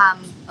ากเห็นค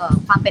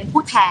วามเป็น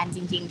ผู้แทนจ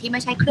ริงๆที่ไ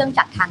ม่ใช่เครื่อง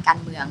จักรทางการ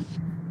เมือง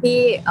ที่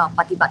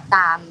ปฏิบัติต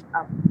าม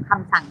ค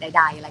ำสั่งใ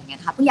ดๆอะไรอย่างเงี้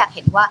ยค่ะเพิ่งอยากเ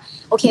ห็นว่า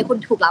โอเค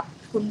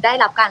คุณได้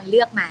รับการเลื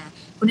อกมา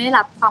คุณได้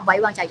รับความไว้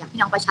วางใจจากพี่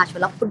น้องประชาชน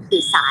แล้วคุณ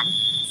สื่อสาร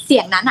เสี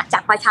ยงนั้นจา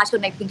กประชาชน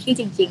ในพื้นที่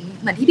จริงๆ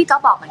เหมือนที่พี่ก็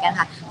บอกเหมือนกัน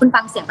ค่ะคุณฟั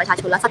งเสียงประชา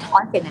ชนแล้วสะท้อ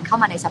นเสียงนั้นเข้า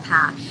มาในสภา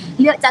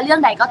เรื่อ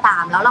งใดก็ตา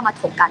มแล้วเรามา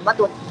ถกกันว่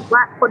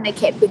าคนในเ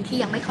ขตพื้นที่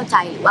ยังไม่เข้าใจ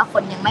หรือว่าค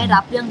นยังไม่รั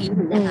บเรื่องนี้ห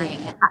รือยังไงอย่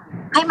างเงี้ยค่ะ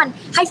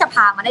ให้สภ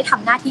ามันได้ท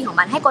ำหน้าที่ของ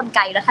มันให้กลไก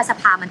รัฐส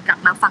ภามันกลับ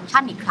มาฟังก์ชั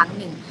นอีกครั้ง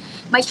นึง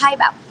ไม่ใช่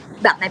แบ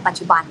บในปัจ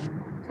จุบัน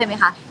ใช่ไหม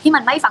คะที่มั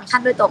นไม่ฟังก์ชั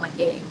นด้วยตัวมัน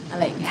เองอะ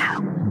ไรอย่างเงี้ย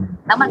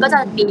แล้วมันก็จะ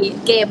มี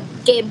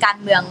เกมการ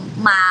เมือง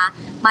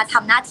มาท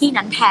ำหน้าที่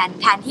นั้นแ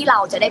ทนที่เรา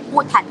จะได้พู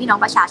ดแทนพี่น้อง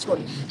ประชาชน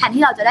แทน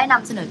ที่เราจะได้น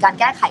ำเสนอการ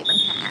แก้ไขปัญ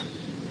หา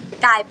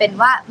กลายเป็น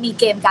ว่ามี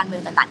เกมการเมือ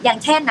งต่างๆอย่าง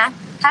เช่นนะ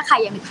ถ้าใคร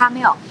ยังนึกภาพไ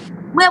ม่ออก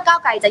เมื่อก้า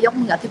วไกลจะยก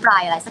มืออภิปรา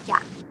ยอะไรสักอย่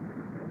าง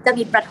จะ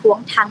มีประท้วง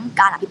ทั้ง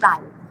การอภิปราย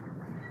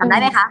ทำได้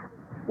ไหมคะ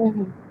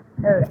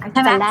ใ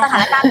ช่ไหมสถา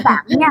นการณ์แบ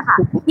บนี้ค่ะ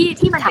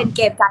ที่มันเป็นเ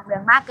กมการเมือ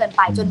งมากเกินไ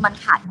ปจนมัน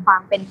ขาดควา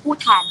มเป็นผู้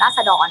แทนราษ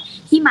ฎร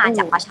ที่มาจ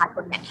ากประชาช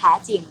นอย่างแท้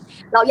จริง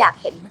เราอยาก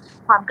เห็น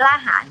ความกล้า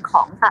หาญข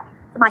อง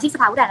สมาชิกส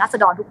ภาผู้แทนราษ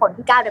ฎรทุกคน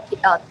ที่กล้า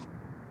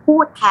พู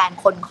ดแทน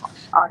คนของ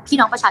พี่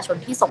น้องประชาชน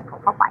ที่ส่งเขา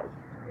เข้าไป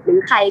หรือ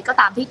ใครก็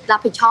ตามที่รั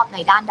บผิดชอบใน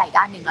ด้านใด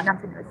ด้านหนึ่งแล้วนำ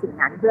เสนอสิ่ง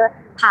นั้นเพื่อ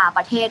พาป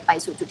ระเทศไป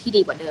สู่จุดที่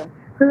ดีกว่าเดิม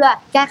เพื่อ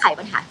แก้ไข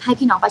ปัญหาให้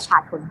พี่น้องประชา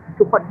ชน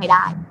ทุกคนให้ไ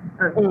ด้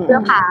เพื่อ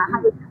พาให้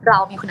เรา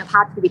มีคุณภา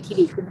พชีวิตที่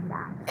ดีขึ้นไ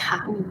ด้ค่ะ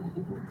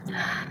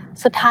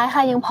สุดท้ายค่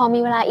ะยังพอมี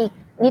เวลาอีก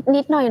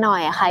นิดหน่อ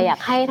ยๆค่ะอยาก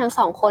ให้ทั้งส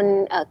องคน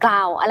กล่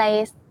าวอะไร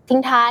ทิ้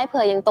งท้ายเ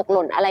ผื่อยังตกห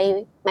ล่นอะไร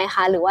ไหมค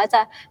ะหรือว่าจ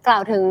ะกล่า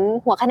วถึง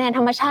หัวคะแนนธ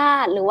รรมชา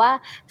ติหรือว่า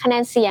คะแน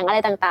นเสียงอะไร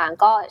ต่าง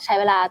ๆก็ใช้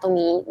เวลาตรง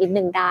นี้นิด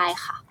นึงได้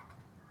ค่ะ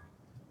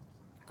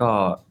ก็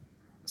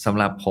สำ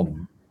หรับผม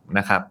น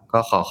ะครับก็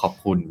ขอบ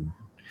คุ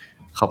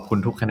ณ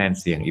ทุกคะแนน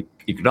เสียง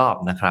อีกรอบ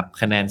นะครับ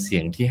คะแนนเสี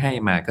ยงที่ให้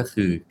มาก็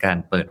คือการ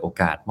เปิดโอ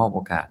กาสมอบโอ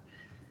กาส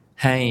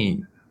ให้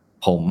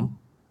ผม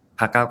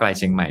พรรคก้าวไกลเ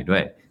ชียงใหม่ด้ว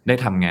ยได้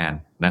ทำงาน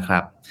นะครั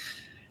บ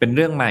เป็นเ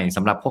รื่องใหม่ส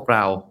ำหรับพวกเร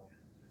า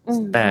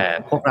แต่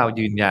พวกเรา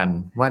ยืนยัน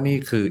ว่านี่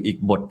คืออีก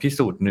บทพิ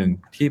สูจน์หนึ่ง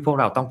ที่พวก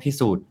เราต้องพิ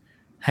สูจน์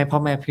ให้พ่อ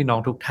แม่พี่น้อง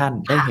ทุกท่าน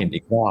ได้เห็น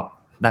อีกรอบ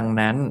ดัง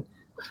นั้น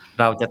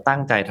เราจะตั้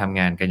งใจทำ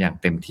งานกันอย่าง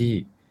เต็มที่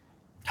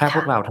ถ้าพ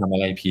วกเราทำอะ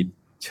ไรผิด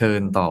เชิ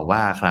ญต่อว่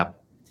าครับ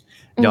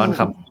ย้อนค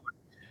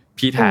ำ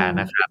พิธา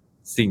นะครับ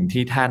สิ่ง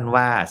ที่ท่าน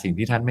ว่าสิ่ง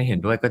ที่ท่านไม่เห็น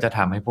ด้วยก็จะท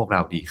ำให้พวกเร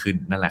าดีขึ้น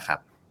นั่นแหละครับ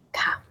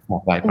ค่ะบอ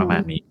กไว้ประมา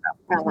ณนี้ครับ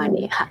ประมาณ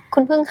นี้ค่ะคุ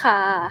ณพึ่งค่ะ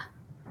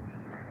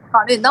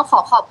ก่อนอื่นต้อง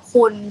ขอบ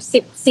คุณ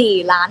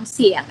14ล้านเ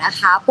สียงนะ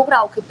คะพวกเร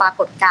าคือปรา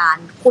กฏการ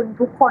ณ์คุณ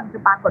ทุกคนคื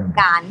อปรากฏ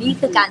การณ์นี่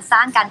คือการสร้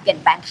างการเปลี่ยน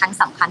แปลงครั้ง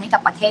สำคัญให้กั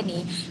บประเทศ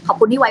นี้ขอบ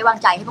คุณที่ไว้วาง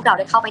ใจให้พวกเรา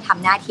ได้เข้าไปท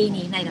ำหน้าที่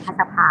นี้ในรัฐ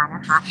สภาน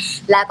ะคะ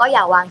แล้วก็อ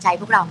ย่าวางใจ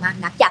พวกเรามาก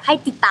นักอยากให้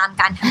ติดตาม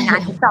การทำงาน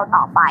ของพวกเรา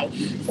ต่อไป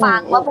ฟัง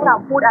ว่าพวกเรา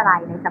พูดอะไร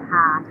ในสภ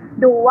า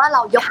ดูว่าเร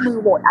ายกมือ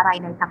โหวตอะไร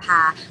ในสภา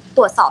ต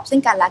รวจสอบซึ่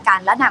งกันและกัน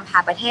และนำพา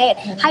ประเทศ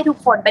ให้ทุก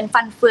คนเป็น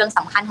ฟันเฟืองส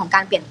ำคัญของกา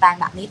รเปลี่ยนแปลง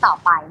แบบนี้ต่อ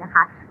ไปนะค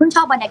ะเพิ่งช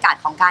อบบรรยากาศ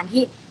ของการ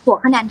ที่หัว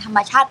คะแนนธรรม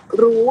ชาติ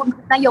รู้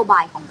นโยบา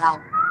ยของเรา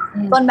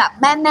จนแบบ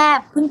แม่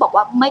เพิ่งบอก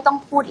ว่าไม่ต้อง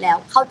พูดแล้ว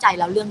เข้าใจ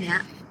แล้วเรื่องนี้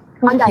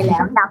เข้าใจแล้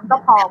วย้ำก็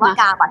พอว่า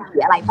กาบัตรสี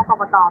อะไรเพราะก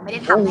กตไม่ได้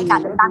ทำให้การ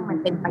เลือกตั้งมัน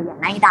เป็นไปอย่าง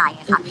ง่ายดาย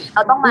ค่ะเร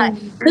าต้องมา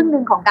ครึ่งนึ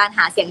งของการห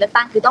าเสียงเลือก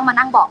ตั้งคือต้องมา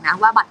นั่งบอกนะ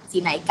ว่าบัตรสี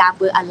ไหนกาเ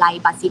บอร์อะไร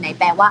บัตรสีไหน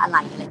แปลว่าอะไร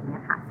อะไรอย่างเงี้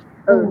ยค่ะ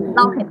เ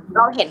ราเห็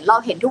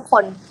นทุกค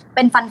นเ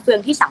ป็นฟันเฟือง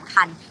ที่สำ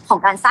คัญของ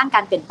การสร้างกา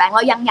รเปลี่ยนแปลงเร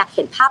ายังอยากเ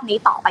ห็นภาพนี้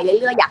ต่อไปเ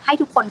รื่อยๆอยากให้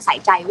ทุกคนใส่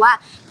ใจว่า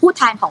ผู้แ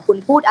ทนของคุณ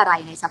พูดอะไร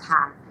ในสภา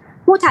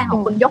ผู้แทนของ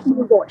คุณยกมื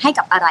อโหวตให้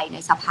กับอะไรใน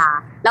สภา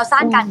เราสร้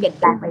างการเปลี่ยน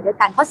แปลงไปด้วย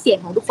กันเพราะเสียง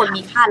ของทุกคน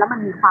มีค่าแล้วมัน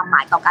มีความหม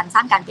ายต่อการสร้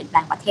างการเปลี่ยนแปล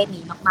งประเทศ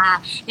นี้มาก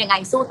ๆยังไง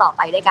สู้ต่อไ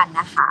ปด้วยกัน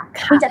นะคะ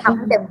เพิ่งจะทำใ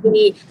ห้เต็ม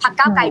ที่พรรค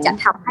ก้าวไกลจะ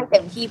ทำให้เต็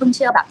มที่เพิ่งเ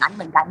ชื่อแบบนั้นเ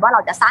หมือนกันว่าเรา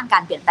จะสร้างกา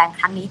รเปลี่ยนแปลง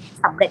ครั้งนี้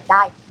สำเร็จไ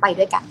ด้ไป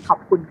ด้วยกันขอบ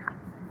คุณค่ะ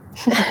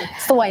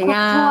สวยง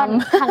าม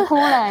ทั้ง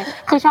คู่เลย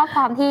คือชอบค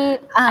วามที่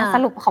ส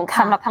รุปของ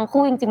สำหรับทั้ง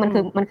คู่จริงๆมัน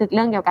คือเ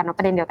รื่องเดียวกันป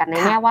ระเด็นเดียวกันใน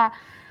แง่ว่า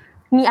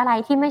มีอะไร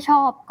ที่ไม่ช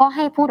อบก็ใ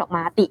ห้พูดออกม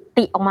า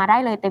ติออกมาได้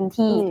เลยเต็ม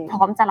ที่พ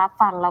ร้อมจะรับ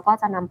ฟังแล้วก็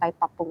จะนำไป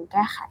ปรับปรุงแ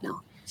ก้ไข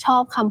ชอ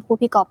บคำพูด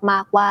พี่กอบมา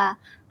กว่า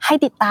ให้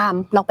ติดตาม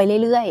เราไป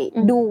เรื่อย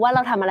ๆดูว่าเร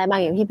าทำอะไรบาง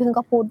อย่างที่พึ่ง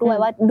ก็พูดด้วย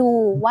ว่าดู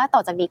ว่าต่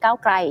อจากนี้ก้าว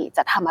ไกลจ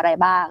ะทำอะไร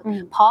บ้าง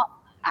เพราะ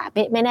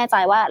ไม่แน่ใจ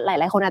ว่าหล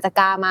ายๆคนอาจจะ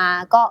กามา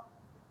ก็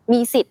มี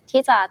สิทธิ์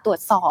ที่จะตรว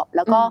จสอบแ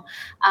ล้วก็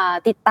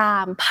ติดตา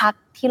มพรรค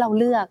ที่เรา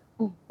เลือก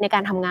ในกา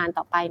รทำงาน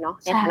ต่อไปเนาะ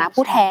ในฐานะ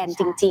ผู้แทน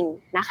จริง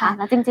ๆนะคะแ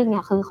ล้วจริงๆเนี่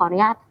ยคือขออนุ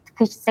ญาต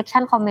คือเซกชั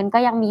นคอมเมนต์ก็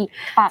ยังมี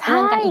ฝากเรื่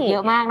องกันอีกเยอ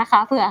ะมากนะคะ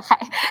เผื่อใคร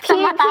จะ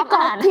มาตาม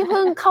อ่านที่เ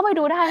พิ่งเข้าไป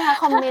ดูได้นะคะ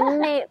คอมเมนต์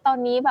ในตอน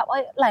นี้แบบ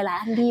หลาย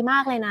ๆอันดีมา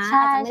กเลยนะ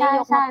อาจจะไม่ได้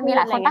ยกมามีห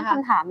ลายคนตั้งค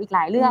ำถามอีกหล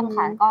ายเรื่อง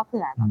ค่ะก็เ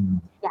ผื่อ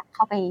อยากเ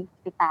ข้าไป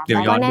ติดตาม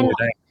แล้วแน่นอ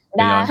น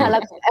ได้ค่ะแล้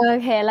วโอ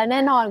เคแล้วแ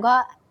น่นอนก็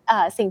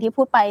สิ่งที่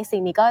พูดไปสิ่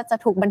งนี้ก็จะ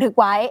ถูกบันทึก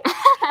ไว้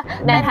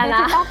ในฐานะ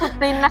Digital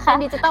Footprint นะคะ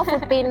Digital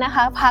Footprint นะค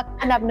ะพรรค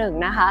อันดับ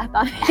1นะคะต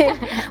อนนี้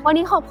วัน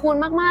นี้ขอบคุณ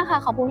มากๆค่ะ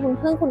ขอบคุณคุณ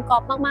พึ่งคุณก๊อ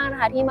ฟมากๆนะ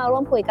คะที่มาร่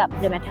วมคุยกับ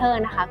The Matter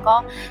นะคะก็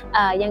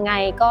ยังไง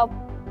ก็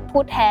พู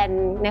ดแทน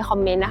ในคอม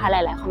เมนต์นะคะหล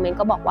ายๆคอมเมนต์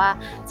ก็บอกว่า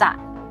จะ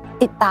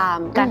ติดตาม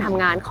การท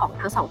ำงานของ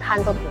ทั้งสองท่าน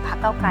รวมถึงพรรค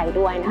ก้าวไกล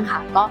ด้วยนะคะ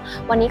ก็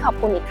วันนี้ขอบ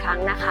คุณอีกครั้ง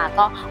นะคะ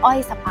ก็อ้อย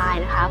สปาย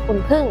นะคะคุณ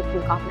พึ่งคุ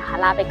ณก๊อฟนะคะ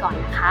ลาไปก่อน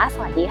นะคะส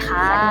วัสดีค่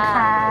ะ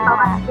ส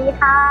วัสดี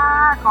ค่ะ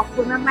ขอบ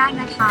คุณมากๆ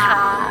นะคะ